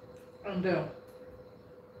and the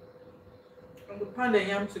pounded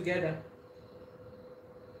yam together.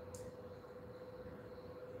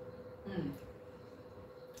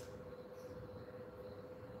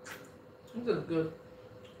 This is good.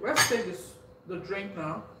 Let's take the drink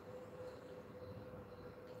now.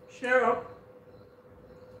 Share up.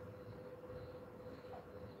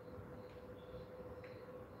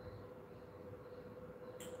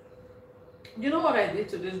 You know what I did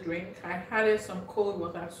to this drink? I added some cold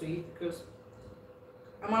water to it because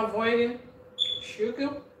I'm avoiding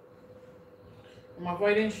sugar.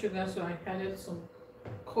 So I added some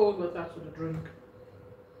cold water to the drink.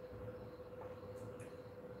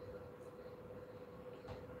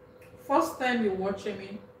 First time you're watching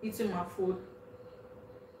me eating my food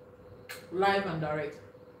live and direct.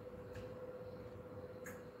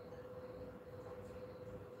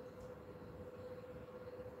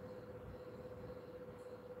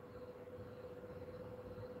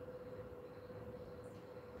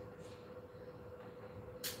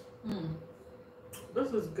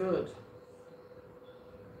 This is good.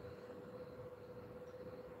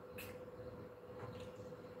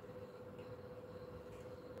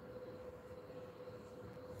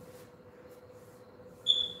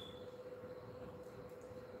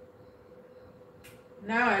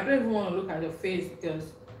 Now I don't even want to look at your face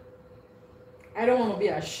because I don't want to be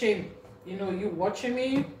ashamed. You know, you watching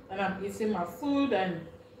me and I'm eating my food, and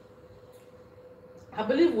I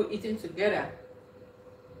believe we're eating together.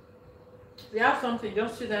 If you have something,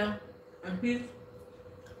 just sit down and eat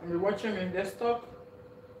and be watching me desktop.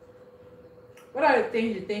 What are the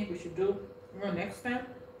things you think we should do next time?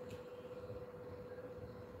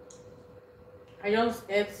 I just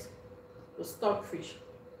ate the stockfish.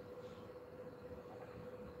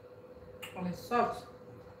 And it's soft.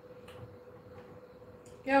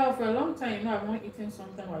 Yeah, for a long time, you know, I've not eaten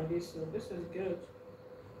something like this, so this is good.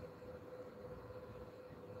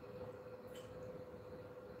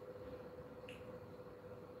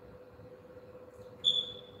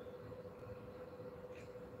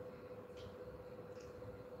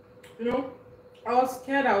 You know, I was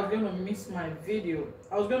scared I was going to miss my video.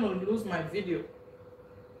 I was going to lose my video.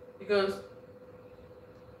 Because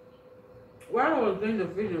while I was doing the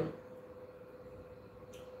video,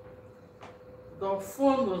 the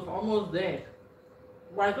phone was almost dead.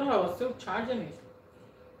 But I thought I was still charging it.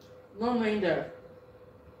 Not knowing that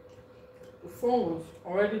the phone was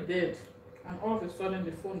already dead. And all of a sudden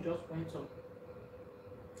the phone just went up.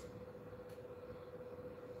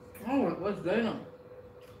 Oh, what's going on?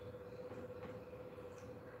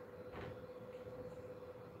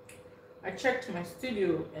 I checked my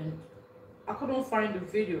studio and I couldn't find the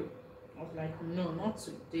video. I was like, no, not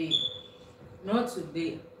today. Not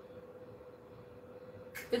today.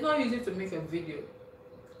 It's not easy to make a video.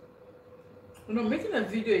 You know, making a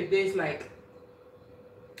video a day is like,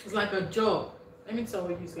 it's like a job. Let me tell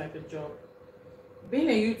you, it's like a job. Being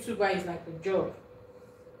a YouTuber is like a job.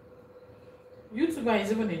 YouTuber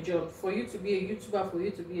is even a job. For you to be a YouTuber, for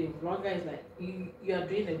you to be a vlogger, is like you are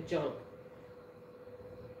doing a job.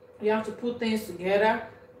 You have to put things together.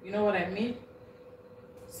 You know what I mean?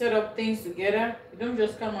 Set up things together. You don't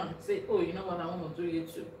just come and say, oh, you know what, I want to do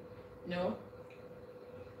YouTube. No.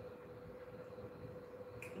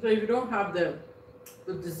 So if you don't have the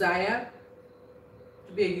desire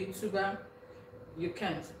to be a YouTuber, you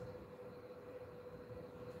can't.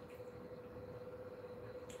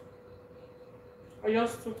 I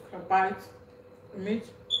just took a bite of meat.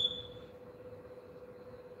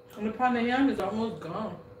 And the pounded yam is almost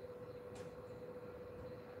gone.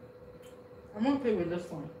 I'm okay with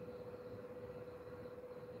this one.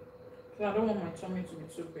 So I don't want my tummy to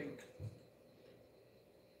be too big.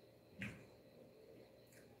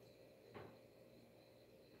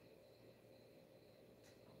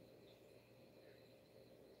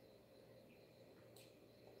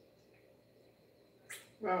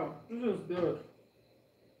 Wow, this is good.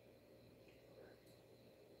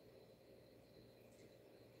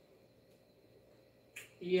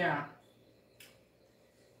 Yeah.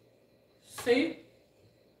 See,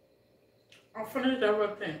 I finished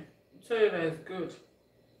everything. Tell you that it's good.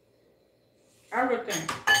 Everything.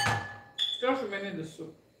 Just remaining the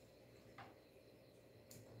soup.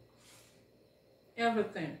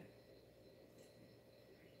 Everything.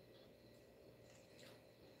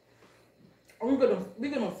 We're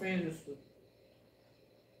gonna finish the soup.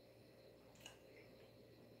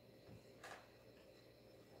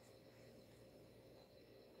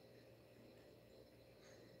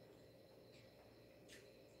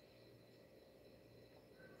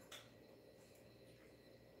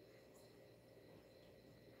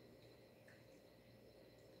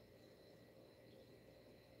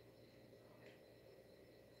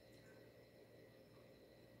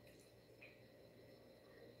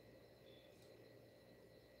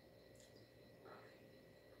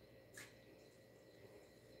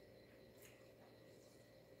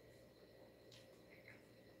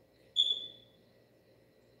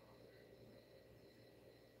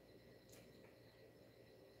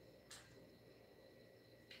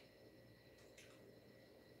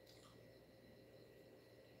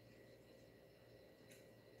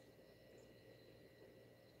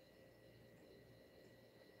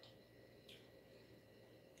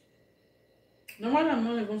 Normally, I'm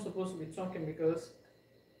not even supposed to be talking because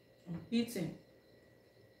I'm eating.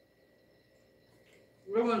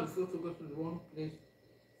 We don't want the food to go to the wrong place.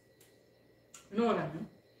 You know what I mean?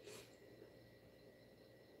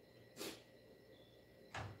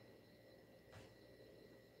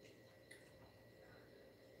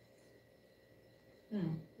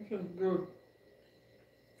 This is good.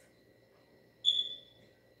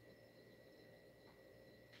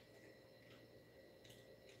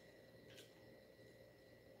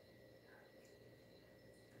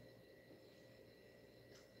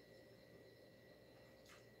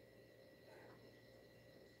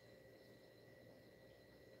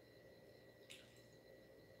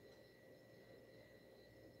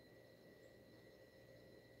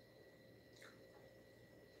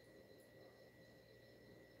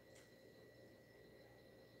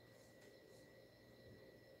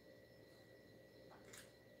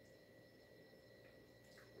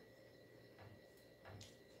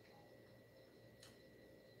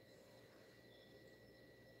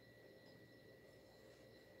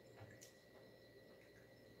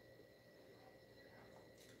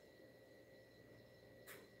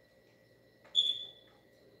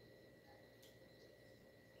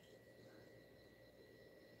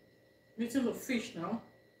 Eating the fish now.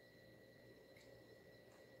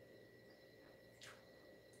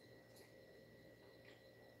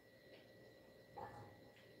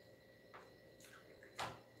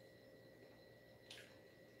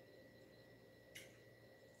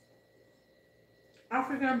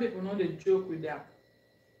 African people know they joke with their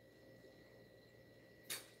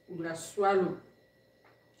swallow.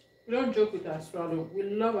 We don't joke with our swallow. We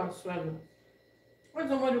love our swallow. When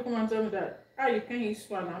somebody come and tell me that, you can't eat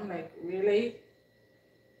swallow, I'm like, really?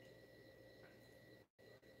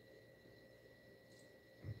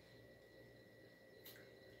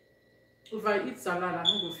 If I eat salad, I'm not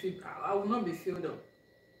gonna feel. I will not be filled up.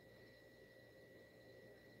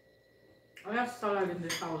 I have salad in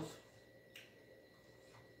the house,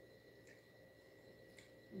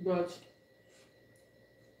 but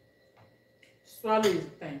swallow is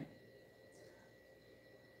the thing.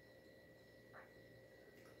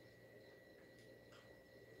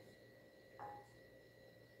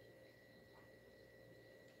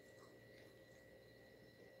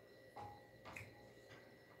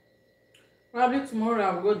 Probably tomorrow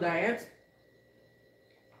I'll go diet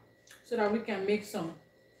so that we can make some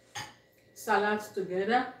salads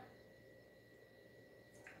together.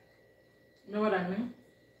 You know what I mean?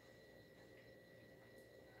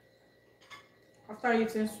 After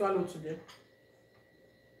eating swallow today,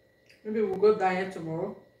 maybe we'll go diet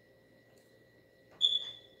tomorrow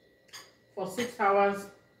for 6 hours.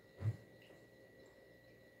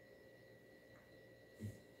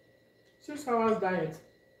 6 hours diet.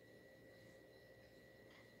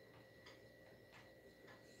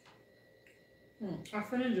 I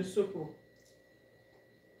finished the soup.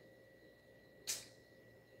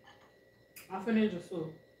 I finished the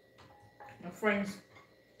soup. My friends,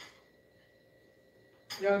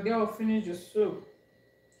 your girl finished the soup.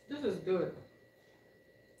 This is good.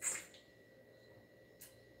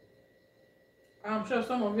 I'm sure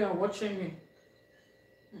some of you are watching me.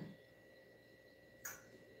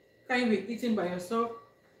 Can you be eating by yourself?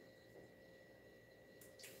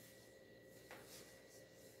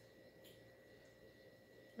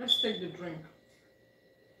 Let's take the drink.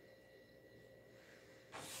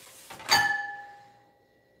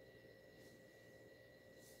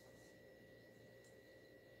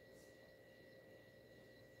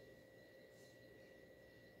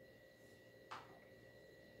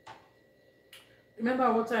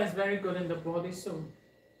 Remember, water is very good in the body, so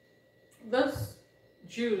this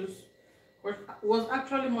juice was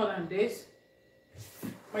actually more than this.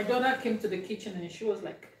 My daughter came to the kitchen and she was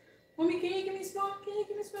like, "Mommy, can you give me small? Can you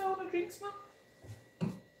give me small? I want to drink small."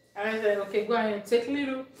 And I said, "Okay, go ahead, take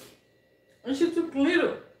little." And she took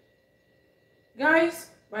little.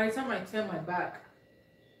 Guys, by the time I turn my back,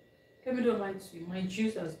 let me don't lie to you, my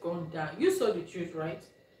juice has gone down. You saw the juice, right?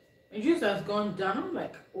 My juice has gone down. I'm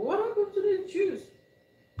like, what happened to the juice?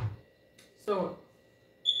 So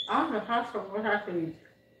I have to have some water to eat.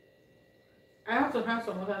 I have to have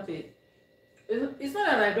some water to eat. It's not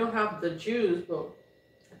that I don't have the juice, but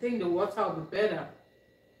I think the water will be better.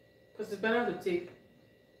 Because it's better to take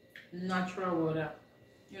natural water,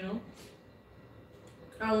 you know.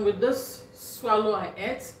 And with this swallow I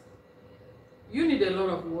ate, you need a lot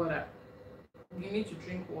of water. You need to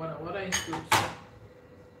drink water. Water is good. So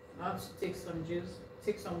I have to take some juice,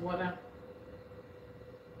 take some water.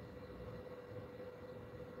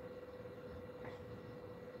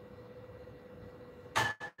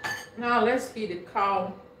 Now let's feed the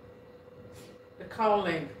cow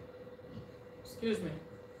leg. Excuse me.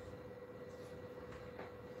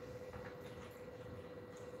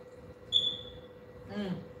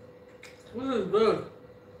 This is good.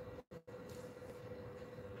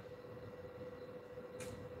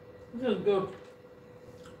 This is good.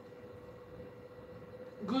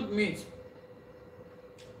 Good meat.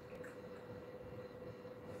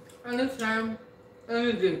 Anytime,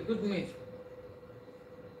 any day, good meat.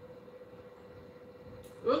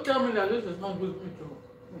 Don't tell me that this is not good meat too.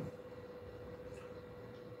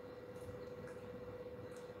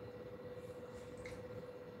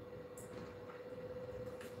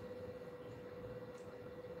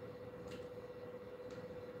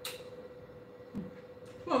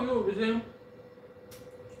 Some of you will be saying,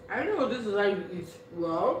 I know this is how you eat.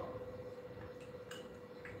 Well,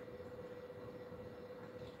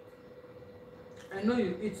 I know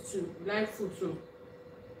you eat too. You like food too.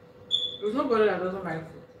 There's nobody that doesn't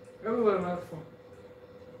like food. Everybody likes food.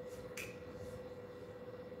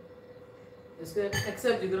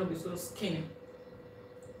 Except you're gonna be so skinny.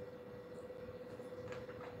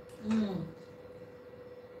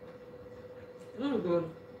 Really good.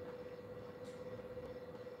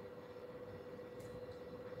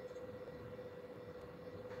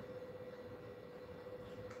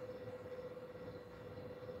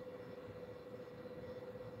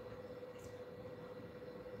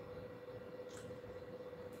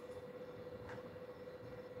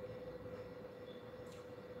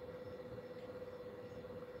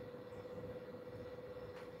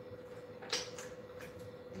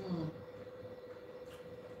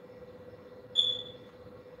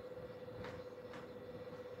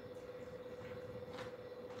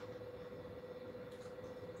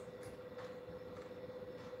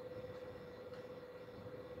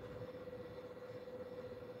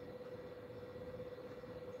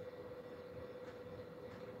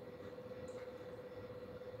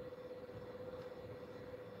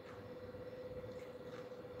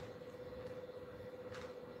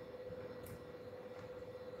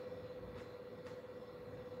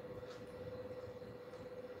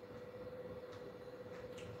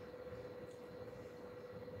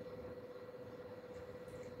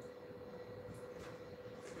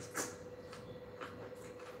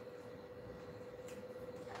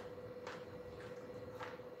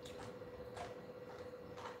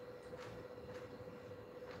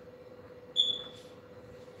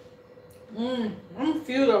 I'm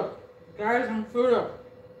filled up. Guys, I'm filled up.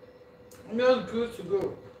 I'm just good to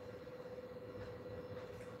go.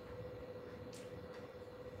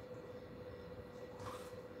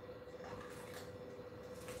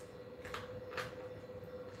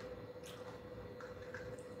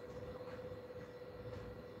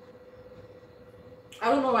 I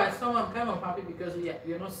don't know why I'm kind of happy because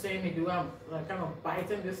you're not saying me the way I'm like kind of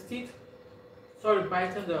biting this teeth. Sorry,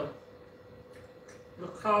 biting the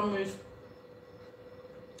cow meat.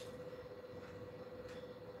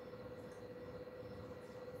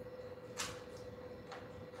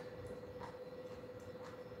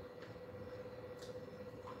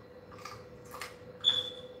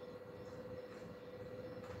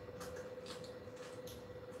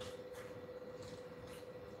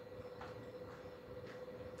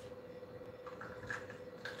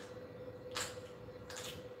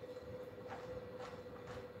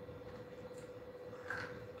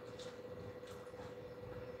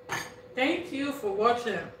 Thank you for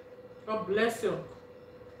watching. God bless you.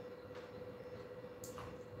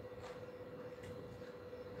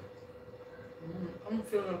 I'm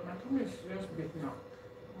feeling like my tummy is just big now.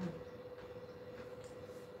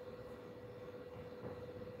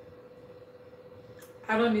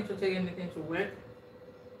 I don't need to take anything to work.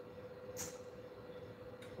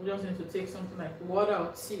 We just need to take something like water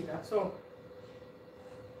or tea, that's all.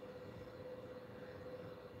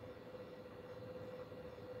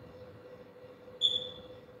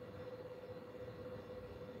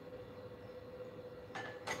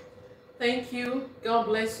 Thank you. God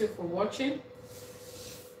bless you for watching.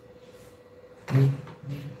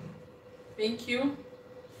 Thank you.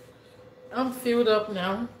 I'm filled up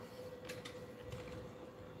now.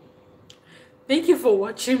 Thank you for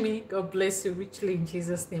watching me. God bless you richly in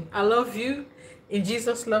Jesus' name. I love you. And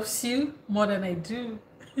Jesus loves you more than I do.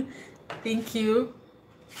 Thank you.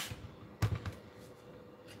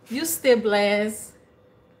 You stay blessed.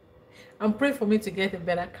 And pray for me to get a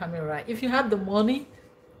better camera. If you have the money,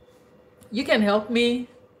 you can help me.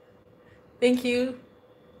 Thank you.